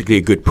they're basically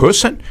a good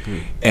person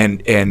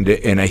and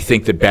I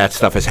think that bad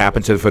stuff has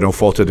happened to them for no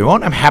fault of their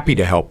own, I'm happy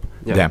to help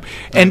them.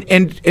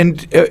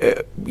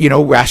 And you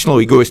know,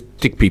 rational,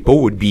 egoistic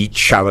people would be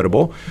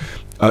charitable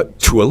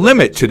to a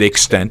limit, to the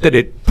extent that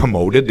it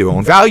promoted their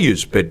own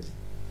values. But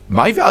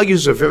my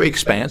values are very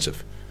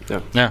expansive.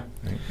 Yeah.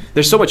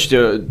 There's so much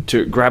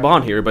to grab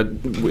on here,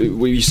 but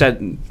you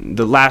said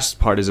the last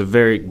part is a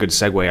very good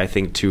segue, I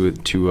think, to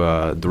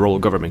the role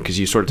of government, because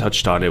you sort of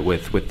touched on it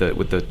with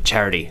the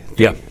charity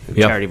thing,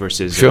 charity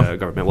versus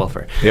government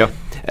welfare.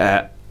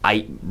 Yeah.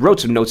 I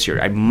wrote some notes here.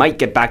 I might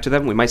get back to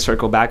them. We might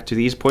circle back to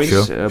these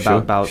points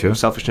about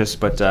selfishness,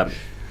 but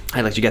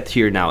I'd like to get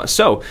here now.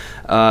 So,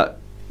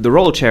 the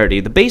role of charity,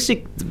 the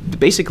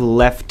basic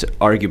left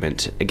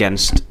argument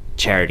against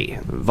charity,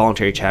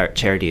 voluntary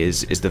charity,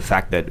 is the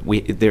fact that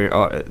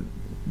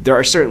there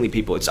are certainly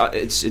people.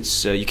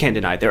 It's you can't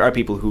deny there are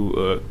people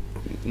who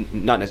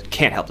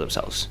can't help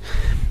themselves.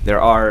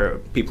 There are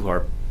people who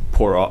are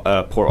poor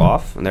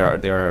off, and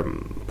there are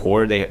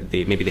poor. They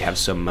maybe they have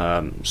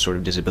some sort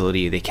of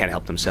disability. They can't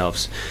help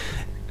themselves.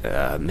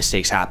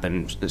 Mistakes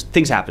happen.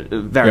 Things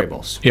happen.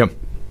 Variables. Yep.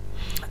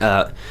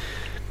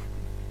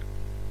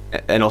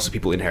 And also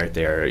people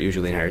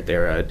usually inherit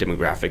their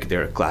demographic,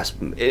 their class,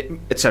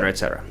 et cetera, et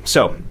cetera.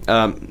 So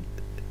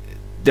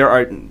there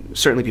are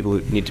certainly people who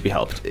need to be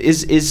helped.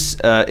 Is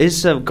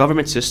a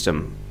government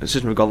system, a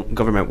system of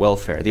government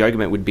welfare, the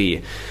argument would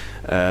be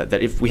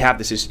that if we have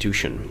this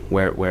institution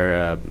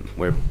where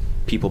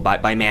people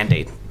by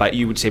mandate,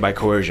 you would say by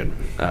coercion,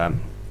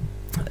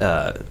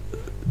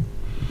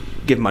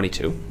 give money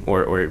to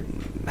or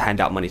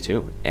hand out money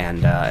to,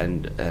 and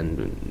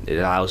it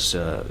allows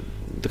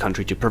the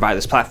country to provide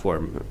this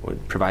platform or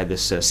provide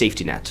this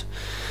safety net.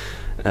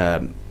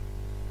 The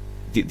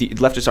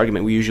leftist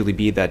argument would usually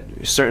be that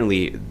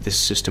certainly this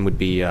system would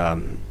be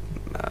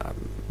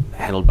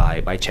handled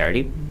by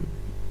charity,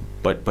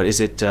 but is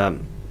it?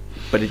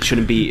 But it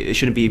shouldn't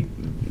be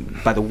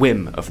by the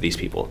whim of these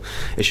people.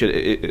 It should,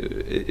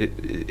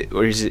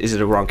 or is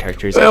it a wrong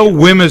characterization? Well,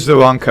 whim is the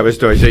wrong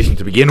characterization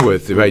to begin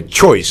with. Right,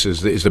 choice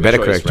is the better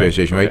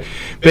characterization, right?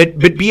 Okay.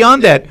 But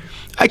beyond that,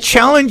 I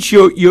challenge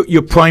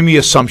your primary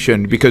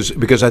assumption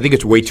because I think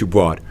it's way too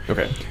broad.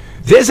 Okay.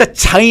 There's a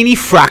tiny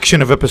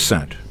fraction of a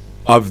percent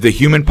of the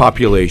human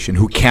population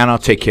who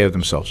cannot take care of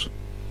themselves.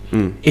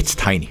 It's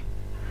tiny.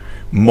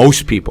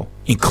 Most people,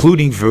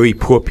 including very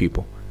poor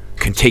people,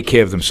 can take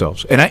care of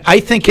themselves. And I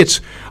think it's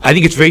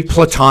very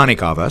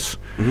platonic of us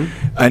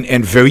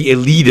and very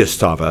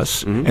elitist of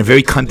us and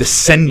very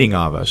condescending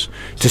of us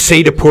to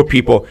say to poor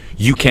people,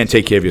 you can't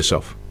take care of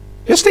yourself.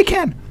 Yes, they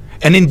can.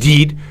 And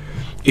indeed,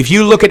 if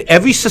you look at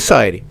every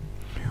society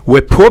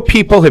where poor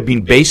people have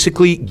been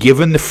basically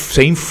given the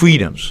same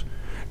freedoms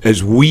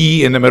as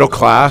we in the middle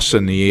class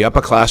and the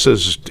upper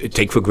classes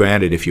take for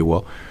granted, if you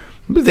will,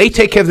 they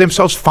take care of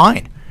themselves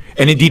fine.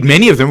 And indeed,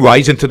 many of them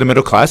rise into the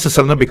middle class and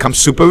some of them become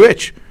super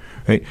rich.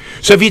 Right?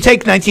 So if you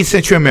take 19th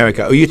century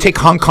America, or you take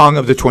Hong Kong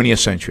of the 20th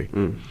century,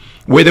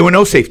 where there were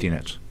no safety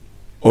nets,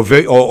 or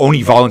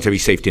only voluntary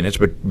safety nets,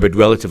 but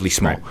relatively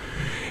small,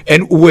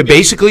 and where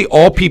basically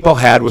all people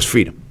had was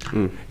freedom.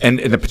 And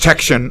the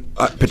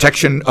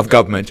protection of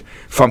government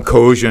from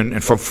coercion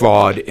and from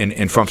fraud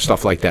and from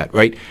stuff like that,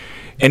 right?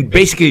 And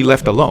basically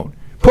left alone.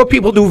 Poor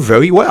people do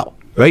very well,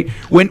 right?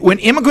 When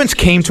immigrants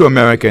came to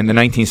America in the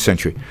 19th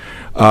century,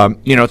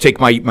 you know, take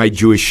my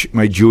Jewish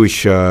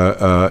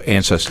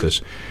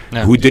ancestors,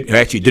 who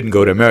actually didn't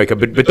go to America,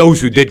 but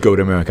those who did go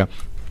to America,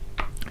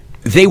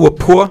 they were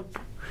poor,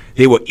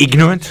 they were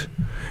ignorant.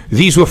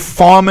 These were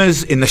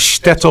farmers in the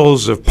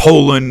shtetls of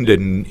Poland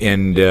and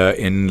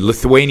in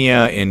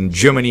Lithuania, in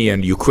Germany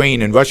and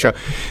Ukraine and Russia.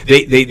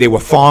 They were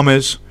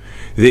farmers.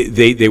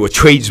 They were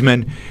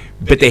tradesmen,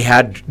 but they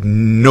had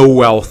no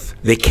wealth.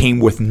 They came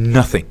with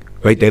nothing,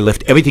 right? They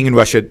left everything in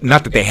Russia.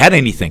 Not that they had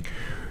anything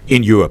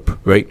in Europe,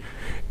 right?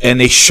 And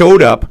they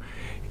showed up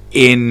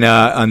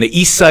on the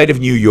east side of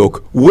New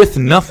York with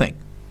nothing,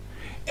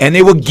 and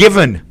they were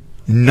given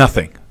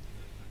nothing.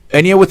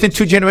 And yet within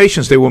 2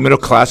 generations, they were middle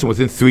class, and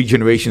within 3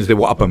 generations, they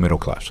were upper middle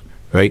class,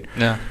 right?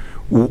 Yeah.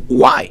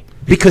 Why?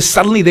 Because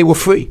suddenly they were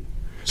free.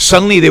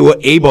 Suddenly they were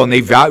able, and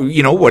they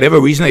value, whatever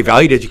reason they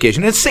valued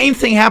education. And the same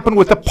thing happened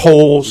with the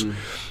Poles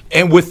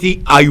and with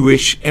the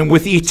Irish and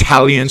with the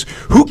Italians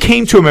who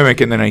came to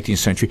America in the 19th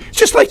century.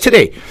 Just like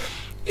today.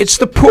 It's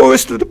the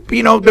poorest of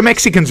the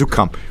Mexicans who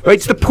come, right?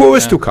 It's the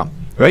poorest who come,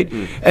 right?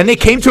 And they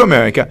came to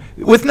America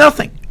with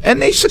nothing. And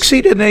they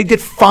succeeded, and they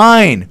did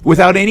fine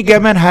without any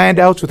government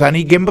handouts, without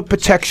any government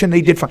protection.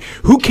 They did fine.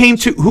 Who came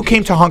to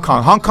Hong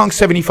Kong? Hong Kong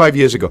 75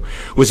 years ago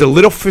was a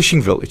little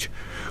fishing village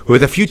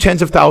with a few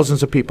tens of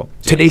thousands of people.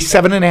 Today,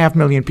 7.5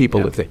 million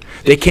people live there.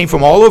 They came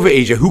from all over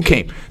Asia. Who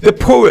came? The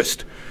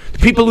poorest. The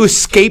people who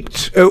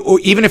escaped, or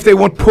even if they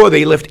weren't poor,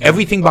 they left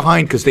everything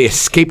behind because they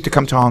escaped to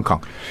come to Hong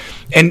Kong.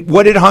 And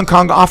what did Hong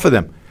Kong offer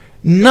them?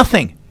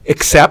 Nothing.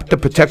 Except the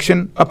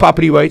protection of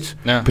property rights,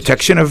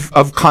 protection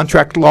of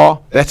contract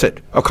law. That's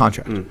it, of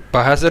contract.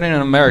 But hasn't in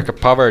America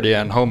poverty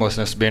and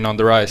homelessness been on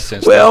the rise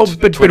since? Well,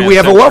 but we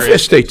have a welfare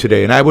state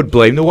today, and I would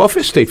blame the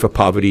welfare state for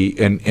poverty.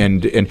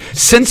 And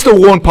since the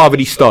war on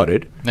poverty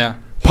started,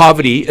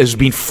 poverty has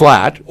been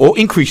flat or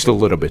increased a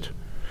little bit.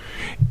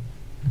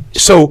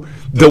 So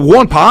the war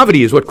on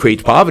poverty is what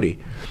creates poverty.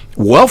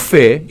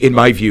 Welfare, in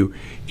my view,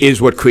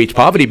 is what creates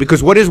poverty,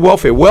 because what is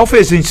welfare? Welfare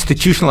is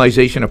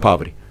institutionalization of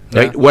poverty.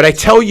 Right? What I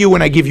tell you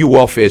when I give you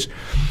welfare is,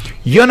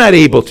 you're not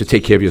able to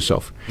take care of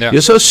yourself. You're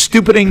so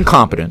stupid and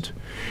incompetent.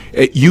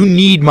 You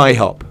need my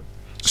help.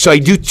 So I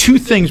do two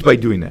things by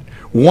doing that.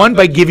 One,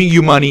 by giving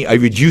you money, I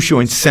reduce your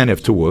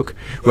incentive to work,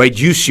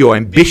 reduce your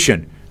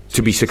ambition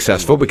to be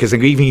successful, because I'm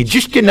giving you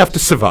just enough to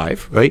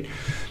survive, right?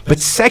 But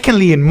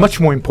secondly, and much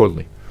more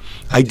importantly,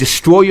 I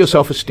destroy your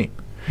self-esteem,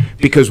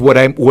 because what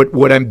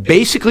I'm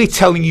basically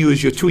telling you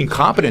is you're too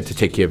incompetent to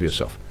take care of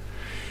yourself.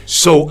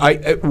 So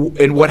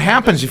and what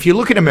happens, if you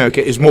look at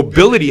America, is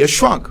mobility has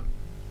shrunk.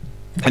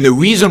 And the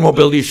reason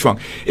mobility has shrunk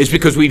is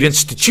because we've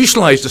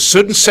institutionalized a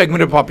certain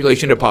segment of the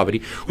population to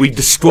poverty. We've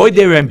destroyed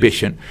their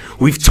ambition.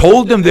 We've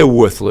told them they're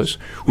worthless.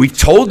 We've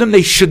told them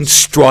they shouldn't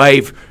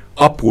strive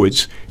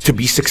upwards to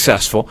be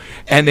successful.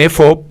 And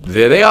therefore,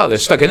 there they are. They're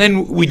stuck. And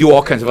then we do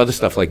all kinds of other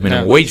stuff like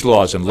minimum wage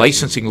laws and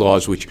licensing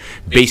laws, which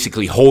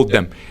basically hold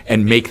them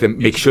and make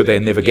sure they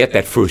never get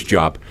that first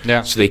job,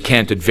 so they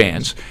can't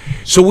advance.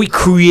 So we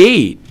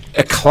create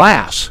a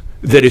class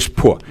that is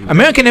poor.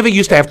 America never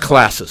used to have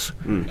classes.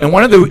 And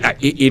one of the,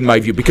 in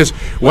my view, because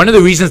one of the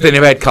reasons they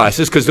never had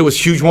classes, because there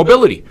was huge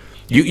mobility.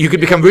 You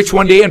could become rich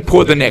one day and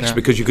poor the next,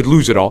 because you could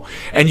lose it all.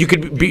 And you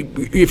could be,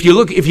 if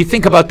you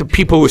think about the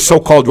people who were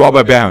so-called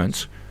robber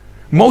barons,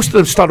 most of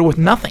them started with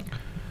nothing.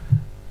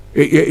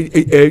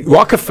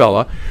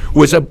 Rockefeller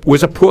was a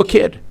poor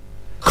kid.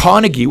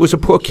 Carnegie was a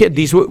poor kid.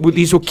 These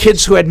were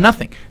kids who had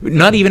nothing,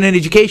 not even an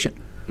education.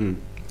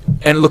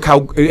 And look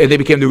how they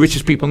became the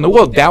richest people in the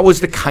world. That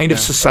was the kind of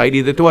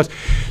society that there was.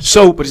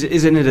 So, but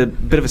isn't it a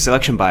bit of a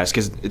selection bias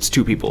because it's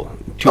two people?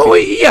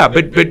 Yeah,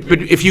 but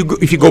if you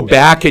go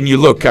back and you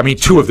look, I mean,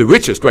 two of the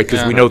richest, right?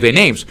 Because we know their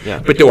names.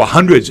 But there were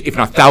hundreds, if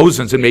not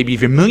thousands, and maybe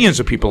even millions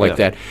of people like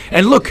that.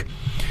 And look,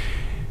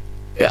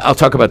 I'll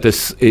talk about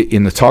this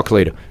in the talk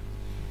later.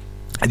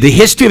 The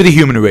history of the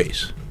human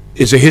race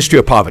is a history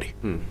of poverty.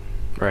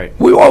 Right.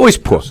 We were always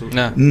poor.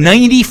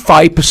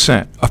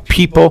 95% of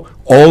people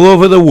all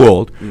over the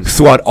world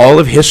throughout all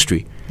of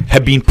history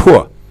have been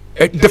poor.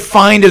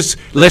 Defined as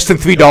less than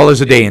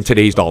 $3 a day in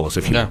today's dollars,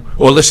 if you know,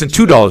 or less than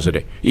 $2 a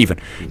day, even.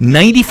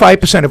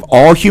 95% of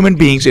all human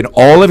beings in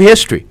all of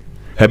history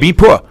have been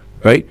poor,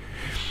 right?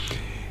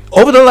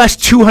 Over the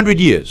last 200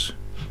 years,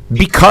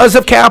 because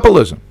of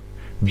capitalism,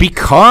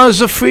 because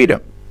of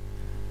freedom,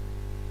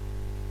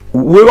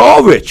 we're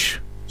all rich.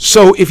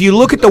 So if you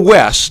look at the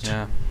West,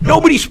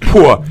 nobody's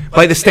poor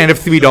by the standard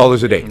of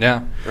 $3 a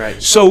day.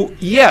 Right. So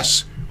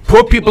yes,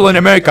 poor people in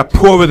America are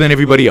poorer than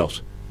everybody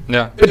else.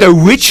 But they're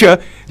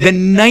richer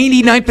than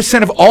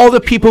 99% of all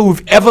the people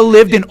who've ever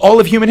lived in all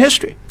of human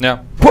history.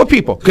 Poor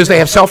people, because they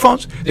have cell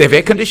phones, they have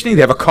air conditioning,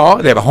 they have a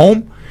car, they have a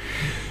home.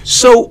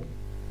 So,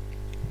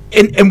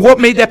 and what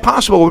made that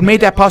possible? What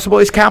made that possible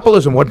is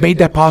capitalism. What made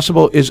that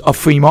possible is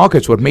free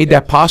markets. What made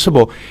that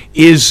possible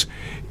is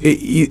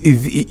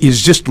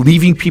just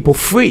leaving people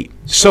free.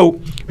 So,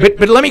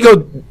 but let me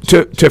go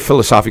to a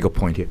philosophical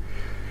point here.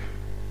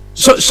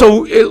 So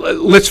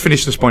let's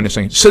finish this point in a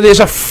second. So there's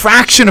a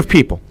fraction of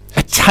people,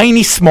 a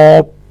tiny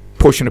small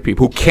portion of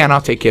people who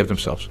cannot take care of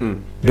themselves,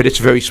 but it's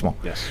very small.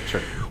 Yes,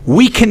 sure.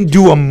 We can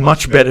do a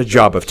much better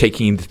job of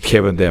taking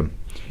care of them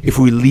if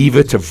we leave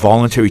it to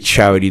voluntary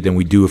charity than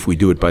we do if we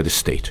do it by the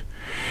state.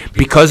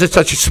 Because it's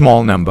such a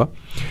small number,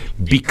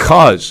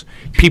 because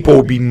people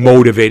will be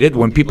motivated.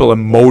 When people are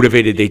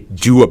motivated, they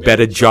do a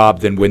better job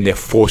than when they're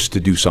forced to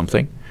do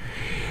something.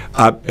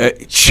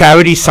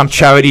 Charities, some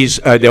charities,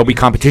 there'll be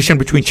competition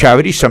between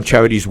charities. Some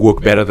charities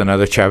work better than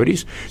other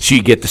charities. So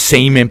you get the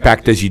same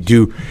impact as you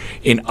do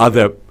in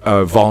other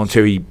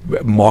voluntary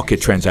market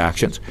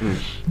transactions.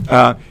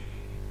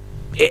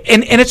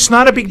 And it's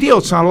not a big deal.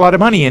 It's not a lot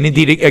of money. And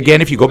indeed, again,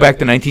 if you go back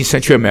to 19th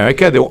century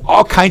America, there were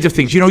all kinds of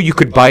things. You know, you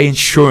could buy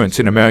insurance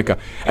in America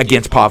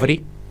against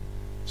poverty.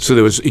 So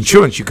there was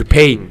insurance you could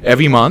pay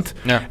every month,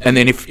 and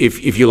then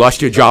if you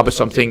lost your job or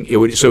something, it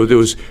would. So there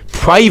was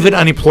private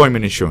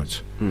unemployment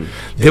insurance.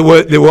 There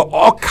were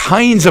all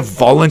kinds of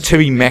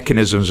voluntary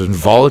mechanisms and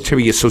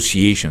voluntary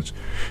associations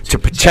to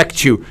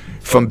protect you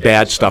from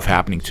bad stuff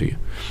happening to you.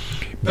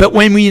 But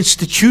when we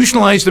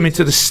institutionalize them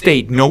into the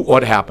state, note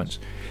what happens.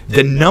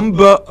 The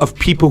number of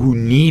people who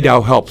need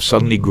our help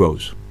suddenly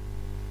grows.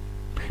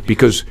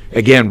 Because,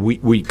 again,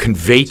 we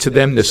convey to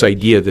them this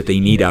idea that they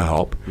need our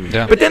help.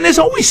 But then there's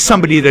always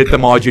somebody that at the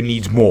margin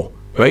needs more,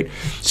 right?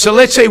 So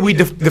let's say we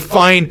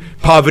define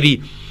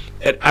poverty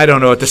at, I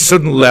don't know, at a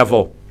certain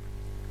level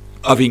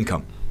of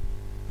income,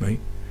 right?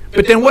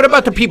 But then what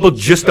about the people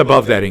just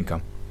above that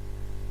income?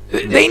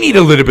 They need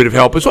a little bit of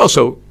help as well,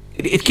 so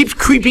it keeps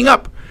creeping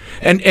up.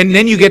 And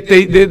then you get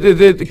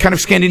the kind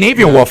of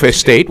Scandinavian welfare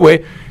state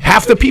where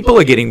half the people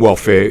are getting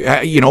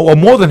welfare, or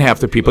more than half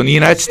the people. In the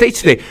United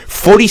States today,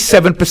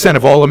 47%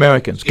 of all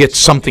Americans get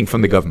something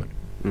from the government.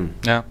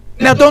 Yeah.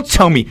 Now, don't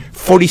tell me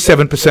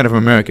 47% of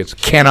Americans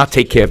cannot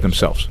take care of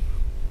themselves.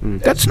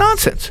 That's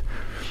nonsense.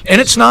 And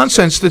it's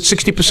nonsense that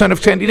 60% of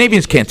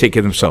Scandinavians can't take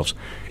care of themselves.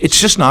 It's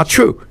just not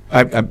true.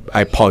 I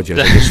apologize.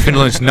 I guess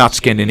Finland's not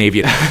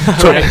Scandinavian.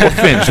 So, or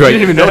Finns, right? I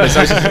didn't even know this.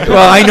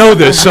 Well, I know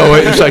this, so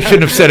I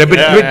shouldn't have said it.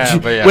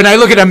 But when I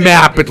look at a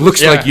map, it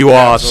looks like you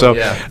are. So,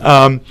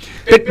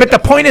 but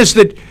the point is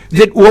that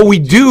what we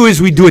do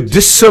is we do a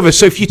disservice.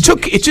 So if you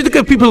look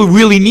at people who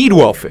really need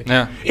welfare,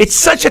 it's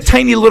such a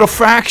tiny little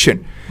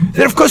fraction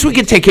that, of course, we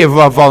can take care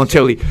of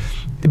voluntarily.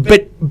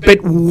 But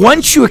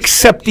once you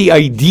accept the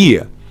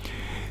idea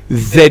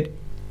that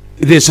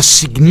there's a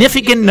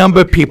significant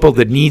number of people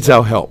that needs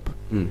our help,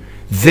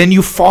 then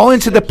you fall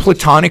into the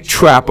Platonic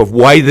trap of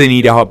why they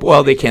need our help.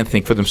 Well, they can't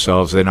think for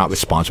themselves. They're not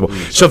responsible.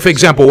 So, for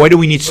example, why do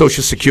we need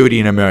Social Security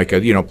in America?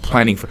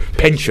 Planning for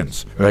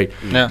pensions, right?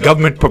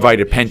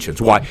 Government-provided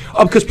pensions. Why?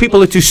 Oh, because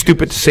people are too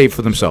stupid to save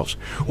for themselves.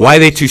 Why are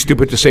they too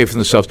stupid to save for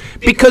themselves?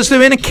 Because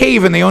they're in a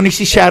cave and they only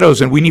see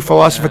shadows, and we need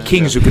philosopher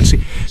kings who can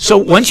see. So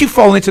once you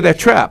fall into that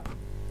trap,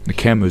 the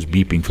camera's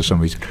beeping for some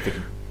reason.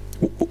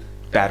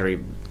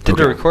 Battery. Did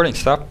the recording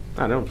stop?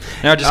 I don't know.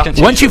 No, just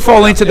continue. Once you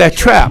fall into that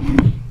trap,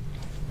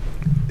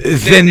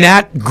 then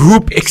that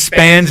group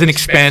expands and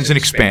expands and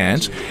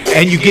expands,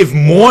 and you give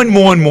more and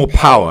more and more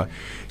power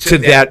to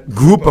that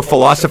group of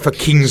philosopher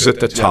kings at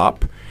the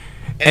top,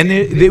 and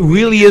there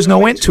really is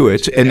no end to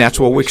it, and that's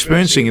what we're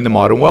experiencing in the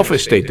modern welfare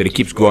state, that it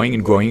keeps growing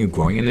and growing and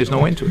growing, and there's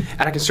no end to it.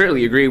 And I can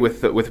certainly agree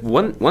with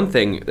one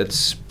thing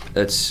that's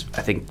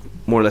I think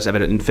more or less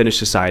evident in Finnish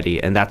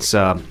society, and that's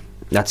the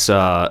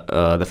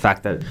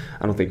fact that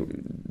I don't think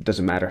it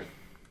doesn't matter.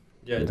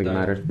 Yeah, I don't think it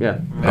matters. Yeah.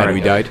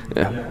 Battery died?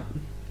 Yeah.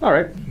 All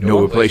right.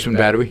 No replacement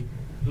battery?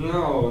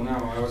 No.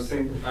 I was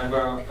thinking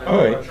about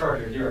a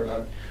charger here,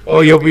 but... Oh,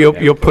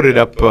 you'll put it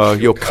up.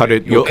 You'll cut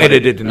it. You'll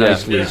edit it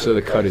nicely, so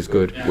the cut is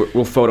good.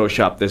 We'll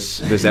Photoshop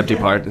this empty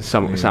part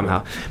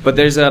somehow. But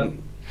there's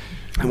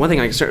one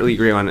thing I can certainly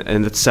agree on,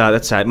 and that's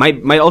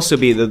might also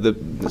be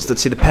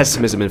let's say the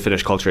pessimism in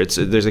Finnish culture.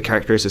 There's a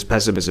characteristic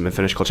pessimism in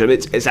Finnish culture.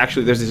 It's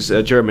actually there's this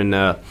German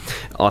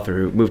author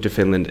who moved to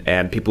Finland,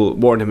 and people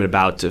warned him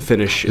about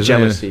Finnish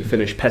jealousy,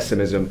 Finnish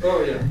pessimism.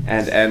 Oh yeah.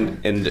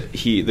 And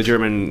the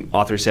German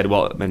author said,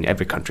 well, in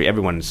every country,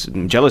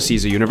 jealousy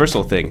is a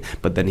universal thing.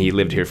 But then he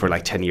lived here for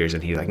like 10 years,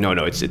 and he's like, no,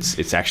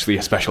 it's actually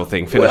a special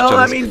thing. Finnish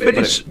jealousy.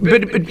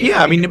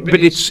 I mean,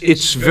 but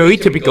it's very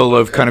typical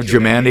of kind of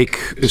Germanic.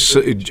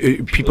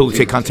 People who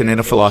take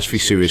continental philosophy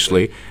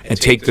seriously and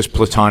take this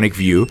Platonic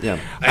view. Yeah.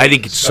 I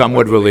think it's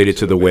somewhat related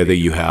to the weather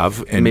you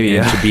have and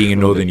to being in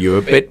Northern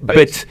Europe.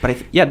 But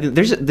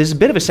there's a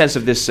bit of a sense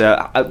of this.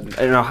 I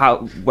don't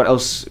know what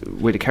else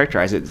way to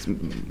characterize it. It's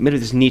maybe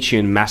this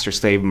Nietzschean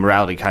master-slave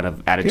morality kind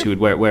of attitude,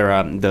 where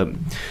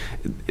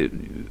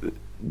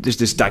there's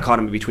this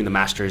dichotomy between the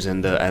masters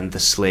and the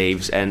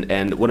slaves,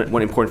 and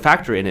one important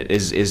factor in it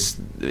is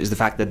the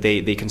fact that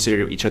they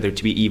consider each other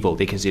to be evil.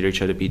 They consider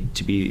each other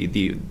to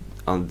be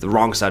on the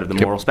wrong side of the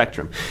moral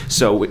spectrum.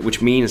 So,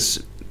 which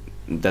means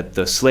that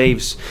the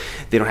slaves,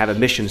 they don't have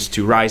ambitions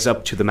to rise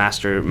up to the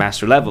master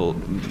level,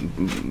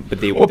 but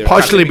they're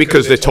partially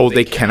because they're told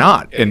they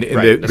cannot, and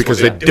because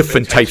they're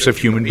different types of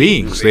human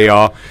beings. They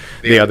are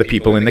the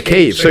people in the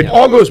cave. So it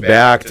all goes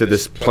back to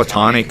this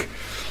Platonic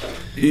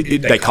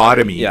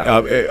dichotomy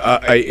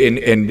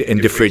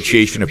and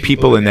differentiation of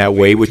people in that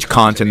way, which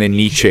Kant and then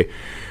Nietzsche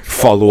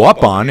follow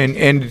up on, and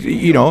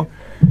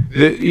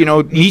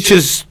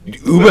Nietzsche's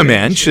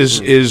Übermensch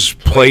is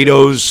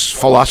Plato's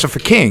philosopher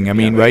king. I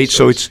mean, right?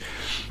 So it's,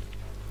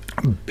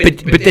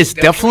 but there's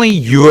definitely,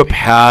 Europe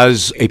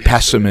has a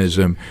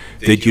pessimism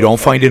that you don't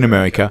find in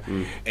America,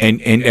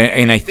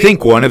 and I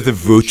think one of the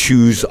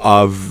virtues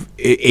of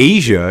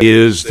Asia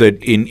is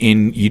that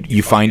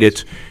you find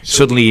it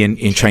certainly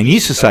in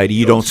Chinese society.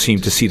 You don't seem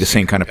to see the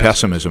same kind of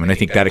pessimism, and I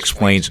think that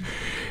explains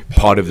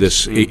part of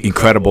this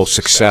incredible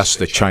success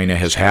that China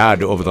has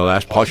had over the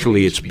last.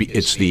 Partially, it's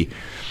the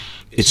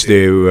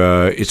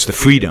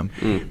freedom,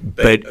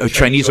 but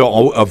Chinese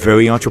are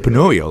very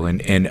entrepreneurial,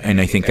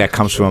 and I think that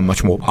comes from a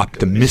much more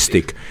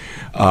optimistic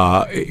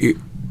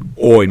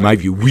or in my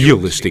view,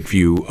 realistic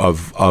view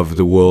of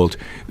the world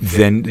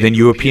than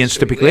Europeans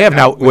typically have.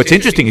 Now, what's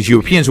interesting is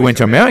Europeans who went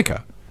to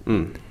America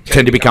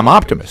tend to become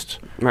optimists.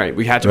 Right,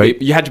 you had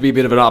to be a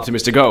bit of an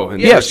optimist to go.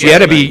 Yes, you had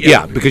to be,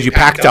 because you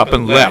packed up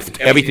and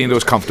left everything that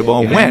was comfortable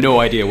and went.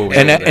 No idea what was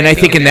and I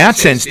think in that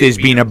sense, there's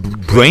been a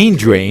brain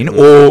drain,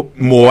 or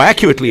more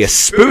accurately, a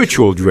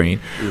spiritual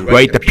drain,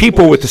 right? The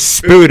people with the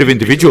spirit of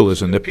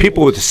individualism, the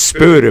people with the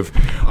spirit of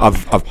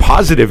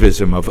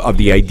positivism, of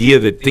the idea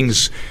that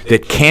things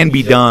that can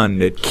be done,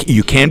 that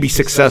you can be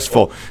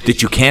successful,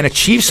 that you can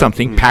achieve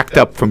something, packed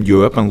up from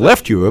Europe and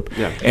left Europe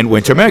and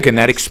went to America. And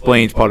that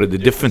explains part of the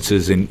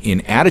differences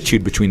in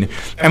attitude between them.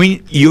 I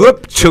mean,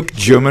 Europe took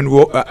German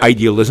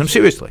idealism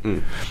seriously,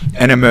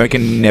 and America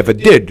never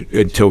did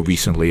until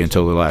recently,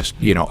 until the last,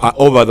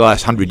 over the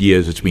last 100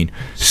 years, it's been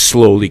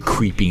slowly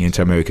creeping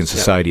into American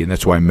society, and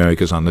that's why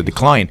America's on the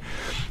decline,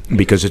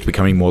 because it's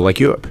becoming more like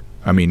Europe.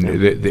 I mean,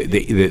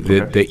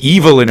 the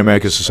evil in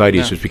American society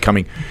is just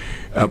becoming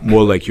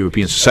more like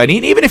European society.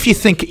 And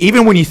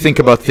even when you think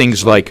about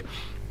things like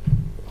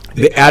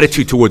the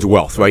attitude towards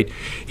wealth, right?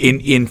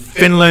 In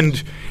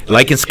Finland,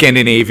 like in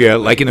Scandinavia,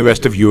 like in the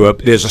rest of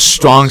Europe, there's a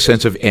strong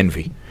sense of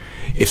envy.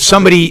 If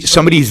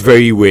somebody's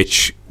very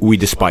rich, we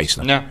despise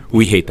them. Yeah.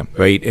 We hate them,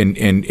 right? And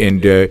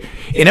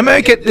in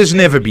America, there's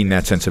never been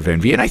that sense of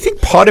envy. And I think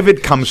part of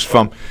it comes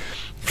from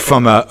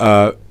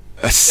a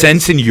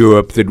sense in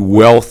Europe that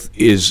wealth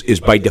is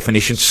by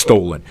definition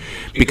stolen.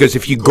 Because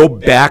if you go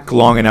back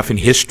long enough in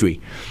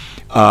history,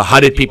 how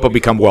did people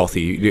become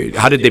wealthy?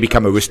 How did they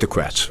become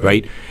aristocrats,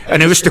 right?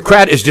 An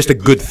aristocrat is just a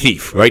good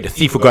thief, right? A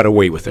thief who got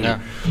away with it,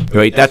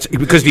 right? That's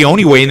because the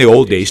only way in the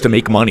old days to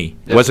make money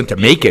wasn't to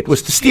make it,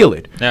 was to steal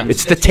it.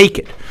 It's to take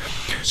it.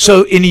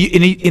 So in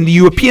the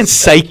European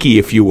psyche,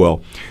 if you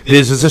will,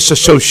 there's this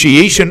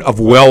association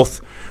of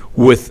wealth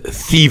with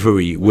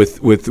thievery, with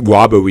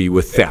robbery,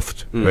 with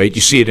theft, right?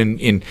 You see it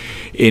in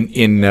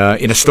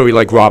a story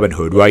like Robin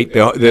Hood, right?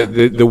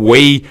 The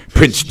way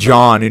Prince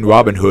John in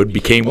Robin Hood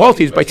became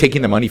wealthy is by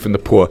taking the money from the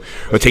poor,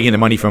 or taking the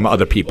money from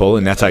other people,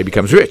 and that's how he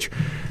becomes rich,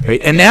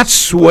 right? And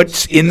that's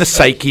what's in the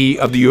psyche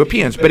of the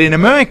Europeans. But in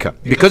America,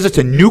 because it's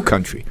a new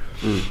country,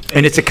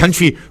 and it's a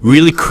country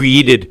really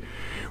created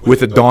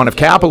with the dawn of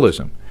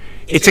capitalism,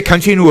 it's a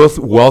country in which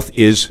wealth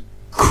is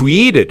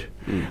created.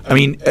 I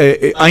mean,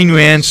 Ayn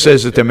Rand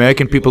says that the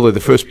American people are the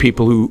first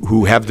people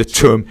who have the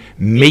term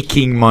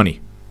making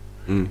money.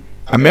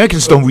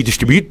 Americans don't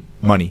redistribute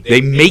money. They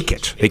make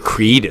it. They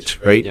create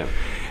it, right? Yeah.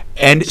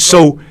 And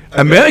so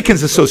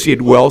Americans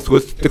associate wealth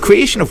with the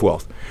creation of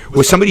wealth,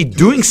 with somebody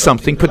doing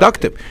something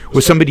productive,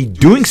 with somebody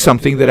doing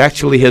something that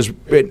actually has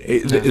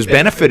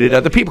benefited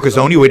other people, because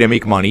the only way to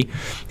make money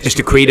is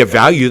to create a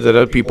value that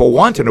other people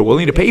want and are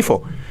willing to pay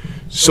for.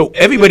 So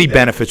everybody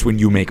benefits when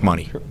you make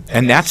money,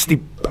 and that's the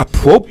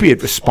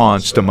appropriate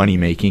response to money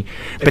making.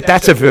 But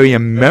that's a very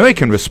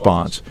American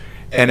response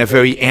and a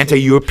very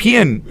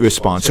anti-European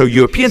response. So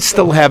Europeans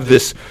still have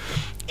this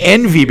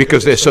envy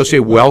because they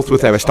associate wealth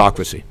with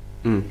aristocracy,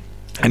 and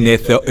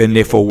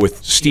therefore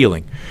with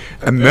stealing.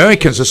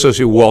 Americans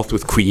associate wealth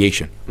with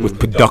creation, with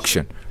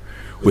production,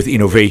 with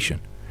innovation,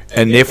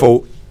 and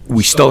therefore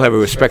we still have a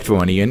respect for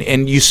money.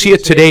 And you see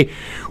it today,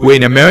 where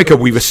in America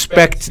we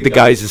respect the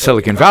guys in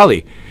Silicon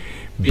Valley,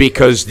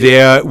 because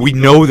we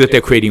know that they're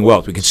creating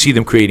wealth. We can see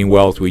them creating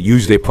wealth. We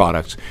use their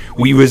products.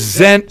 We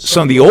resent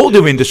some of the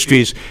older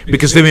industries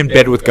because they're in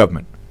bed with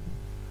government.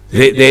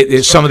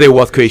 Some of their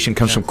wealth creation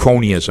comes from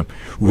cronyism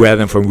rather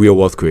than from real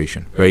wealth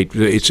creation, right?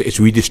 It's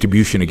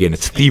redistribution again.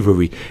 It's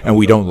thievery, and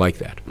we don't like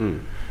that.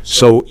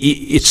 So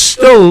it's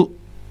still,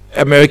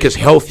 America's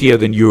healthier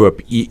than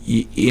Europe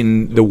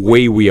in the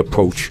way we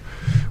approach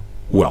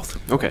wealth.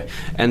 Okay,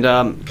 and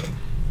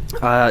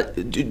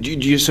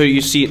do you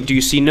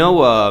see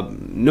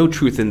no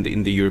truth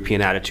in the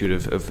European attitude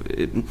of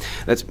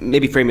let's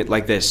maybe frame it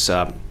like this,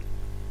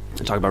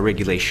 talk about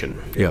regulation.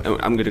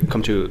 I'm going to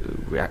come to,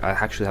 I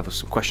actually have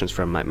some questions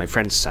from my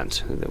friends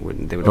sent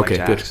that they would like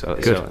to ask, so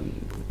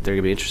they're going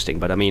to be interesting.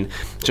 But I mean,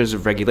 in terms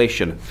of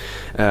regulation,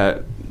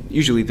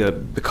 usually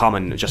the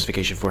common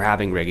justification for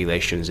having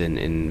regulations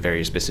in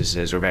various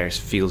businesses or various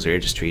fields or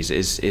industries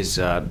is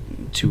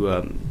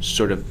to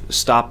sort of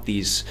stop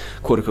these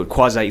quote-unquote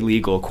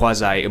quasi-legal,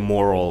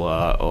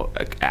 quasi-immoral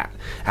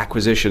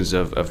acquisitions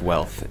of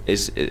wealth.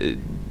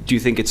 Do you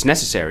think it's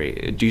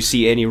necessary? Do you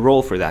see any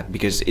role for that?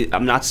 Because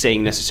I'm not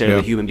saying necessarily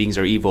that human beings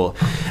are evil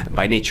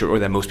by nature, or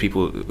that most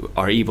people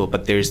are evil,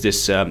 but there's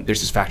this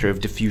factor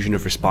of diffusion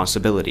of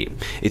responsibility.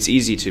 It's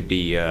easy to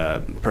be,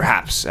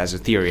 perhaps, as a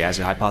theory, as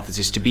a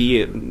hypothesis, to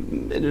be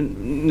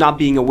not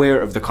being aware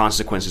of the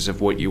consequences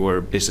of what your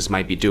business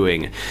might be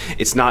doing.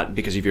 It's not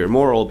because of your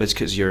moral, but it's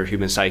because your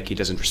human psyche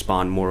doesn't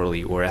respond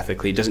morally or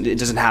ethically. It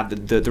doesn't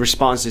have the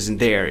response isn't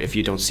there if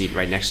you don't see it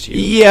right next to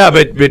you. Yeah,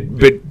 but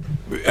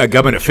a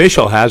government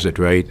official has it,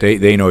 right?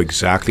 They know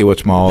exactly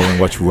what's moral and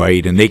what's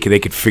right, and they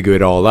could figure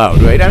it all out,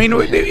 right? I mean,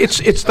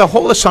 it's the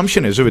whole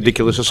assumption is a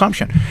ridiculous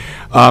assumption.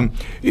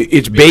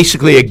 It's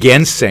basically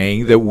again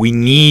saying that we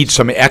need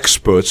some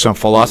experts, some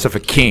philosopher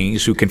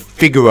kings who can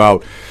figure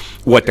out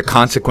what the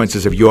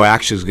consequences of your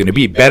actions are going to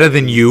be, better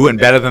than you and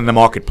better than the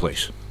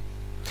marketplace.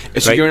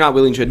 So right? you're not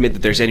willing to admit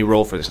that there's any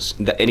role for this,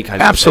 any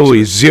kind of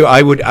absolutely zero.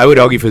 I would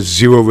argue for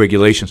zero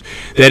regulations.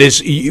 That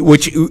is,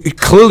 which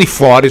clearly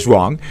fraud is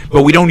wrong,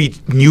 but we don't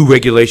need new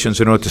regulations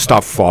in order to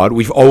stop fraud.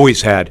 We've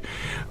always had,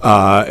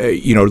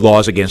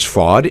 laws against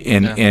fraud,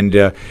 and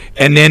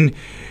then.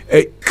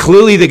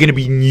 Clearly, there are going to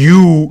be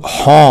new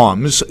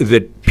harms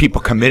that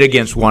people commit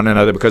against one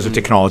another because of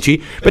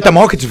technology, but the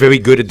market's very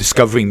good at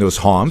discovering those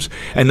harms,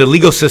 and the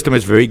legal system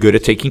is very good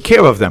at taking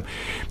care of them.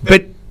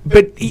 But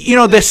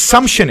the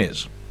assumption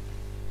is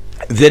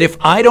that if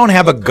I don't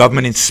have a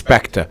government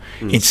inspector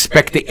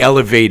inspect the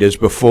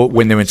elevators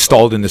when they're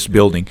installed in this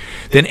building,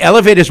 then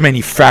elevators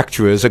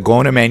manufacturers are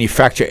going to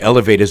manufacture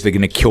elevators that are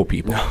going to kill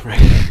people. Right.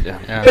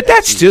 Yeah. But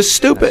that's just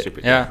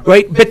stupid.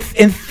 Right?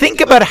 And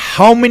think about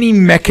how many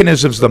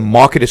mechanisms the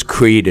market has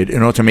created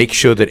in order to make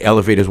sure that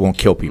elevators won't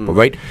kill people,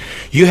 right?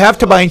 You have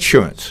to buy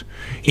insurance.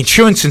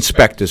 Insurance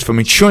inspectors from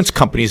insurance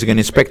companies are going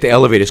to inspect the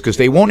elevators because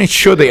they won't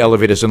insure the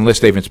elevators unless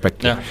they've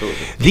inspected them.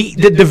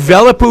 The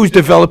developer who's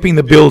developing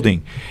the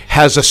building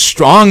has a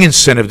strong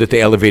incentive that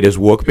the elevators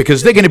work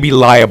because they're going to be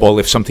liable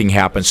if something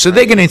happens. So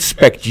they're going to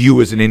inspect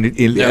you as an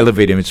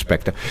elevator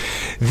inspector.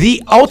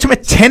 The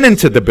ultimate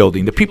tenant of the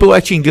building, the people who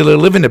actually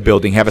live in the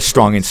building, have a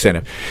strong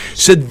incentive.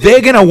 So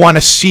they're going to want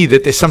to see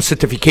that there's some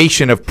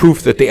certification of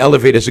proof that the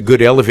elevator is a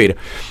good elevator.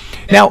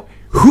 Now,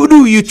 who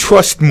do you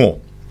trust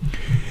more?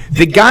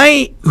 The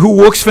guy who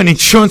works for an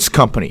insurance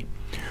company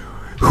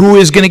who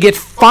is going to get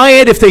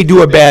fired if they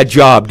do a bad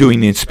job doing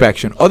the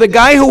inspection, or the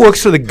guy who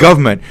works for the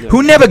government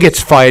who never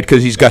gets fired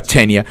because he's got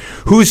tenure,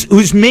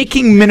 who's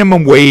making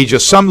minimum wage or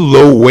some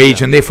low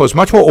wage and therefore is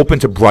much more open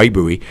to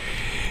bribery.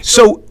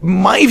 So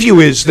my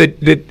view is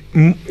that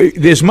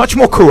there's much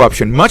more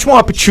corruption, much more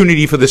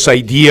opportunity for this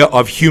idea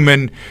of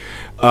human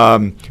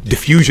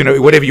diffusion,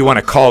 or whatever you want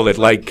to call it,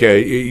 like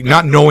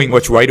not knowing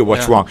what's right or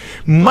what's wrong.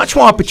 Much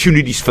more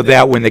opportunities for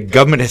that when the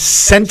government has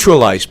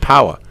centralized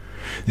power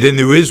than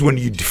there is when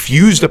you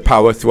diffuse the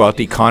power throughout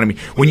the economy,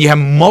 when you have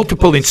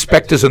multiple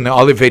inspectors on the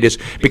elevators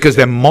because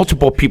there are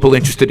multiple people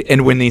interested,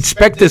 and when the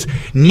inspectors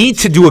need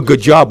to do a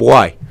good job.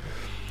 Why?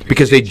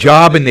 Because their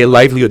job and their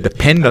livelihood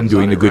depend on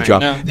doing a good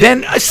job.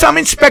 Then some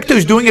inspector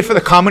is doing it for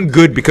the common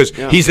good because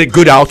he's a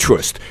good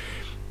altruist.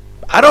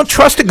 I don't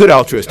trust a good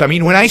altruist. I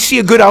mean, when I see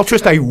a good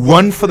altruist, I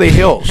run for the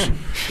hills.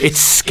 It's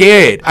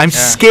scared. I'm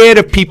scared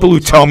of people who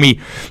tell me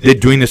they're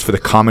doing this for the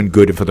common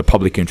good and for the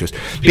public interest.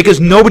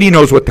 Because nobody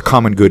knows what the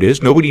common good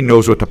is. Nobody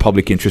knows what the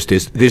public interest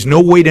is. There's no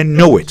way to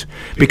know it.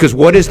 Because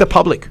what is the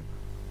public?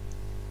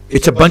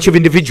 It's a bunch of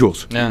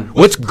individuals.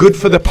 What's good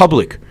for the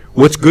public?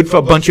 What's good for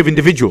a bunch of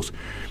individuals?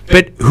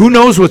 But who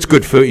knows what's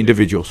good for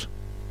individuals?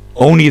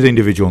 Only the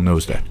individual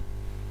knows that.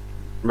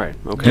 Right.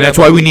 Okay. And that's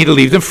why we need to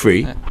leave them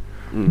free.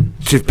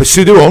 To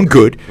pursue their own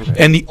good,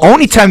 and the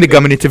only time the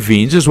government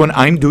intervenes is when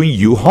I'm doing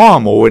you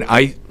harm, or when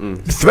I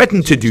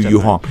threaten to do you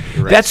harm.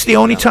 That's the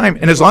only time,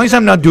 and as long as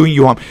I'm not doing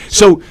you harm.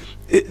 So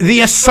the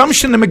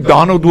assumption that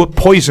McDonald's would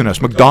poison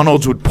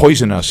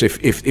us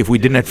if we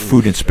didn't have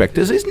food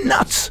inspectors is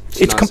nuts.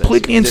 It's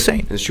completely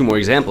insane. There's two more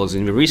examples.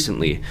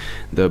 Recently,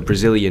 the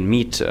Brazilian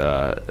meat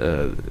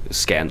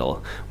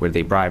scandal, where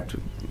they bribed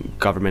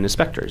government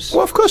inspectors.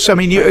 Well, of course. I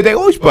mean, they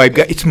always bribe.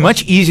 It's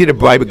much easier to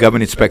bribe a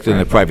government inspector than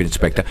a private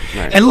inspector.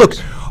 And look,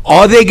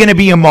 are they going to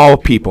be immoral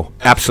people?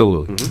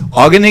 Absolutely.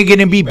 Are they going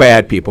to be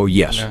bad people?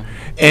 Yes.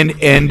 And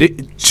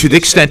to the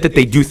extent that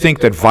they do think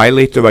that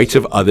violate the rights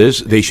of others,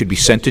 they should be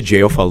sent to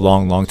jail for a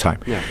long, long time.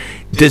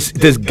 Does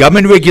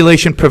government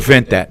regulation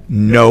prevent that?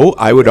 No,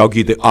 I would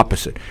argue the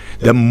opposite.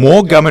 The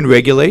more government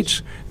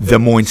regulates, the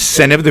more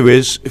incentive there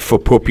is for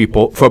poor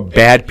people, for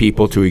bad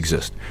people to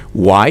exist.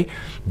 Why?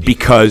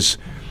 Because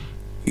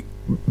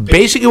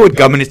basically what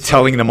government is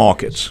telling the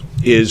markets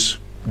is,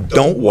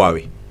 don't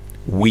worry,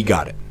 we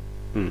got it.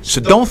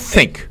 So don't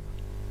think.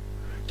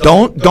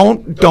 Don't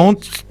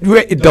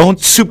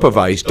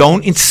supervise.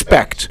 Don't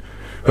inspect.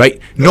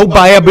 Right? No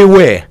buyer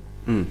beware.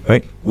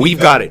 Right? We've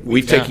got it.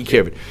 We've taken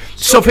care of it.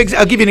 So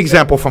I'll give you an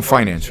example from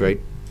finance. Right?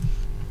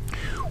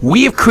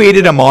 We have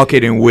created a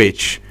market in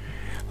which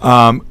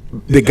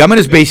the government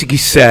has basically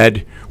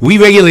said we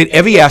regulate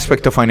every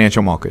aspect of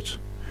financial markets.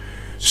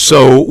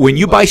 So when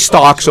you buy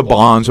stocks or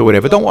bonds or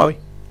whatever, don't worry.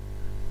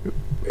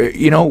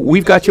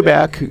 We've got your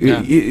back.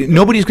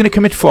 Nobody's going to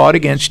commit fraud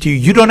against you.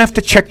 You don't have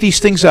to check these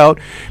things out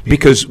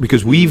because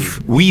we,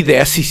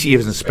 the SEC,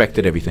 has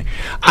inspected everything.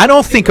 I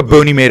don't think a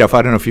Bernie Madoff,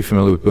 I don't know if you're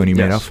familiar with Bernie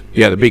Madoff.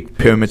 Yeah, the big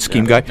pyramid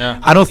scheme guy.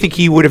 I don't think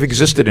he would have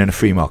existed in a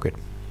free market.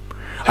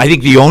 I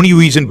think the only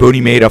reason Bernie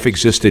Madoff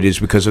existed is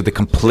because of the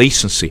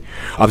complacency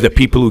of the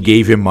people who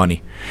gave him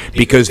money.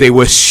 Because they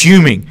were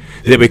assuming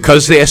that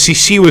because the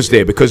SEC was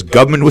there, because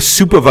government was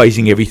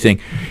supervising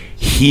everything,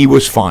 he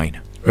was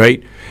fine,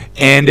 right?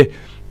 And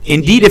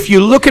indeed, if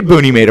you look at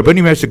Bernie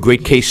Madoff's a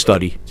great case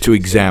study to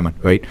examine,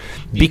 right?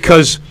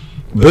 Because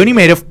Bernie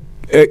Madoff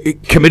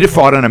committed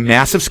fraud on a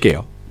massive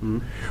scale,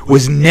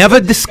 was never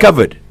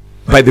discovered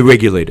by the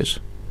regulators.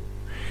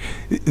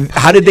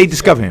 How did they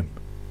discover him?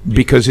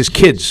 Because his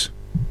kids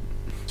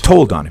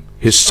told on him.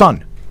 His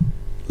son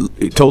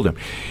told him.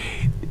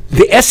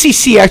 The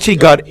SEC actually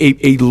got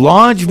a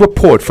large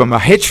report from a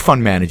hedge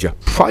fund manager,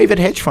 private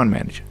hedge fund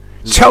manager,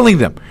 telling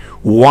them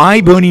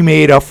why Bernie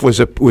Madoff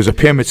was a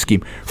pyramid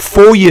scheme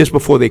 4 years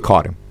before they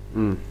caught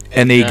him,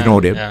 and they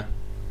ignored him. Yeah.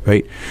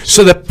 Right.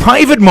 So the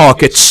private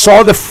market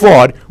saw the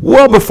fraud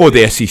well before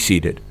the SEC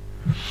did.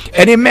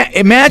 And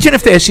imagine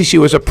if the SEC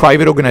was a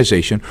private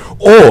organization,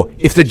 or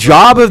if the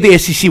job of the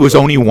SEC was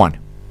only one.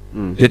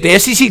 That the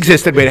SEC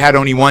existed, but it had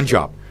only one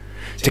job: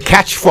 to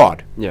catch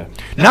fraud. Yeah.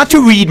 Not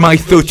to read my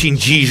 13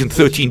 Gs and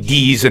 13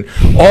 Ds and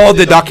all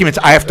the documents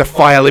I have to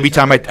file every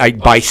time I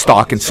buy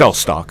stock and sell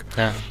stock,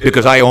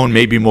 because I own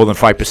maybe more than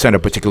 5%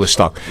 of particular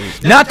stock.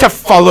 Not to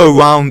follow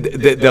around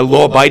the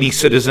law-abiding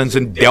citizens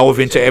and delve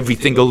into every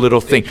single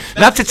little thing.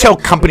 Not to tell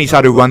companies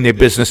how to run their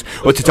business,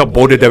 or to tell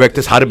board of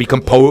directors how to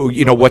become,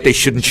 what they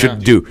should and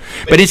shouldn't do.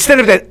 But instead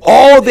of that,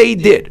 all they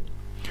did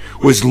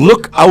was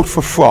look out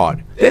for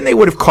fraud. Then they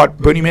would have caught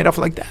Bernie Madoff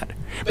like that.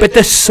 But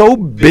they're so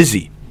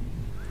busy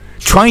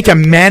trying to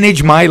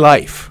manage my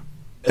life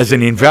as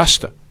an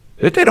investor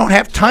that they don't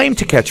have time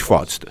to catch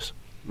fraudsters.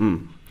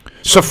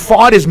 So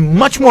fraud is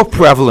much more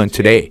prevalent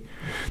today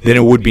than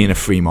it would be in a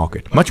free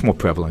market. Much more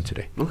prevalent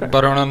today. Okay.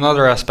 But on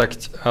another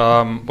aspect,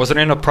 wasn't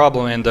it a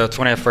problem in the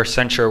 21st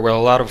century where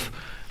a lot of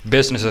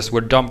businesses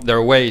would dump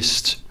their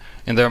waste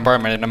in the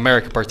environment, in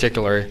America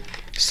particularly?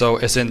 So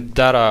isn't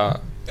that a...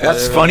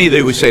 That's funny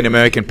they would say in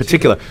America in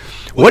particular.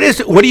 What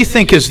do you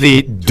think is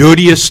the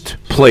dirtiest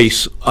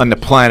place on the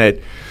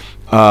planet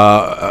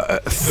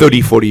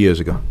 30, 40 years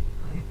ago?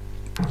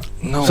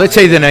 No, So let's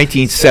say the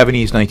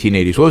 1970s,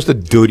 1980s. What was the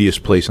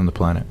dirtiest place on the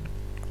planet?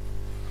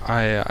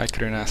 I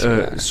couldn't answer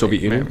that.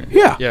 Soviet Union? Maybe.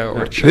 Yeah. Yeah,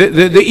 or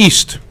The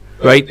East,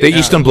 right? The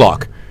Eastern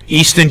Bloc.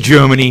 Eastern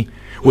Germany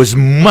was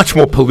much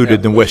more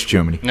polluted than West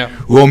Germany. Yeah.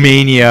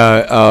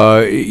 Romania,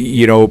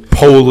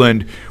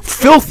 Poland.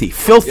 Filthy.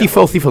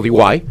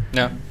 Why?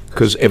 Yeah.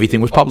 Because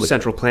everything was public.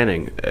 Central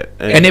planning.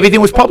 And everything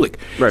was public.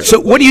 Right. So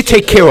what do you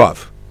take care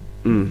of?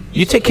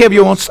 You take care of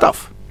your own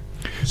stuff.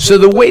 So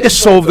the way to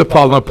solve the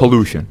problem of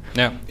pollution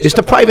is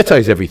to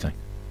privatize everything.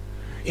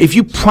 If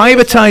you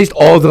privatized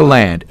all the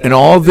land and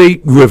all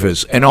the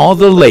rivers and all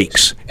the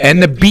lakes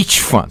and the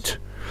beachfront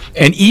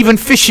and even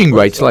fishing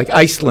rights like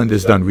Iceland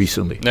has done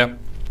recently,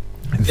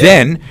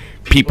 then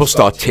people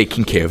start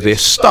taking care of their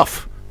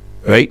stuff,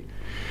 right?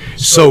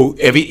 So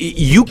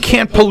you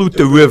can't pollute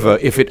the river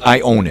if I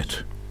own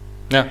it.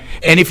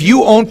 And if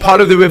you own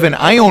part of the river and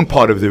I own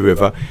part of the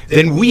river,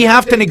 then we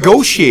have to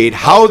negotiate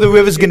how the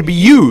river is going to be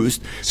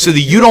used so that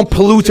you don't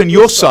pollute on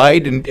your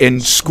side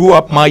and screw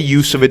up my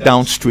use of it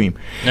downstream.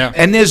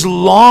 And there's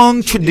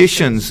long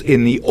traditions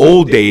in the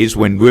old days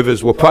when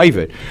rivers were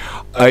private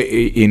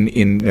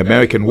in the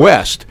American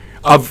West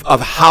of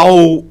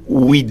how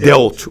we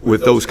dealt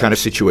with those kind of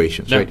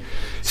situations. Right?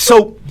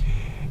 So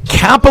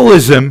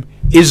capitalism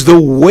is the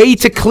way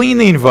to clean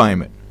the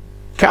environment.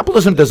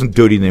 Capitalism doesn't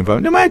dirty the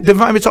environment. The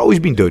environment's always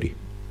been dirty,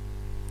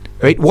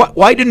 right?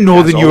 Why do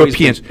Northern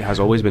Europeans? It has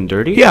always been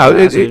dirty. Yeah,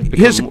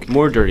 it's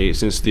more dirty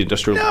since the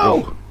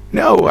industrial.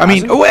 No. I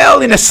mean,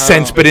 well, in a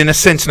sense, but in a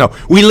sense, no.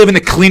 We live in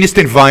the cleanest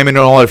environment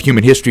in all of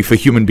human history for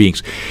human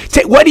beings.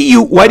 Why do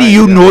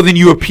you Northern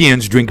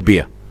Europeans drink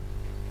beer?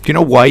 Do you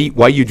know why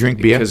you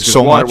drink beer because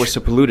so the water much? was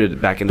so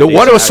polluted back in the The days.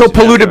 water was so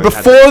polluted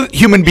before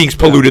human beings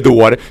polluted the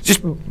water,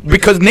 just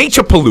because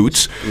nature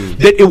pollutes,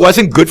 that it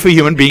wasn't good for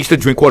human beings to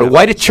drink water.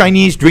 Why did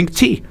Chinese drink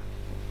tea?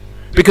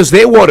 Because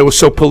their water was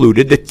so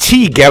polluted that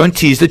tea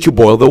guarantees that you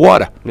boil the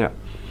water.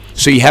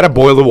 So you had to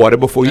boil the water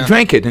before you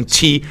drank it, and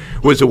tea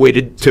was a way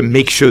to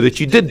make sure that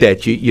you did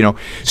that.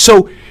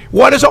 So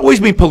water's always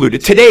been polluted.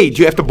 Today,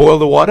 do you have to boil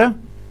the water?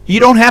 You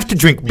don't have to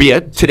drink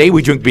beer. Today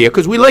we drink beer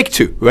because we like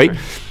to, right?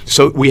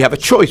 So we have a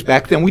choice.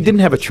 Back then we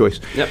didn't have a choice.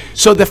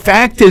 So the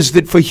fact is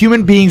that for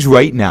human beings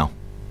right now,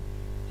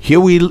 here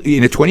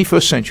in the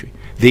 21st century,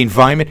 the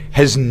environment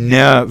has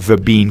never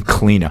been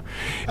cleaner.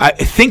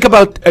 Think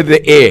about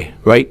the air,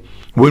 right?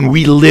 When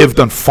we lived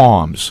on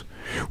farms,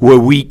 where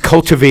we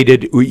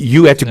cultivated,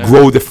 you had to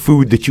grow the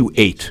food that you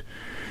ate.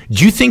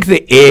 Do you think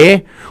the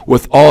air,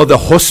 with all the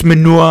horse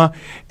manure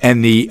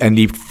and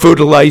the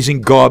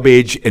fertilizing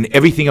garbage and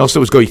everything else that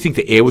was going, you think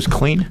the air was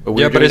clean? But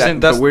we're doing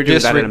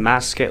that on a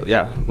mass scale.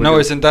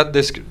 Isn't that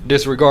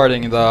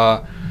disregarding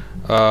the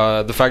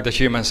fact that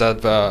humans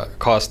have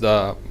caused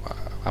the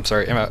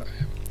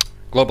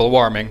global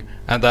warming,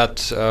 and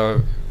that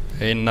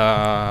in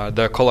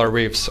the coral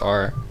reefs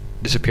are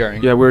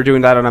disappearing? Yeah, we're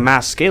doing that on a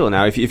mass scale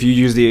now. If you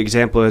use the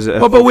example as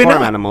but farm we're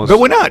not, animals, but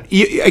we're not.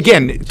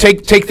 Again,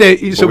 take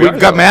the. So we've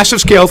got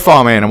massive scale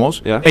farm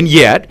animals, and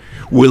yet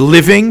we're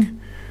living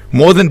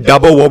more than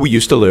double what we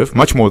used to live.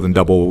 Much more than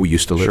double what we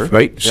used to live,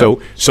 right? So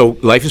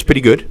life is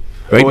pretty good,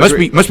 right?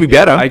 Must be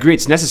better. I agree.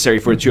 It's necessary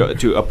for it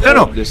to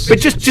uphold this. But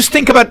just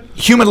think about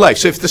human life.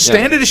 So if the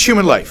standard is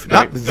human life,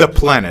 not the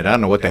planet. I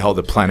don't know what the hell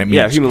the planet means.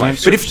 Yeah, human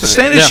life. But if the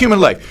standard is human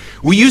life,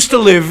 we used to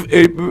live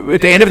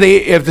at the end of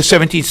the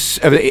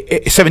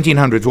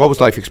 1700s. What was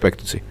life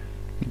expectancy?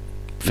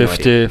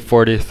 50,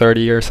 40,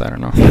 30 years, I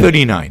don't know.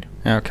 39.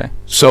 Yeah, okay.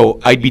 So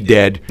I'd be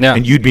dead,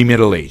 and you'd be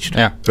middle-aged.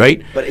 Yeah.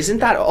 Right. But isn't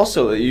that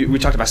also? We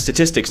talked about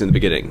statistics in the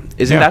beginning.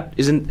 Isn't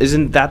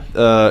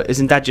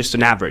that just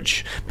an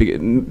average?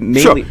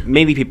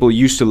 Mainly people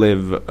used to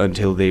live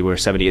until they were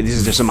 70. This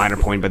is just a minor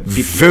point, but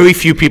very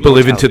few people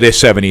live into their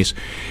 70s.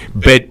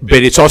 But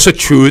it's also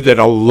true that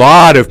a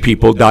lot of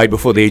people died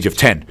before the age of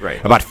 10.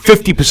 Right. About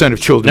 50%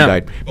 of children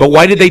died. But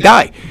why did they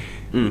die?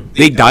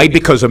 They died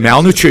because of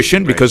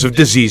malnutrition, because of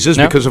diseases,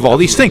 because of all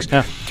these things.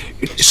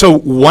 So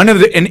one of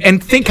the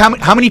and think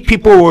how many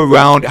people were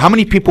around? How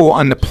many people were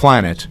on the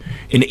planet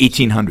in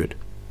 1800?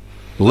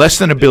 Less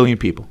than 1 billion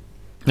people.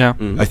 Yeah,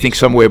 I think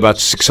somewhere about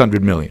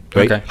 600 million.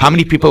 Right. Okay. How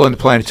many people on the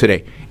planet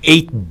today?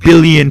 8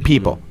 billion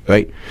people.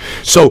 Right.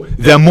 So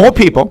there are more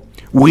people.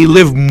 We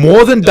live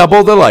more than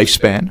double the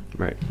lifespan.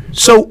 Right.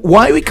 So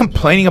why are we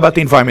complaining about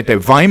the environment? The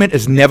environment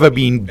has never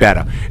been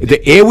better. The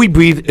air we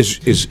breathe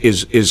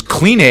is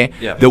clean air.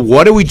 Yeah. The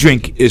water we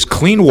drink is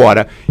clean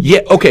water.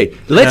 Yeah. Okay.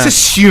 Let's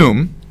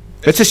assume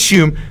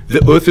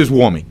the Earth is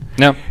warming.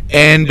 Yeah.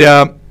 And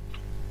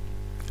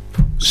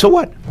so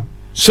what?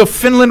 So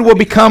Finland will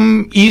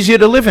become easier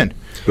to live in.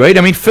 Right,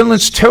 I mean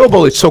Finland's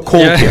terrible. It's so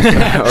cold here.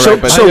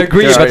 So I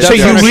agree. But so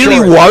you're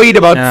really worried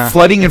about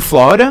flooding in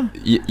Florida?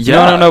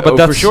 No. But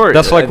that's for sure.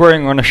 That's like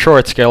worrying on a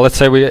short scale. Let's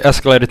say we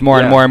escalate it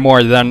more and more and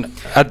more. Then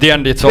at the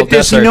end, it's all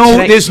desert.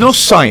 There's no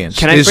science.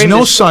 There's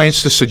no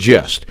science to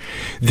suggest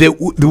that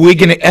we're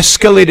going to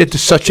escalate it to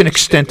such an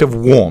extent of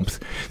warmth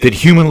that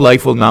human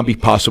life will not be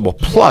possible.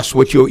 Plus,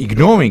 what you're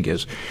ignoring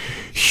is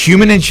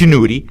human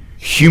ingenuity,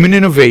 human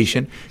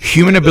innovation,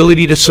 human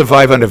ability to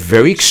survive under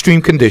very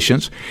extreme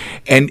conditions,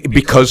 and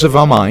because of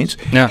our minds,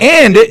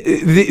 and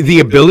the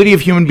ability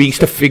of human beings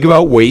to figure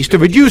out ways to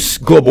reduce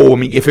global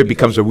warming if it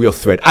becomes a real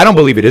threat. I don't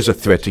believe it is a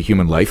threat to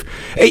human life.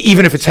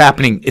 Even if it's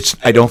happening,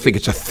 I don't think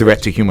it's a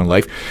threat to human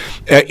life.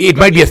 It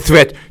might be a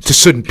threat to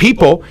certain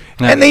people,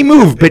 and they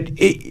move, but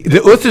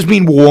the Earth has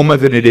been warmer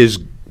than it is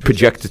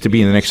projected to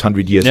be in the next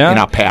 100 years in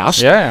our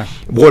past.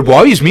 What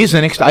worries me is the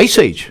next ice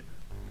age.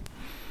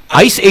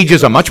 Ice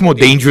ages are much more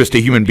dangerous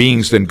to human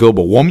beings than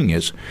global warming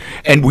is.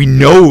 And we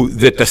know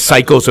that the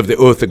cycles of the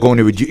Earth are going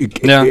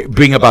to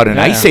bring about an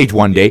ice age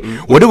one day.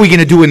 What are we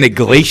going to do when the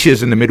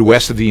glaciers in the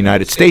Midwest of the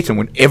United States and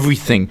when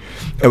everything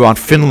around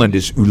Finland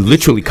is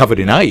literally covered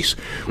in ice?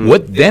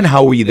 What then?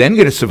 How are we then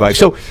going to survive?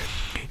 So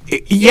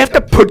you have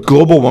to put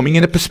global warming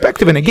into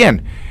perspective. And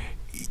again,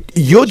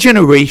 your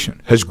generation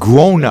has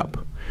grown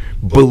up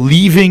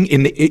believing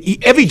in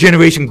every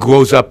generation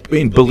grows up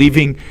in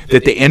believing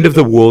that the end of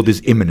the world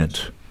is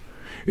imminent.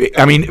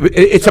 I mean,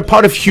 it's a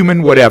part of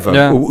human whatever.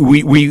 Yeah.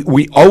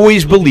 We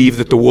always believe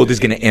that the world is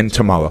going to end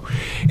tomorrow,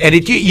 and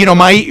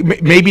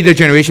maybe the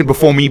generation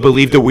before me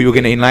believed that we were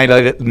going to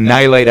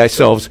annihilate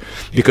ourselves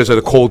because of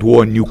the Cold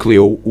War and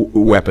nuclear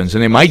weapons,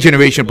 and then my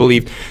generation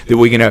believed that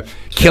we're going to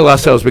kill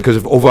ourselves because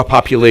of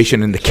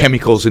overpopulation and the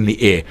chemicals in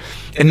the air,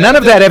 and none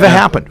of that ever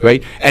happened,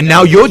 right? And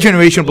now your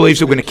generation believes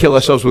that we're going to kill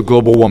ourselves with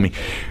global warming.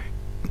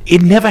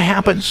 It never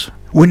happens.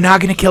 We're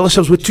not going to kill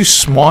ourselves. We're too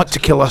smart to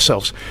kill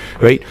ourselves,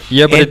 right?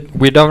 Yeah, but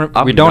we don't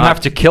have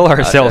to kill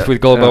ourselves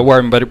with global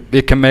warming, but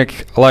it can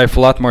make life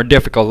a lot more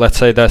difficult. Let's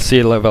say the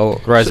sea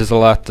level rises a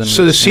lot. And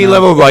so the sea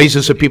level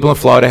rises, so people in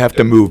Florida have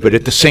to move. But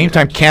at the same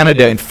time,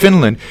 Canada and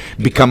Finland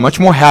become much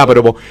more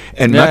habitable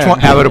and much more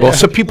habitable.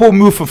 So people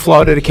move from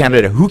Florida to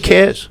Canada. Who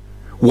cares?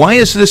 Why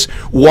is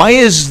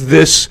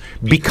this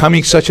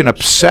becoming such an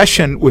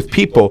obsession with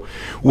people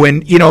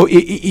when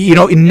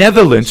in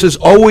Netherlands has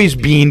always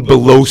been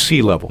below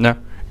sea level,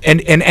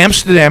 and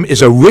Amsterdam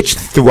is a rich,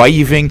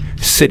 thriving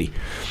city.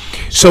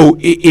 So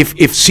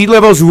if sea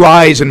levels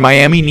rise and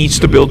Miami needs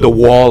to build a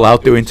wall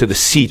out there into the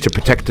sea to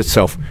protect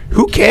itself,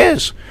 who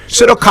cares?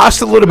 So it'll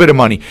cost a little bit of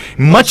money,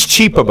 much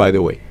cheaper, by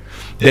the way,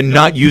 than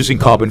not using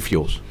carbon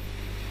fuels.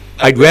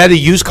 I'd rather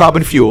use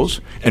carbon fuels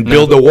and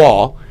build a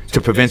wall to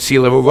prevent sea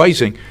level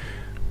rising,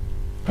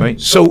 right?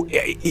 So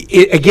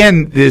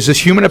again, there's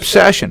this human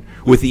obsession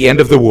with the end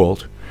of the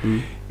world.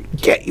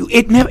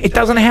 It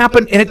doesn't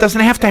happen, and it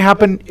doesn't have to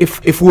happen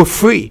if we're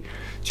free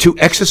to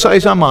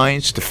exercise our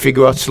minds to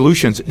figure out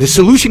solutions. The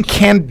solution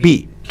cannot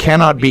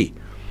be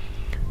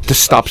to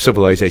stop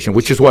civilization,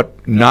 which is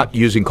what not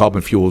using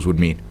carbon fuels would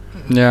mean.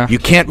 Yeah, you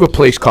can't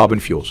replace carbon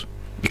fuels.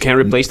 You can't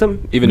replace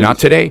them? Even not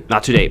today.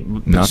 Not today.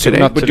 Not today.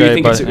 But do you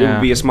think it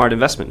would be a smart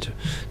investment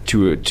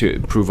to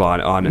improve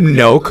on it?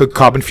 No,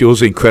 carbon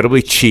fuels are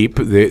incredibly cheap.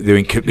 They're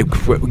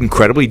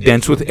incredibly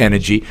dense with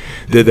energy.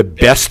 They're the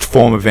best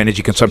form of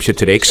energy consumption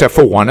today, except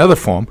for one other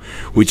form,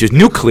 which is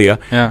nuclear.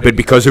 Yeah. But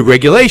because of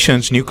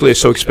regulations, nuclear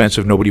is so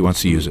expensive, nobody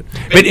wants to use it.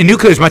 But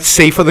nuclear is much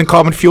safer than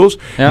carbon fuels,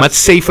 much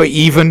safer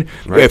even.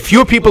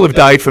 Fewer people have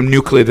died from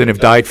nuclear than have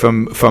died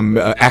from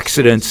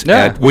accidents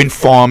at wind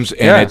farms.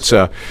 And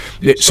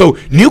so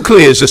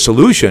nuclear is a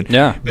solution,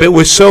 but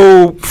we're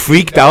so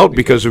freaked out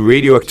because of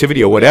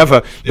radioactivity or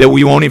whatever that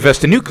we won't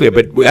invest in nuclear.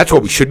 But that's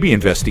what we should be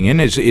investing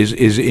in is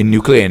in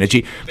nuclear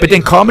energy. But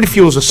then carbon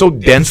fuels are so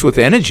dense with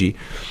energy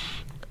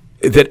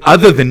that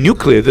other than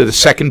nuclear, they're the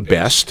second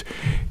best.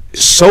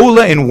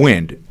 Solar and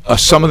wind are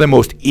some of the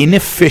most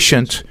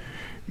inefficient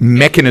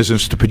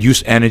mechanisms to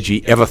produce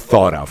energy ever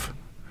thought of.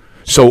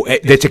 So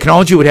the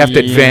technology would have to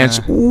advance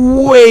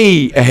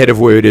way ahead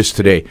of where it is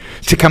today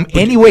to come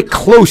anywhere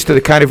close to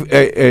the kind of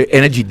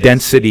energy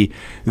density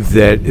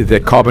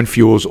that carbon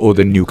fuels or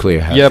the nuclear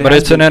have. Yeah, but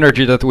it's an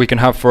energy that we can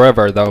have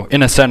forever, though.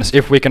 In a sense,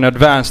 if we can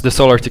advance the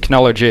solar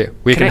technology,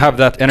 we can have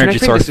that energy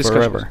source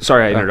forever.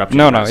 Sorry, I interrupted.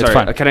 No, it's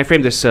fine. Can I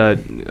frame this?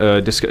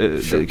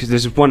 Because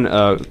there's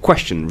one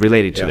question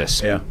related to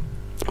this. Yeah.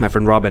 My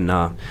friend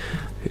Robin.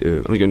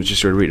 I'm going to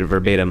just sort of read it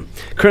verbatim.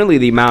 Currently,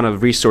 the amount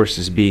of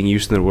resources being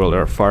used in the world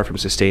are far from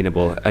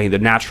sustainable. I mean, the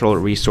natural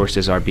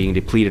resources are being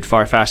depleted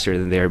far faster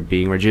than they are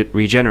being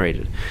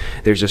regenerated.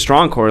 There's a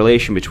strong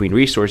correlation between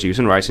resource use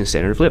and rising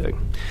standard of living.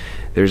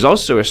 There's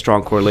also a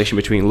strong correlation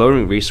between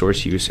lowering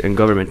resource use and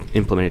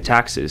government-implemented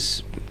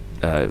taxes.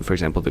 For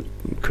example, the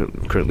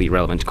currently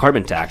relevant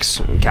carbon tax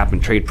and cap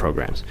and trade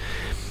programs.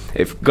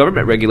 If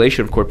government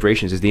regulation of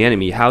corporations is the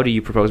enemy, how do you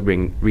propose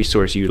bring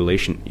resource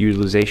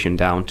utilization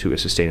down to a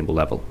sustainable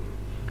level?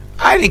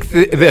 I think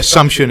the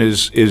assumption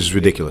is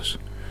ridiculous.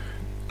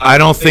 I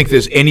don't think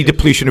there's any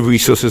depletion of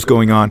resources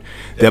going on.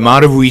 The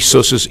amount of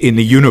resources in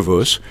the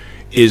universe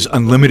is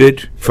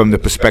unlimited from the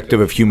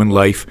perspective of human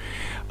life.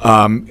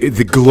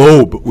 The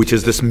globe, which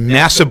is this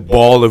massive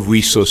ball of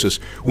resources,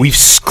 we've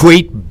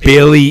scraped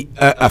barely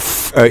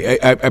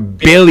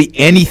barely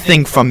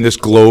anything from this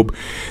globe.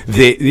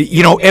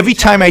 Every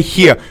time I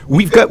hear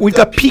we've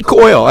got peak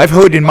oil, I've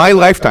heard in my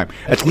lifetime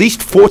at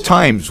least 4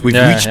 times we've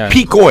reached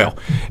peak oil,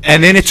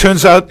 and then it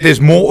turns out there's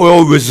more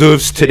oil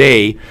reserves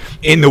today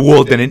in the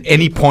world than at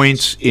any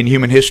point in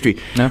human history.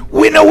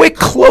 We're nowhere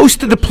close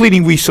to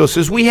depleting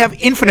resources. We have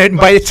infinite, and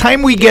by the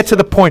time we get to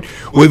the point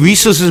where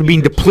resources are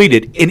being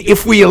depleted, and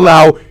if we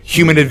allow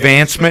human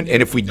advancement, and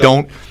if we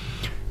don't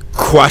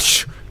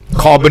crush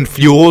carbon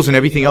fuels and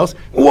everything else,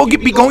 we'll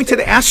be going to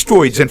the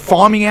asteroids and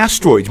farming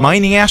asteroids,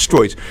 mining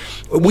asteroids.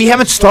 We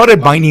haven't started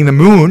mining the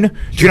moon.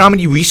 Do you know how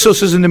many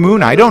resources in the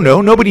moon? I don't know.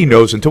 Nobody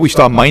knows until we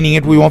start mining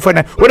it. We won't find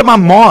out. What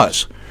about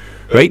Mars?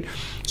 Right?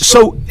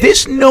 So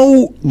there's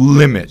no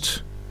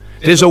limit.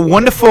 There's a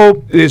wonderful,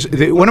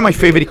 one of my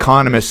favorite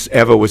economists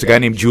ever was a guy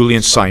named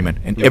Julian Simon,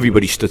 and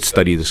everybody should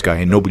study this guy,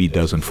 and nobody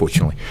does,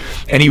 unfortunately.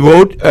 And he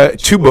wrote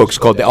 2 books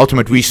called The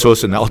Ultimate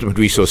Resource and The Ultimate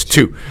Resource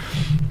 2.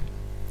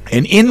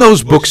 And in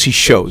those books he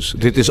shows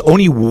that there's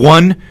only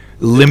one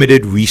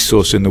limited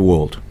resource in the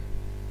world,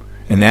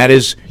 and that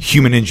is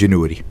human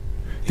ingenuity,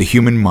 the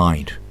human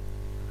mind.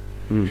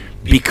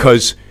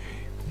 Because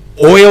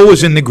oil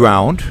was in the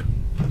ground,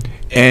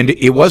 and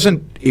it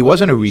wasn't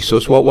a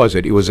resource. What was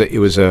it?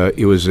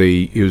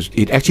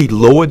 It actually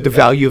lowered the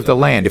value of the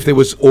land. If there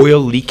was oil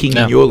leaking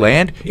in your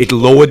land, it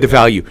lowered the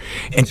value.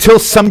 Until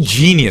some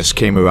genius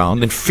came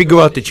around and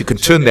figured out that you can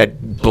turn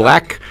that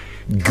black,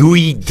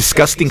 gooey,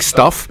 disgusting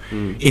stuff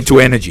into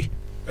energy,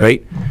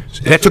 right?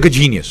 So that took a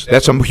genius.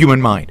 That's a human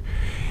mind.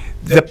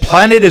 The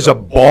planet is a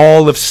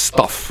ball of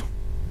stuff.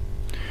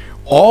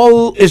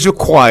 All is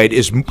required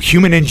is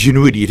human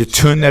ingenuity to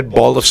turn that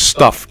ball of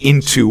stuff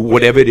into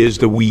whatever it is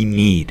that we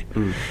need.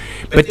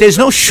 But there's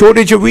no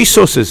shortage of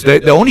resources.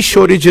 The only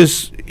shortage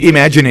is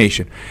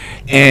imagination.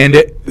 And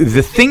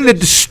the thing that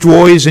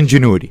destroys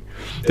ingenuity,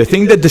 the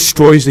thing that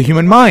destroys the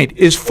human mind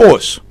is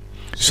force.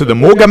 So the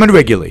more government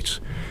regulates,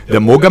 the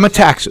more government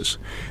taxes,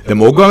 the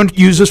more government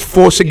uses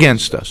force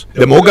against us,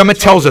 the more government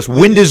tells us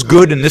wind is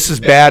good and this is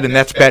bad and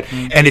that's bad,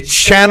 and it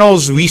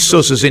channels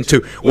resources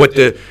into what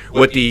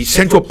the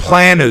central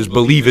planners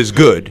believe is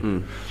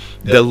good,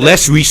 the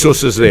less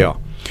resources there are.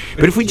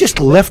 But if we just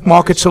left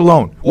markets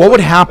alone, what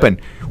would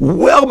happen?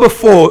 Well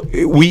before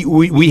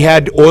we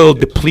had oil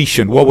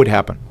depletion, what would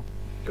happen?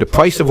 The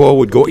price of oil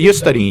would go. You're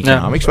studying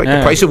economics, right?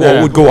 The price of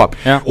oil would go up.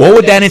 What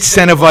would that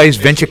incentivize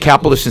venture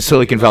capitalists in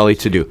Silicon Valley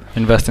to do?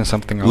 Invest in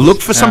something else. Look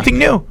for something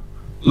new.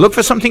 Look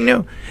for something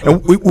new.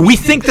 And we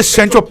think the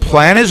central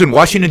planners in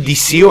Washington,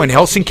 D.C. or in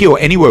Helsinki or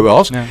anywhere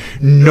else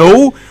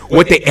know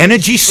what the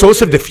energy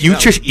source of the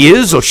future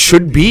is or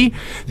should be.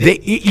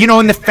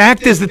 And the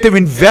fact is that they're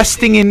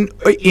investing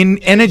in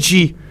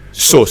energy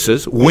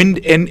sources,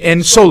 wind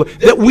and solar,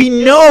 that we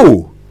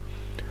know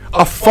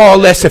are far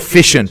less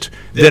efficient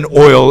than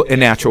oil and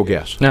natural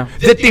gas.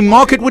 That the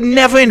market would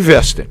never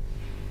invest in.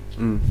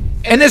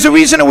 And there's a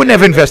reason it would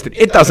never invest in.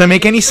 It doesn't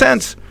make any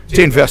sense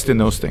to invest in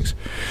those things.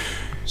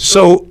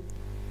 So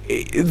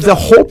the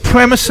whole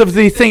premise of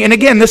the thing, and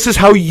again, this is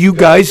how you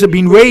guys have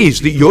been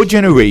raised, that your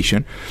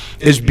generation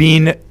is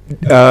being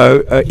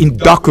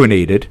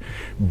indoctrinated,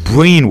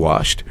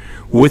 brainwashed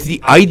with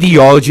the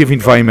ideology of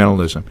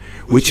environmentalism,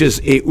 which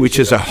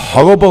is a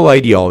horrible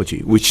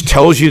ideology, which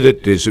tells you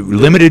that there's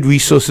limited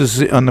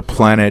resources on the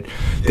planet,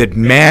 that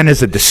man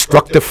is a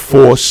destructive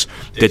force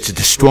that's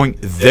destroying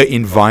the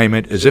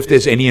environment, as if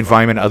there's any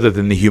environment other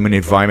than the human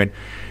environment,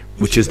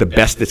 which is the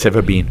best it's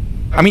ever been.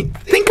 I mean,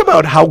 think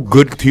about how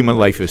good human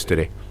life is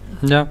today.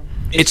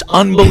 It's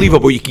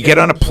unbelievable. You can get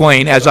on a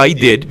plane, as I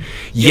did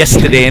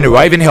yesterday, and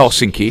arrive in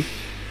Helsinki,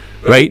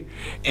 right?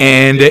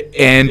 And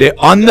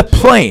on the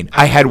plane,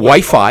 I had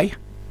Wi-Fi.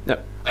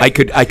 I I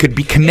could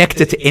be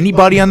connected to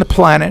anybody on the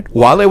planet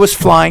while I was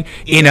flying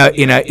in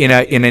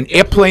an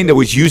airplane that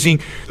was using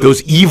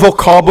those evil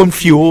carbon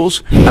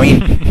fuels. I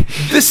mean,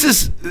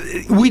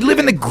 we live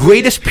in the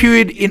greatest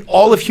period in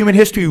all of human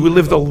history. We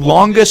live the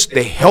longest,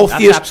 the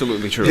healthiest, that's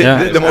absolutely true.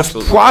 The most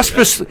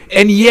prosperous,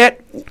 and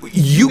yet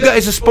you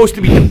guys are supposed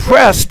to be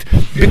depressed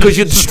because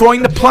you're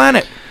destroying the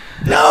planet.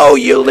 No,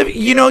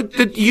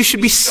 you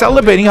should be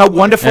celebrating how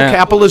wonderful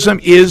capitalism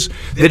is,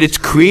 that it's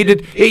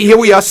created. Hey, here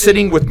we are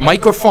sitting with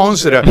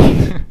microphones that are,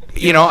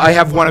 I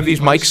have one of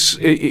these mics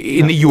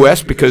in the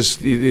U.S. because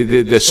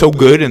they're so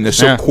good and they're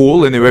so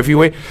cool and they're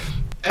everywhere.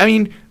 I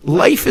mean,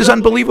 life is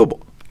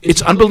unbelievable.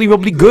 It's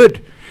unbelievably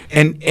good.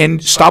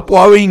 And stop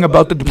worrying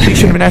about the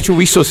depletion of natural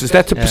resources.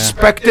 That's a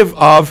perspective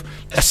of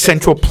a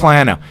central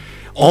planner.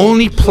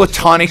 Only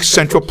Platonic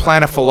central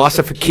planner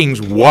philosopher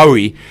kings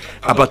worry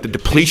about the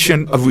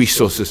depletion of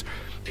resources.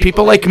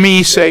 People like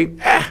me say,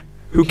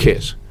 who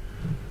cares?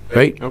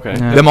 Right? Okay.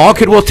 Yeah. The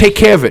market will take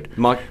care of it.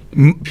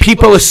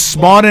 People are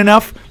smart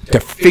enough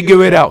to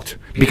figure it out.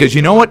 Because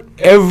you know what?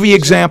 Every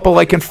example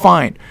I can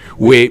find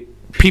where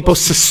people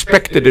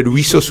suspected that a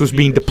resource was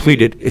being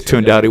depleted, it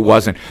turned out it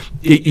wasn't.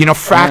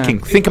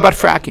 Fracking. Think about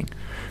fracking.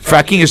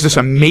 Fracking is this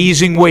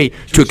amazing way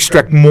to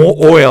extract more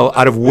oil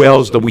out of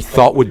wells that we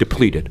thought were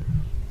depleted.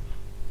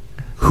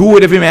 Who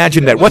would have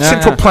imagined that? What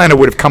central planner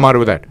would have come out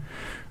of that?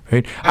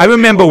 Right? I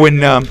remember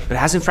when... but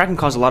hasn't fracking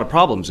caused a lot of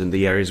problems in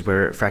the areas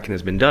where fracking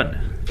has been done?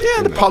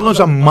 Yeah, the problems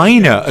are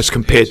minor as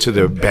compared to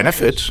the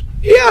benefits.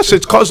 Yes,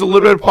 it's caused a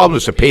little bit of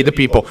problems to pay the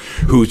people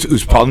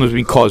whose problems have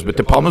been caused, but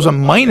the problems are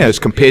minor as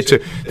compared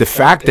to the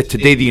fact that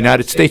today the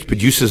United States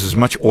produces as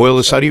much oil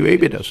as Saudi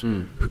Arabia does.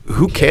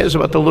 Who cares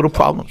about the little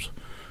problems?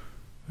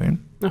 Right?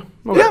 No.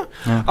 Okay.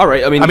 Yeah. All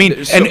right. I mean,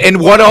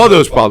 and what are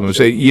those problems?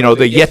 They're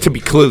yet to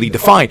be clearly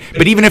defined.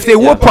 But even if there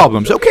were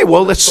problems, okay,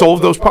 well, let's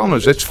solve those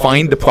problems. Let's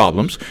find the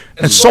problems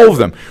and solve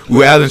them,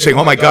 rather than saying,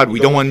 "Oh my God, we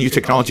don't want new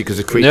technology because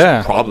it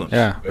creates problems."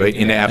 Right?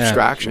 In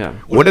abstraction. Yeah.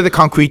 What are the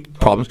concrete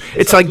problems?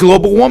 It's like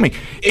global warming.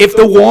 If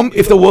the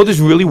world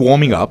is really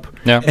warming up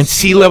and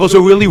sea levels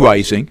are really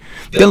rising,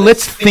 then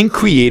let's think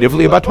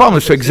creatively about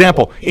problems. For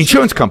example,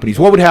 insurance companies.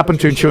 What would happen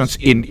to insurance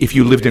if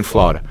you lived in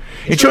Florida?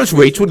 Insurance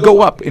rates would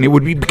go up, and it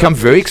would become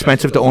very expensive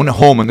to own a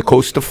home on the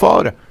coast of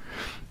Florida.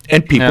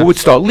 And people would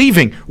start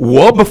leaving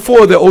well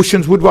before the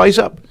oceans would rise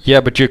up. Yeah,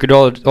 but you could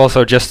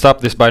also just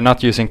stop this by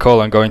not using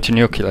coal and going to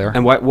nuclear.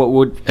 And what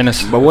would...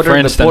 for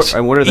instance...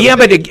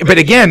 but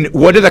again,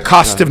 what are the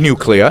costs of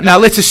nuclear? Now,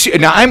 let's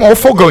assume... Now, I'm all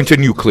for going to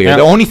nuclear. Yeah.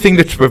 The only thing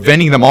that's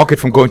preventing the market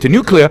from going to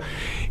nuclear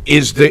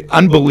is the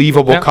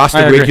unbelievable cost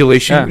of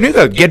regulation.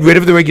 Yeah. Get rid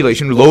of the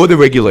regulation, lower the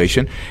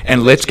regulation,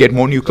 and let's get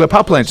more nuclear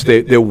power plants.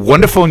 They're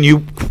wonderful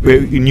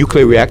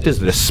nuclear reactors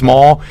that are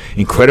small,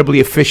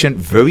 incredibly efficient,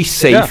 very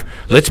safe. Yeah.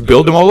 Let's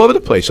build them all over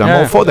the place. I'm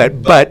all for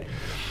that. But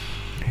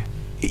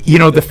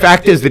the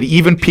fact is that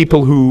even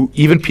people who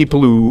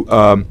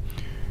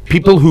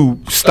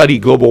study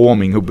global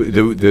warming,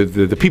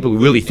 the people who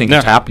really think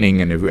it's happening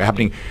and it's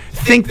happening,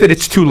 think that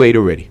it's too late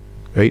already,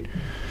 right?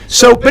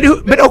 So, but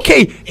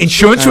okay,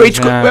 insurance rates.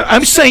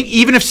 I'm saying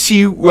even if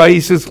sea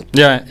rises,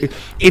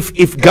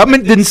 if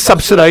government didn't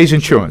subsidize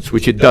insurance,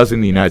 which it does in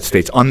the United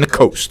States on the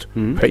coast,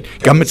 right?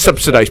 Government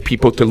subsidized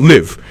people to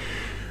live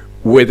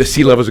where the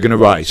sea levels are going to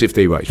rise if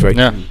they rise, right?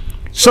 Yeah.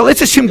 So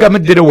let's assume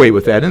government did away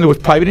with that, and there was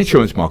private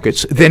insurance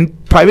markets. Then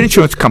private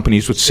insurance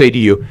companies would say to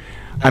you,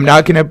 "I'm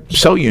not going to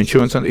sell you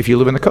insurance if you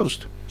live on the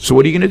coast. So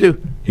what are you going to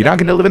do? You're not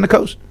going to live on the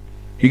coast.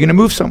 You're going to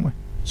move somewhere.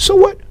 So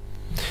what?"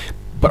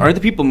 But are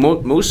the people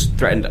most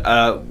threatened?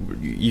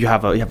 You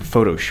have a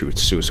photo shoot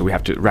soon, so we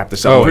have to wrap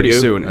this up pretty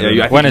soon.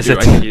 When is it?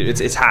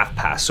 It's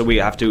 5:30, so we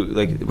have to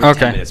 10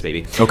 minutes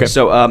maybe. Okay.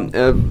 So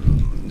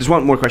there's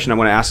one more question I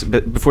want to ask,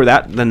 but before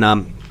that, then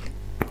aren't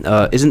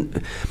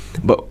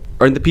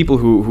the people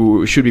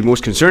who should be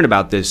most concerned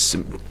about this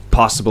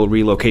possible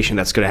relocation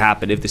that's going to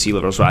happen if the sea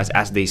levels rise,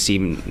 as it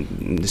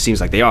seems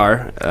like they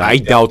are? I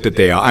doubt that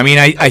they are. I mean,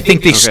 I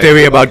think the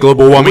hysteria about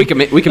global warming... We can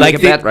make a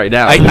bet right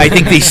now. I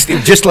think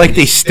just like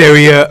the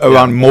hysteria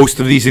around most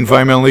of these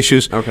environmental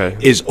issues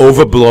is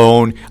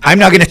overblown. I'm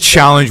not going to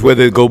challenge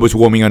whether the globe is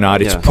warming or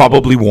not. It's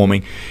probably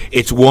warming.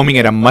 It's warming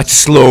at a much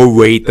slower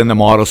rate than the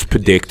models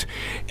predict.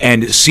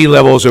 And sea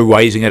levels are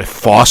rising at a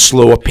far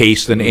slower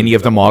pace than any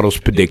of the models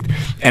predict.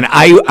 And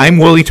I'm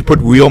willing to put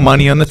real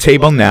money on the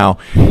table now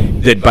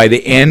that by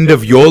the end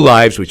of your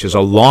lives, which is a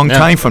long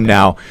time from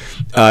now,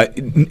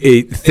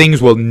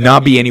 things will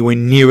not be anywhere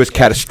near as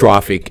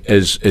catastrophic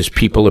as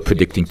people are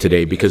predicting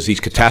today, because these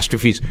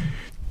catastrophes,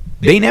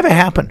 they never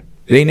happen.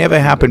 They never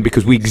happen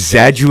because we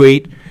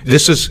exaggerate.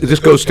 This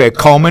goes to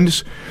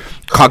Kalman's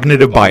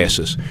cognitive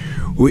biases.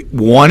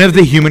 One of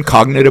the human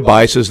cognitive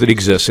biases that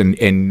exists,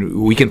 and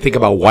we can think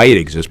about why it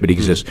exists, but it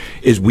exists,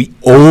 is we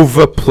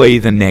overplay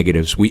the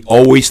negatives. We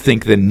always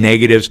think the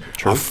negatives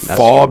are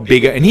far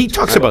bigger. And he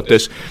talks about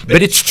this,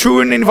 but it's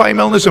true in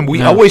environmentalism.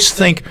 We always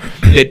think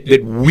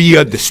that we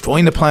are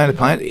destroying the planet.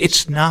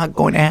 It's not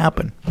going to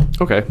happen.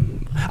 Okay.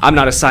 I'm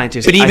not a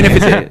scientist. But even if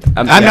it's,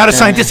 I'm not a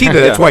scientist either.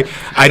 That's why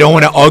I don't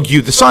want to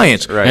argue the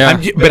science. Right.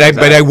 Yeah.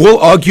 But I will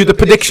argue the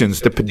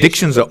predictions. The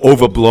predictions are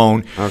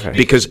overblown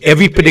because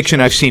every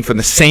prediction I've seen from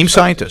the same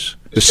scientists,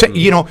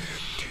 you know,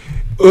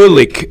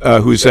 Ehrlich,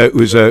 who's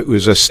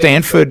a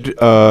Stanford,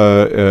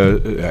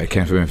 I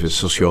can't remember if it's a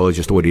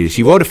sociologist or what it is.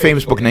 He wrote a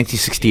famous book in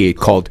 1968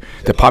 called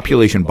The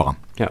Population Bomb.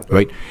 Yeah.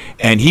 Right,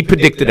 and he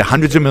predicted that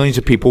hundreds of millions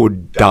of people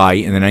would die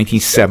in the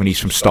 1970s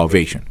from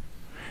starvation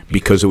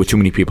because there were too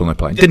many people on the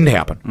planet. It didn't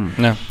happen.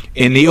 No.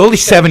 In the early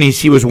 70s,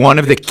 he was one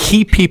of the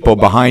key people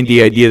behind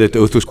the idea that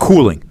the Earth was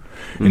cooling.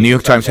 The New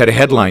York Times had a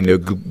headline, "The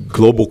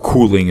global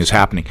cooling is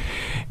happening,"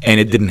 and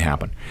it didn't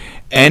happen.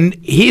 And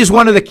he is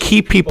one of the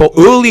key people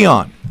early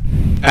on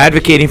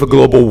advocating for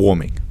global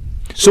warming.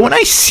 So when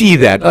I see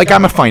that, like,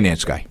 I'm a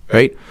finance guy,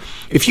 right?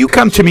 If you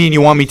come to me and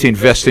you want me to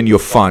invest in your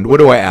fund, what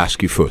do I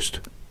ask you first?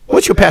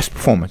 What's your past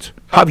performance?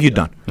 How have you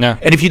done? Yeah.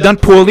 And if you've done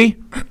poorly,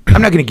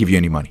 I'm not going to give you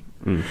any money.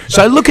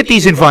 So I look at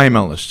these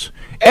environmentalists.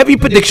 Every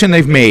prediction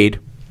they've made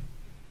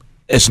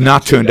has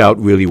not turned out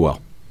really well.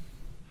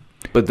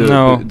 But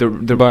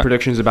the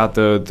predictions about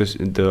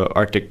the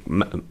Arctic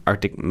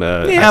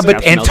yeah,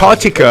 but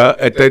Antarctica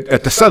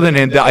at the southern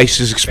end, the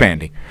ice is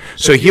expanding.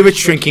 So here it's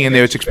shrinking and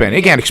there it's expanding.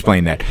 I can't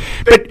explain that.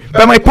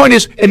 But my point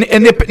is, and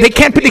they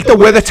can't predict the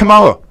weather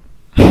tomorrow.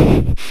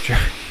 Sure.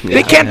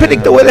 They can't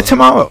predict the weather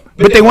tomorrow.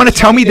 But they want to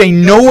tell me they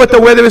know what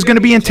the weather is going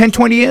to be in 10,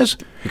 20 years?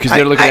 Because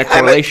they're looking at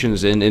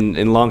correlations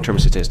in long-term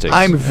statistics.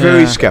 I'm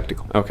very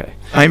skeptical. Okay.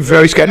 I'm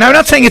very skeptical. Now, I'm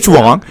not saying it's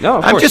wrong. No,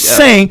 of I'm course, just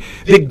saying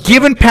that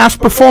given past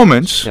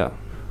performance,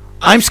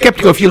 I'm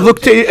skeptical. If you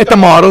look at the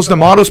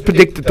models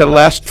predict that the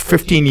last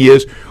 15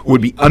 years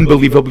would be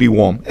unbelievably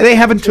warm. And they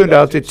haven't turned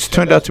out. It's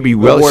turned out to be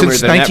well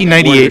since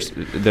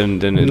 1998. Than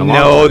in a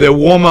no, they're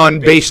warm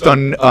based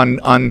on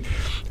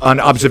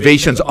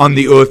observations on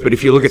the Earth. But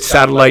if you look at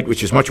satellite,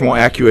 which is much more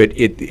accurate,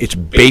 it's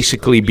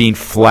basically been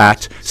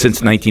flat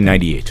since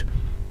 1998.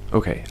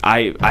 Okay,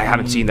 I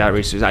haven't seen that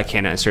research. I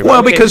can't answer.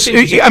 Well, because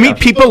I mean,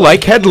 people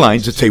like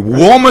headlines that say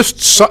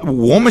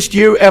warmest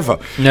year ever.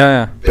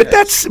 Yeah.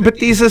 But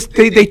these are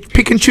they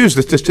pick and choose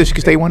the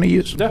statistics they want to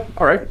use. Yeah.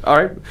 All right.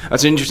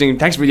 That's interesting.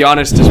 Thanks for the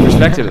honest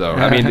perspective, though.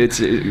 I mean,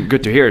 it's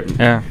good to hear.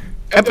 Yeah.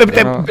 But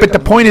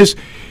the point is,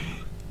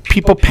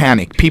 people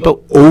panic.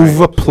 People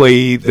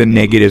overplay the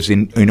negatives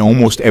in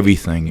almost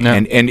everything. Yeah.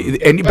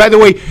 And by the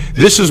way,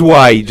 this is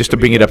why, just to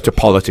bring it up to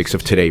politics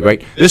of today,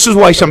 right? This is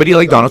why somebody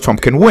like Donald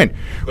Trump can win,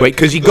 right?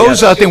 Because he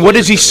goes out there, and what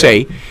does he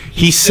say?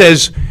 He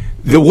says,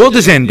 the world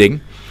is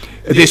ending.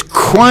 There's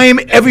crime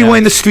everywhere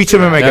in the streets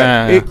of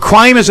America.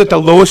 Crime is at the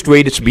lowest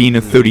rate it's been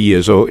in 30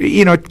 years. Or,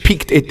 you know, it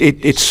peaked.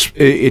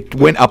 It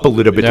went up a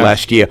little bit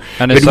last year.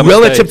 And but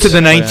relative to the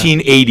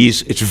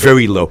 1980s, it's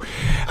very low.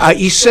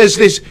 He says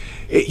this.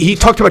 He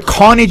talked about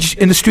carnage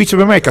in the streets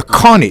of America.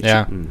 Carnage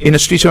in the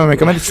streets of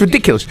America. I mean, it's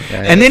ridiculous.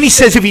 And then he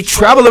says if you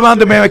travel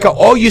around America,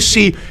 all you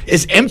see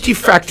is empty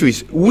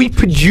factories. We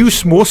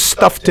produce more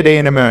stuff today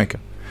in America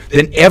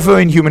than ever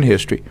in human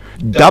history.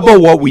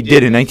 Double what we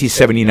did in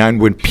 1979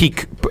 when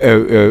peak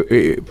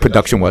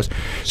production was.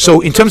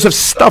 So in terms of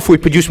stuff, we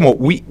produce more.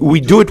 We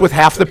do it with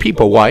half the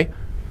people. Why?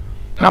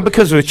 Not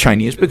because of the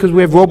Chinese, because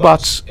we have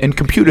robots and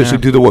computers who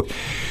do the work.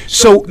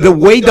 So the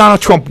way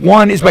Donald Trump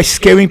won is by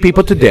scaring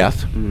people to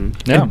death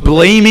and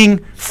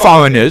blaming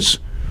foreigners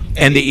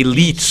and the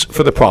elites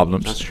for the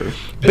problems. That's true.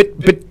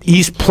 But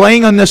he's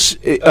playing on this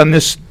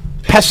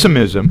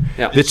pessimism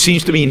that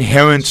seems to be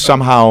inherent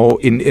somehow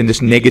in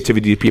this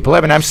negativity that people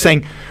have. And I'm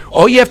saying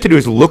all you have to do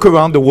is look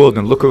around the world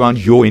and look around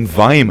your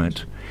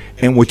environment,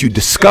 and what you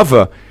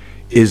discover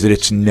is that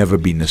it's never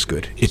been this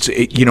good.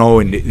 You know,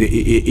 and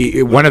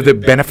one of the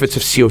benefits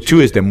of CO2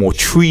 is there are more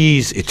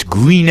trees, it's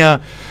greener.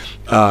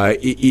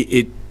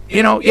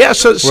 You know,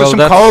 so some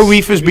coral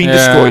reef is being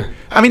destroyed.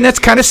 I mean, that's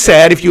kind of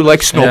sad if you like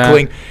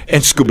snorkeling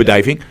and scuba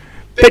diving.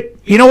 But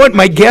you know what?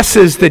 My guess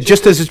is that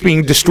just as it's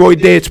being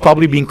destroyed there, it's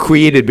probably being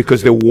created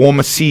because there are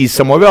warmer seas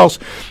somewhere else,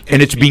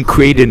 and it's being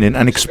created in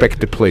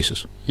unexpected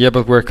places. Yeah,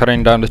 but we're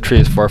cutting down the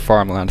trees for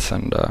farmlands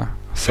and...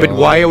 So but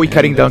why are we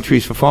cutting down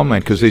trees for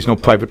farmland? Because there's no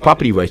private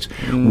property rights.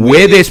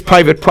 Where there's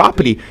private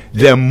property,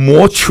 there are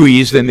more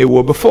trees than there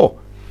were before.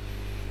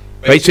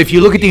 Right? So if you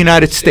look at the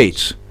United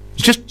States,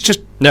 just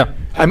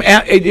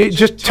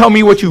tell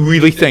me what you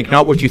really think,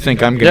 not what you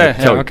think I'm going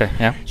to tell you.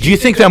 Okay, Do you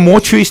think there are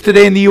more trees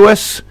today in the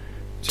U.S.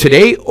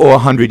 today or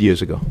 100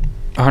 years ago?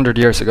 100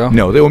 years ago?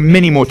 No, there were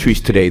many more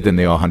trees today than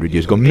there are 100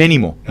 years ago. Many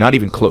more. Not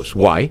even close.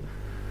 Why?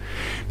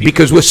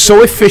 Because we're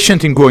so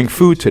efficient in growing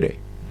food today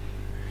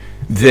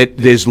that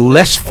there's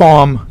less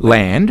farm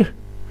land,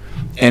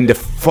 and the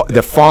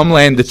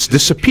farmland that's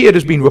disappeared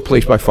has been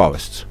replaced by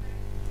forests.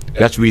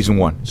 That's reason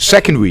one.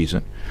 Second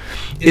reason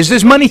is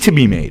there's money to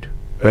be made,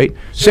 right?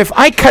 So if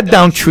I cut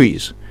down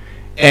trees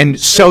and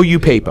sell you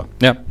paper,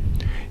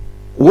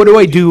 what do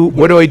I do?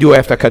 What do I do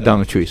after I cut down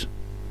the trees?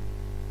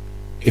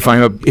 If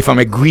I'm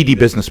a greedy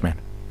businessman,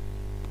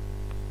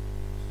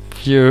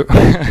 you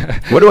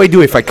What do I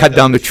do if I cut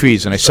down the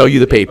trees and I sell you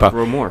the paper?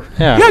 Grow more.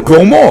 Yeah,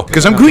 grow more,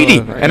 because I'm greedy,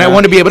 and I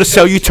want to be able to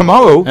sell you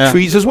tomorrow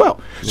trees as well.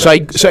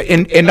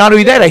 And not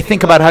only that, I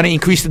think about how to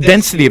increase the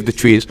density of the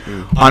trees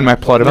on my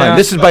plot of land.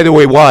 This is, by the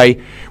way,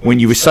 why when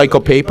you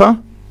recycle paper,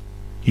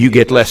 you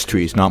get less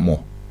trees, not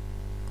more.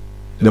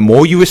 The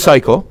more you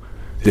recycle,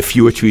 the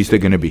fewer trees there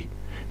are going to be,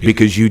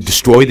 because you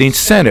destroy the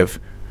incentive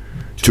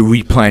to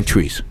replant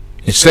trees.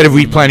 Instead of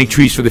replanting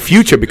trees for the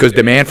future because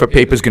demand for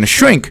paper is going to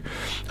shrink,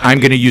 I'm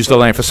going to use the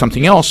land for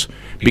something else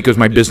because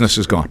my business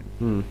is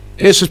gone.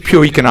 This is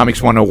pure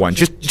economics 101.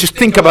 Just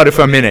think about it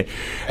for a minute.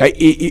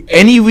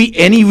 Any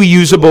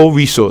reusable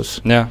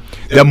resource,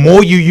 the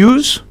more you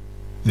use,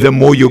 the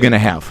more you're going to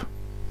have.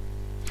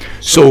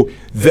 So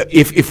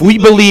if we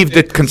believe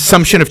that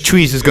consumption of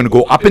trees is going to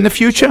go up in the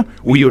future,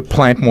 we would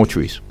plant more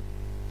trees.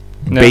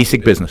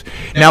 Basic business.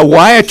 Now,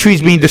 why are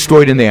trees being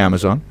destroyed in the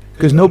Amazon?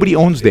 Because nobody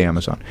owns the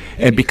Amazon,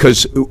 and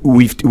because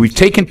we've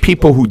taken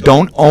people who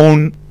don't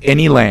own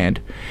any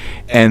land,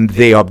 and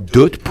they are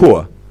dirt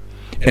poor,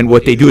 and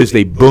what they do is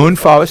they burn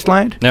forest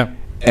land,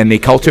 and they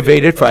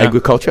cultivate it for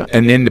agriculture,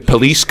 and then the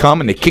police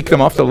come and they kick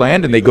them off the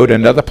land, and they go to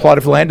another plot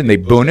of land and they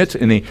burn it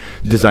and they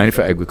design it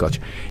for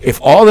agriculture. If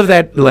all of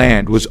that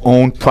land was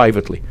owned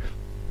privately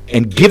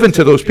and given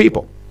to those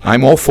people,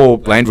 I'm all for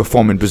land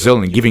reform in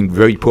Brazil and giving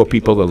very poor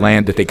people the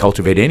land that they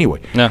cultivate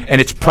anyway,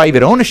 and it's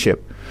private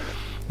ownership,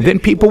 then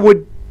people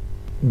would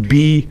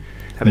be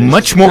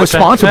much more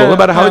responsible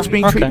about how it's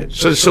being treated.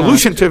 So the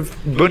solution to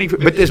burning,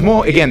 but there's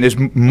more. Again, there's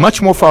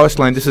much more forest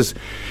land. This is,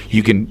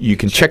 you can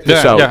check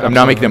this out. I'm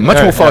now making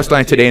much more forest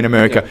land today in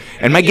America,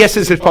 and my guess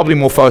is there's probably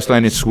more forest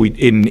land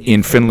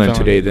in Finland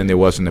today than there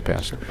was in the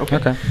past.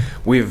 Okay.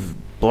 We've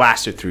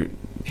blasted through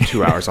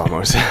 2 hours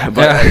almost.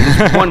 But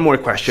just one more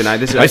question.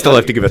 I still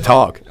have to give a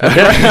talk.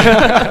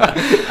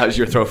 How's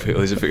your throat feel?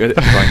 Is it good?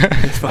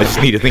 It's fine. I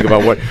just need to think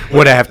about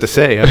what I have to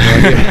say. I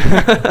have no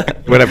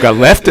idea. What I've got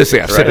left to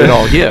say. I've said it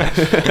all.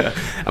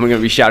 I'm going to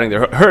be shouting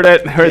there. Heard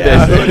it. Heard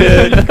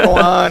this. Go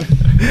on.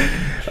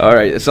 All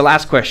right. It's the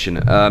last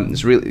question.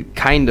 It's really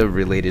kind of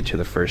related to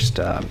the first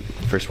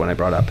one I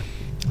brought up,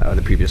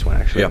 the previous one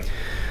actually.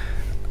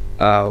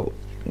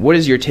 What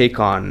is your take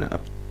on a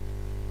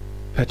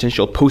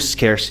potential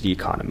post-scarcity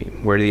economy,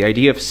 where the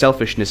idea of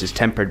selfishness is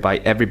tempered by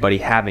everybody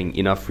having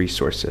enough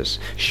resources?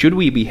 Should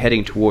we be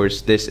heading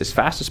towards this as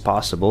fast as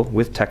possible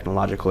with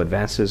technological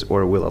advances,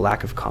 or will a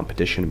lack of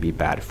competition be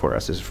bad for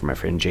us? This is from my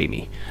friend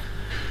Jamie.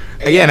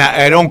 Again,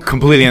 I don't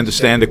completely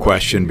understand the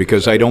question,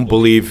 because I don't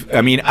believe,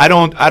 I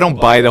don't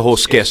buy the whole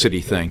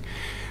scarcity thing.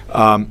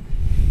 The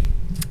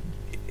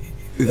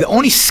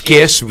only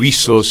scarce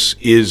resource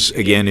is,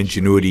 again,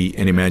 ingenuity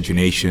and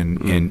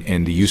imagination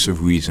and the use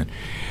of reason.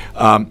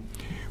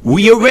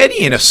 We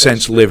already, in a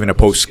sense, live in a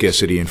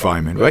post-scarcity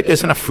environment, right?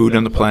 There's enough food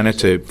on the planet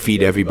to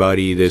feed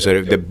everybody.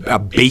 Our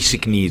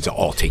basic needs are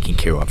all taken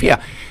care of. Yeah,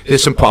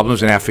 there's some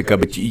problems in Africa,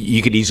 but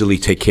you could easily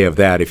take care of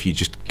that if you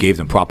just gave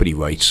them property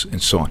rights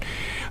and so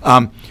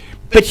on.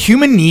 But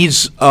human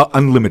needs are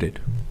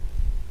unlimited.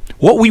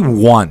 What we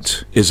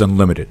want is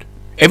unlimited.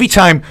 Every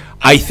time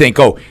I think,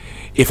 oh,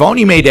 if I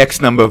only made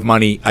X number of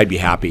money, I'd be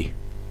happy.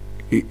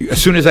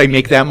 As soon as I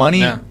make that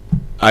money,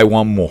 I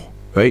want more.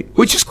 Right?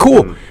 Which is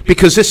cool,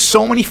 because there's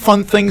so many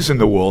fun things in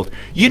the world.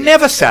 You're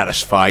never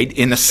satisfied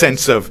in the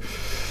sense of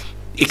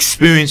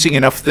experiencing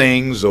enough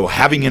things or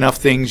having enough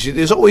things.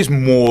 There's always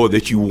more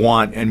that you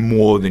want and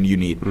more than you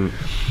need.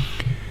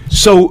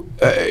 So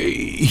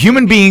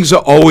human beings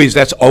are always,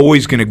 that's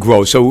always going to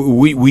grow. So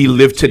we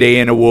live today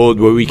in a world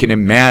where we can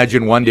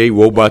imagine one day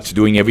robots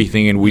doing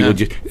everything, and we will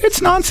just,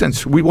 it's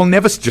nonsense. We will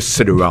never just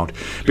sit around,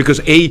 because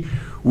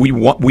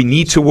we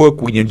need to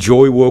work, we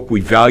enjoy work,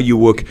 we value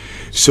work,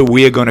 so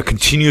we are going to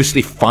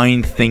continuously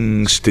find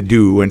things to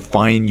do and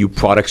find new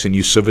products and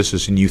new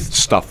services and new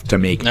stuff to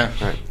make.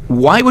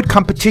 Why would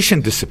competition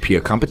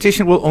disappear?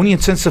 Competition will only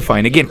intensify.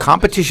 And again,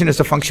 competition is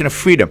a function of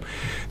freedom.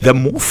 The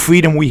more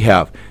freedom we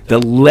have, the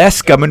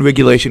less government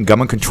regulation,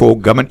 government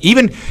control,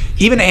 even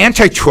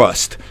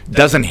antitrust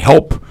doesn't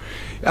help.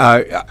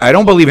 I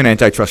don't believe in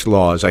antitrust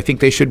laws. I think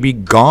they should be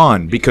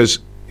gone, because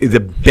the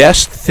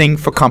best thing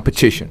for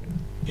competition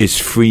is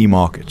free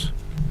markets,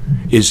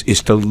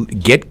 is to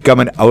get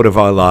government out of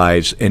our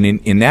lives. And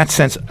in that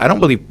sense, I don't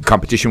believe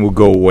competition will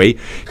go away.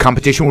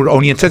 Competition will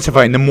only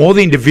intensify. And the more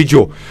the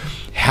individual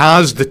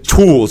has the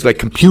tools, like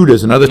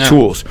computers and other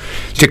tools,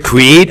 to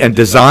create and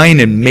design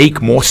and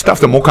make more stuff,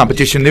 the more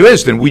competition there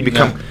is, then we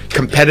become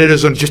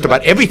competitors on just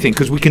about everything,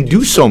 because we can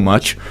do so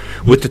much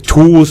with the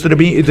tools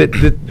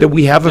that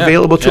we have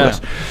available to us.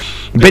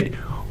 But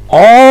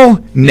all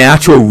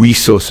natural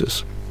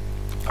resources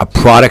are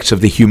products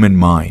of the human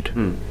mind.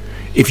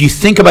 If you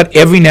think about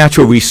every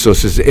natural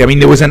resources, I mean,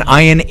 there was an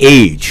iron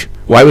age.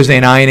 Why was there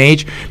an iron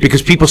age?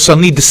 Because people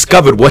suddenly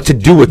discovered what to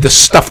do with this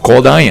stuff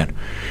called iron.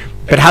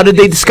 But how did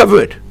they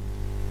discover it?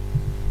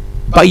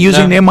 By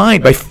using their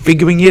mind, by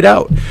figuring it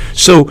out.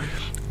 So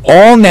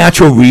all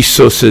natural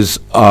resources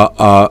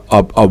are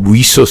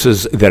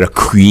resources that are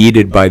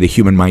created by the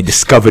human mind,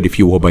 discovered, if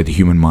you will, by the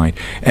human mind.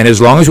 And as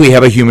long as we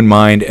have a human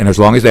mind, and as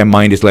long as that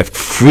mind is left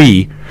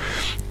free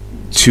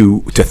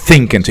to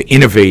think and to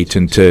innovate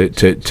and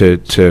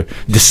to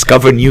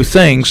discover new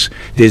things,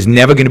 there's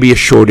never going to be a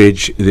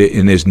shortage,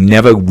 and there's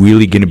never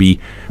really going to be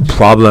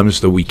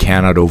problems that we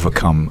cannot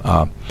overcome.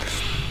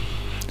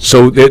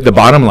 So the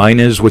bottom line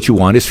is, what you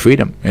want is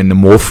freedom, and the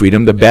more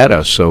freedom, the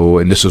better. So,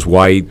 and this is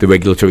why the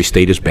regulatory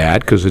state is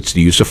bad, because it's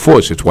the use of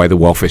force. It's why the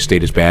welfare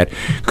state is bad,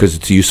 because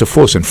it's the use of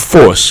force. And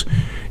force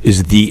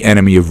is the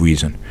enemy of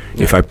reason.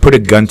 Yeah. If I put a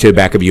gun to the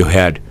back of your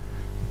head,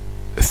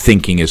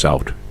 thinking is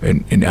out.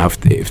 And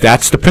if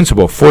that's the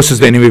principle, force is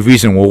the enemy of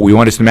reason. What we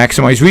want is to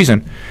maximize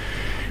reason.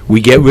 We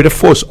get rid of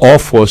force, all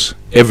force,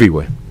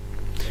 everywhere.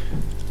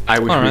 I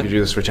wish we could do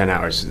this for 10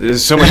 hours.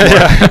 There's so much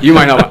more. You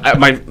might not. I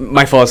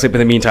might fall asleep in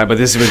the meantime, but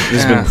this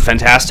has been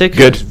fantastic.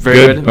 Good.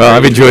 Very good. Well,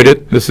 I've enjoyed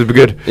it. This has been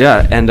good.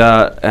 Yeah, and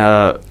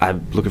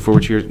I'm looking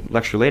forward to your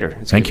lecture later.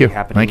 It's Thank you.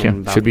 Thank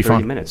you. Should be 30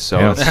 fun. minutes,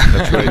 so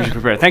that's really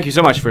prepared. Thank you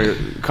so much for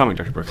coming,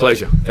 Dr. Brook.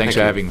 Pleasure. Thanks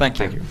for having me. Thank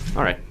you.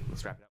 All right.